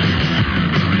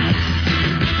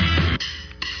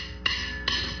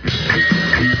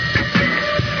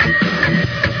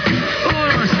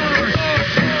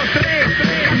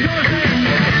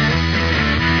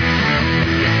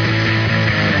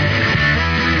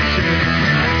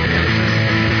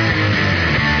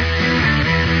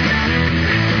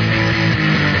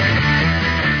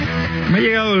 Me ha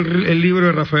llegado el libro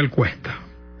de Rafael Cuesta,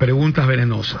 Preguntas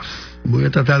Venenosas. Voy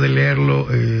a tratar de leerlo.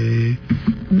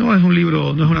 No es un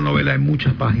libro, no es una novela de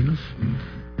muchas páginas,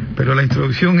 pero la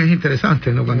introducción es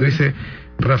interesante, ¿no? Cuando dice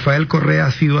Rafael Correa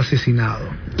ha sido asesinado.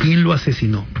 ¿Quién lo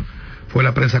asesinó? ¿Fue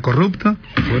la prensa corrupta?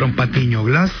 ¿Fueron Patiño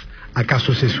Glass?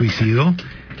 ¿Acaso se suicidó?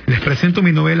 Les presento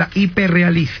mi novela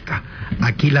hiperrealista.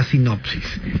 Aquí la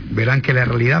sinopsis. Verán que la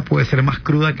realidad puede ser más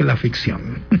cruda que la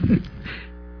ficción.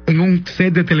 En un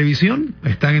set de televisión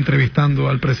están entrevistando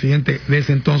al presidente de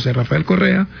ese entonces, Rafael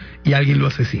Correa, y alguien lo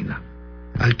asesina.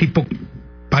 Al tipo,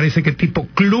 parece que tipo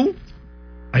club.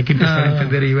 Hay que empezar a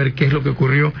entender y ver qué es lo que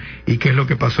ocurrió y qué es lo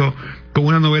que pasó con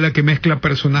una novela que mezcla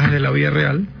personajes de la vida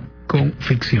real con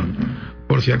ficción,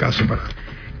 por si acaso, para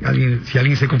si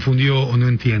alguien se confundió o no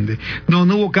entiende. No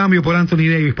hubo cambio por Anthony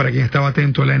Davis, para quien estaba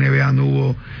atento a la NBA, no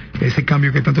hubo ese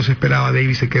cambio que tanto se esperaba.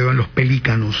 Davis se quedó en los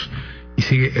Pelícanos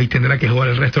y tendrá que jugar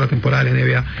el resto de la temporada de la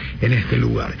NBA en este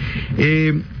lugar.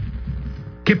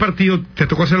 ¿Qué partido? ¿Te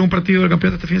tocó hacer algún partido del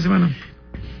campeonato este fin de semana?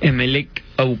 Emelec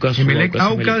Aucas.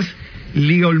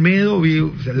 Liga Olmedo.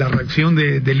 La reacción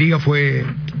de Liga fue...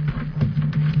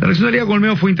 La reacción de Liga con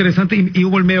Olmedo fue interesante, y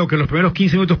hubo Olmedo que en los primeros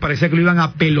 15 minutos parecía que lo iban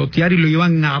a pelotear y lo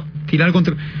iban a tirar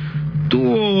contra...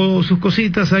 Tuvo sus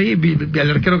cositas ahí,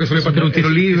 el arquero que salió a patear un tiro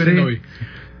libre.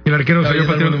 El arquero que salió a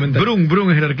patear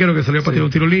Brun es el arquero que salió a patear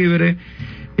un tiro libre.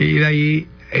 Y de ahí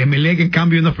Emelec, en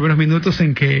cambio, en los primeros minutos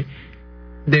en que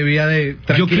debía de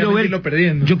tranquilamente irlo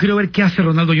perdiendo. Yo quiero ver qué hace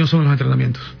Ronaldo Johnson en los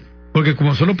entrenamientos. Porque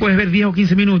como solo puedes ver 10 o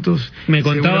 15 minutos... Me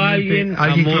contaba alguien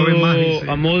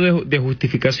a modo de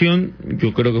justificación,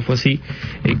 yo creo que fue así,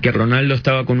 que Ronaldo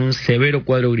estaba con un severo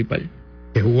cuadro gripal.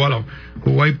 Que jugó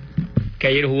ahí. Que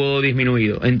ayer jugó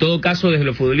disminuido. En todo caso, desde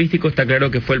lo futbolístico está claro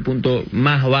que fue el punto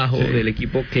más bajo del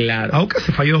equipo, claro. Aucas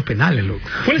se falló 2 penales, loco.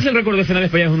 ¿Cuál es el récord de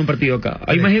penales fallados en un partido acá?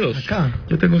 ¿Hay más de 2? Acá.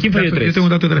 ¿Quién falló 3? Yo tengo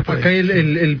un dato de 3 por ahí. Acá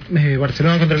el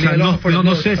Barcelona contra el Liga.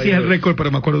 No sé si es el récord, pero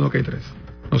me acuerdo uno que hay 3.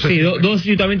 No sé dos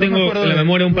yo también tengo en la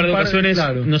memoria un par de ocasiones,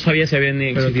 claro. No sabía si habían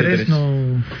existido 3.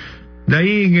 De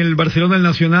ahí en el Barcelona del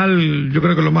Nacional, yo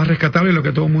creo que lo más rescatable, lo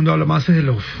que todo el mundo habla más, es de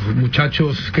los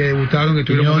muchachos que debutaron, que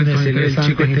tuvieron momentos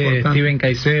interesantes, el chico Steven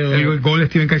Caicedo, el gol de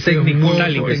Steven Caicedo,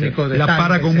 técnico la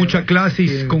para con mucha clase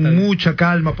y con mucha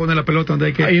calma, pone la pelota donde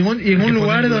hay que... Y en un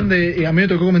lugar donde a mí me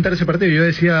tocó comentar ese partido, yo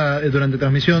decía durante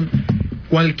transmisión,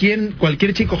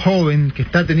 cualquier chico joven que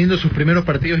está teniendo sus primeros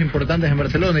partidos importantes en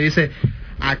Barcelona y dice,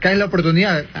 acá es la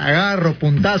oportunidad, agarro,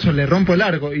 puntazo, le rompo el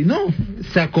arco, y no,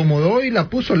 se acomodó y la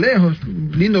puso lejos,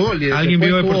 lindo gol. Y ¿alguien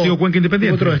vio Deportivo Cuenca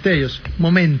Independiente? Otros destellos,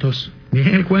 momentos.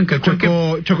 Bien, el Cuenca.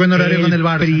 Chocó en horario con el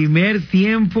Barça. Primer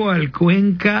tiempo al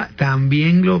Cuenca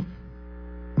también lo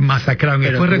masacraron.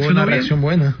 Pero tuvo una reacción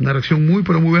buena. Una reacción muy,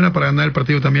 pero muy buena para ganar el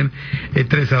partido también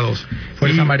 3-2.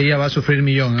 Fuerza Amarilla va a sufrir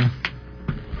millón, ¿eh?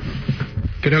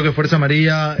 Creo que Fuerza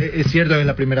Amarilla, es cierto que es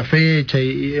la primera fecha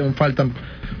y aún faltan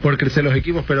por crecer los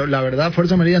equipos, pero la verdad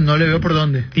Fuerza Amarilla no le veo por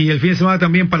dónde. Y el fin de semana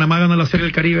también Panamá gana la Serie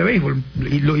del Caribe de Béisbol.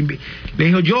 Y le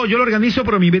dijo, yo lo organizo,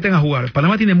 pero me invitan a jugar.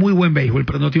 Panamá tiene muy buen béisbol,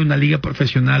 pero no tiene una liga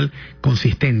profesional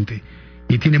consistente.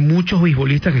 Y tiene muchos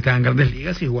beisbolistas que están en grandes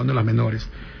ligas y jugando en las menores.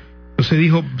 Entonces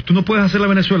dijo, tú no puedes hacer la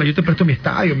Venezuela, yo te presto mi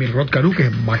estadio, mi Rod Caru, que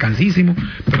es vacancísimo,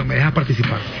 pero me dejas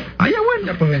participar. Ah, ya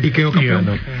bueno, pues, y quedó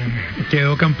campeón.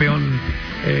 Quedó campeón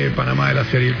Panamá de la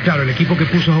serie. Claro, el equipo que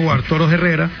puso a jugar Toros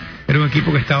Herrera era un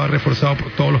equipo que estaba reforzado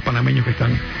por todos los panameños que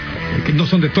están, que no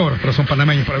son de Toros, pero son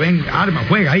panameños. Pero ven, arma,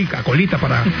 juega ahí, a colita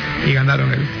y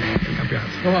ganaron el campeonato.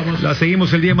 La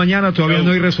seguimos el día de mañana, todavía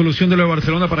no hay resolución de lo de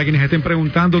Barcelona, para quienes estén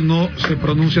preguntando, no se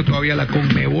pronuncia todavía la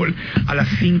Conmebol a las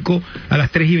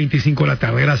 3:25 de la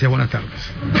tarde. Gracias, buenas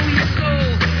tardes.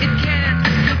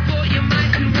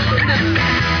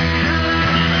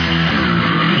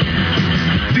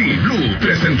 Diblu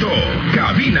presentó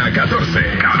Cabina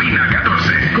 14. Cabina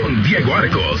 14. Con Diego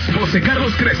Arcos, José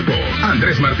Carlos Crespo,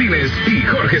 Andrés Martínez y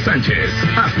Jorge Sánchez.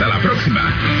 Hasta la próxima.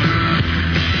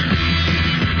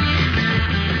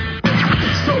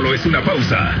 Solo es una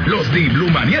pausa. Los Diblu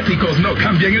maniáticos no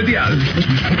cambian el dial.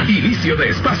 Inicio de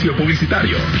espacio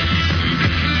publicitario.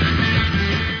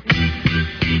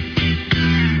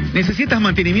 ¿Necesitas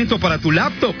mantenimiento para tu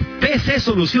laptop? PC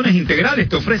Soluciones Integrales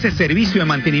te ofrece servicio de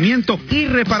mantenimiento y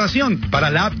reparación para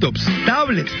laptops,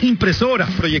 tablets, impresoras,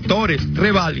 proyectores,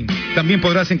 revaling. También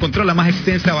podrás encontrar la más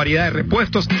extensa variedad de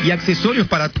repuestos y accesorios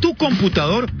para tu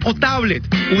computador o tablet,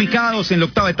 ubicados en la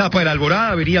 8ª etapa de la Alborada,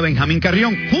 Avenida Benjamín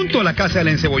Carrión, junto a la Casa del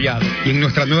Encebollado, y en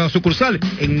nuestra nueva sucursal,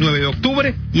 en 9 de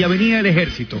octubre y Avenida del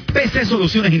Ejército. PC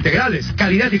Soluciones Integrales,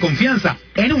 calidad y confianza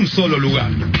en un solo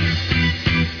lugar.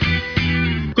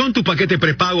 Con tu paquete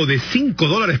prepago de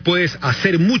 $5 puedes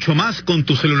hacer mucho más con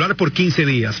tu celular por 15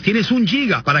 días. Tienes 1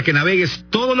 giga para que navegues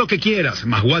todo lo que quieras,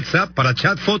 más WhatsApp para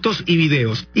chat, fotos y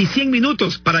videos. Y 100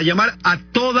 minutos para llamar a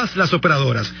todas las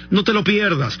operadoras. No te lo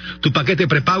pierdas. Tu paquete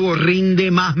prepago rinde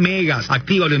más megas.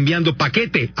 Actívalo enviando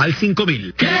paquete al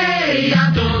 5000. Que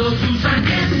ya todos usan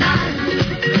Kendall.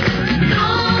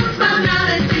 Nos van a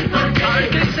decir por qué. A ver,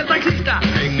 ¿qué dice el taxista?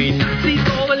 En mi taxi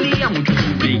todo el día muchos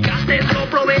suplicantes lo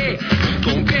probé.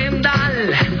 Con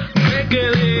Kendall me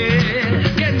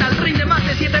quedé. Kendall rinde más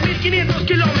de 7.500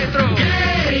 kilómetros.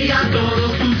 Que ya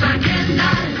todos usan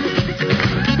Kendall.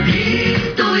 Y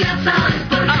tú ya sabes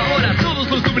por qué. Ahora todos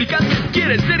los lubricantes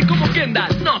quieren ser como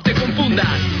Kendall. No te confundas.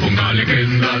 Póngale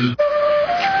Kendall.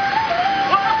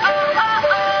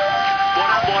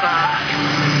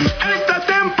 Esta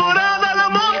temporada la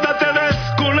moda te ves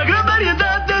con la gran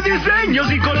variedad de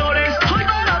diseños y colores. Hay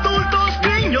para adultos,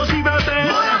 niños y bebés.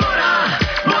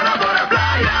 Bora Bora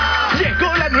Playa.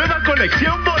 Llegó la nueva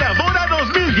colección Bora Bora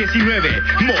 2019.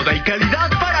 Moda y calidad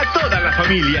para toda la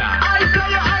familia. ¡Hay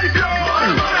playa, hay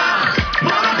flor!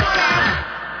 Bora Bora.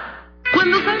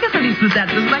 Cuando salgas a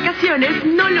disfrutar tus vacaciones,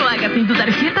 no lo hagas sin tu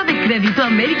tarjeta de crédito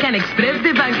American Express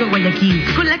de Banco Guayaquil,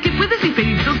 con la que puedes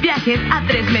diferir tus viajes a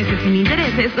 3 meses sin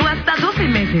intereses o hasta 12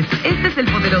 meses. Este es el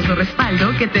poderoso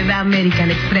respaldo que te da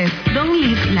American Express. Don't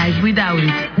live life without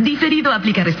it. Diferido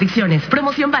aplica restricciones.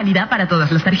 Promoción válida para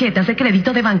todas las tarjetas de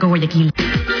crédito de Banco Guayaquil.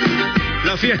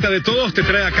 La fiesta de todos te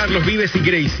trae a Carlos Vives y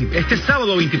Gracie este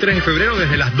sábado 23 de febrero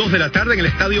desde las 2 de la tarde en el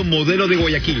Estadio Modelo de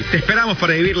Guayaquil. Te esperamos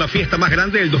para vivir la fiesta más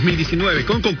grande del 2019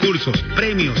 con concursos,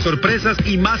 premios, sorpresas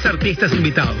y más artistas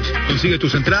invitados. Consigue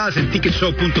tus entradas en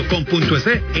ticketshow.com.es.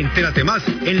 Entérate más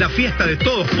en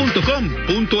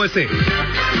lafiestadetodos.com.es.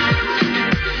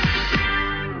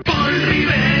 Paul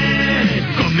River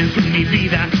comenzó mi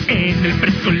vida en el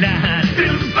preescolar.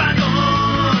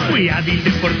 Triunfador, fui hábil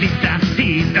deportista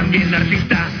y también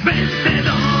artista.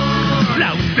 Vencedor,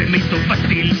 la UC me hizo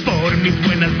fácil por mis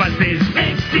buenas bases.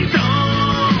 Éxito,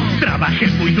 trabajé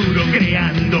muy duro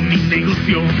creando mi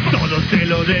negocio. Todo se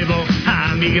lo debo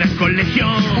a mi gran colegio.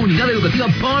 Unidad Educativa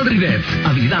Paul Rivet.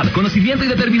 Habilidad, conocimiento y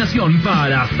determinación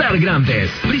para ser grandes.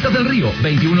 Brisas del Río,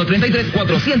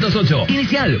 2133-408.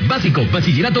 Inicial, básico,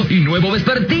 bachillerato y nuevo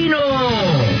vespertino.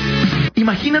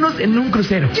 Imagínanos en un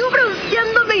crucero. Yo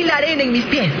bronceándome y la arena en mis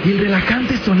pies. Y el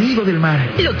relajante sonido del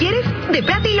mar. ¿Lo quieres? De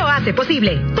Prati lo hace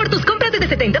posible. Por tus compras compras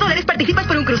desde $70 participas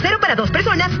por un crucero para 2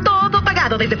 personas, todo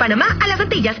pagado desde Panamá a las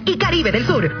Antillas y Caribe del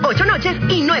Sur. 8 noches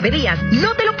y 9 días.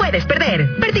 No te lo puedes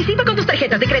perder. Participa con tus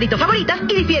tarjetas de crédito favoritas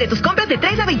y difiere tus compras de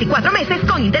 3 a 24 meses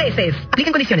con intereses.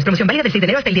 Aplican condiciones. Promoción válida del 6 de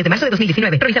enero hasta el 10 de marzo de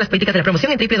 2019. Revisa las políticas de la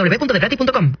promoción en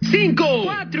www.debrati.com. 5,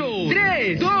 4,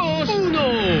 3, 2, 1.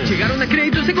 Llegaron a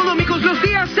créditos económicos los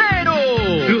días cero.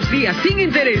 Los días sin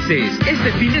intereses.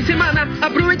 Este fin de semana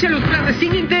aprovecha los planes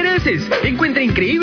sin intereses. Encuentra increíble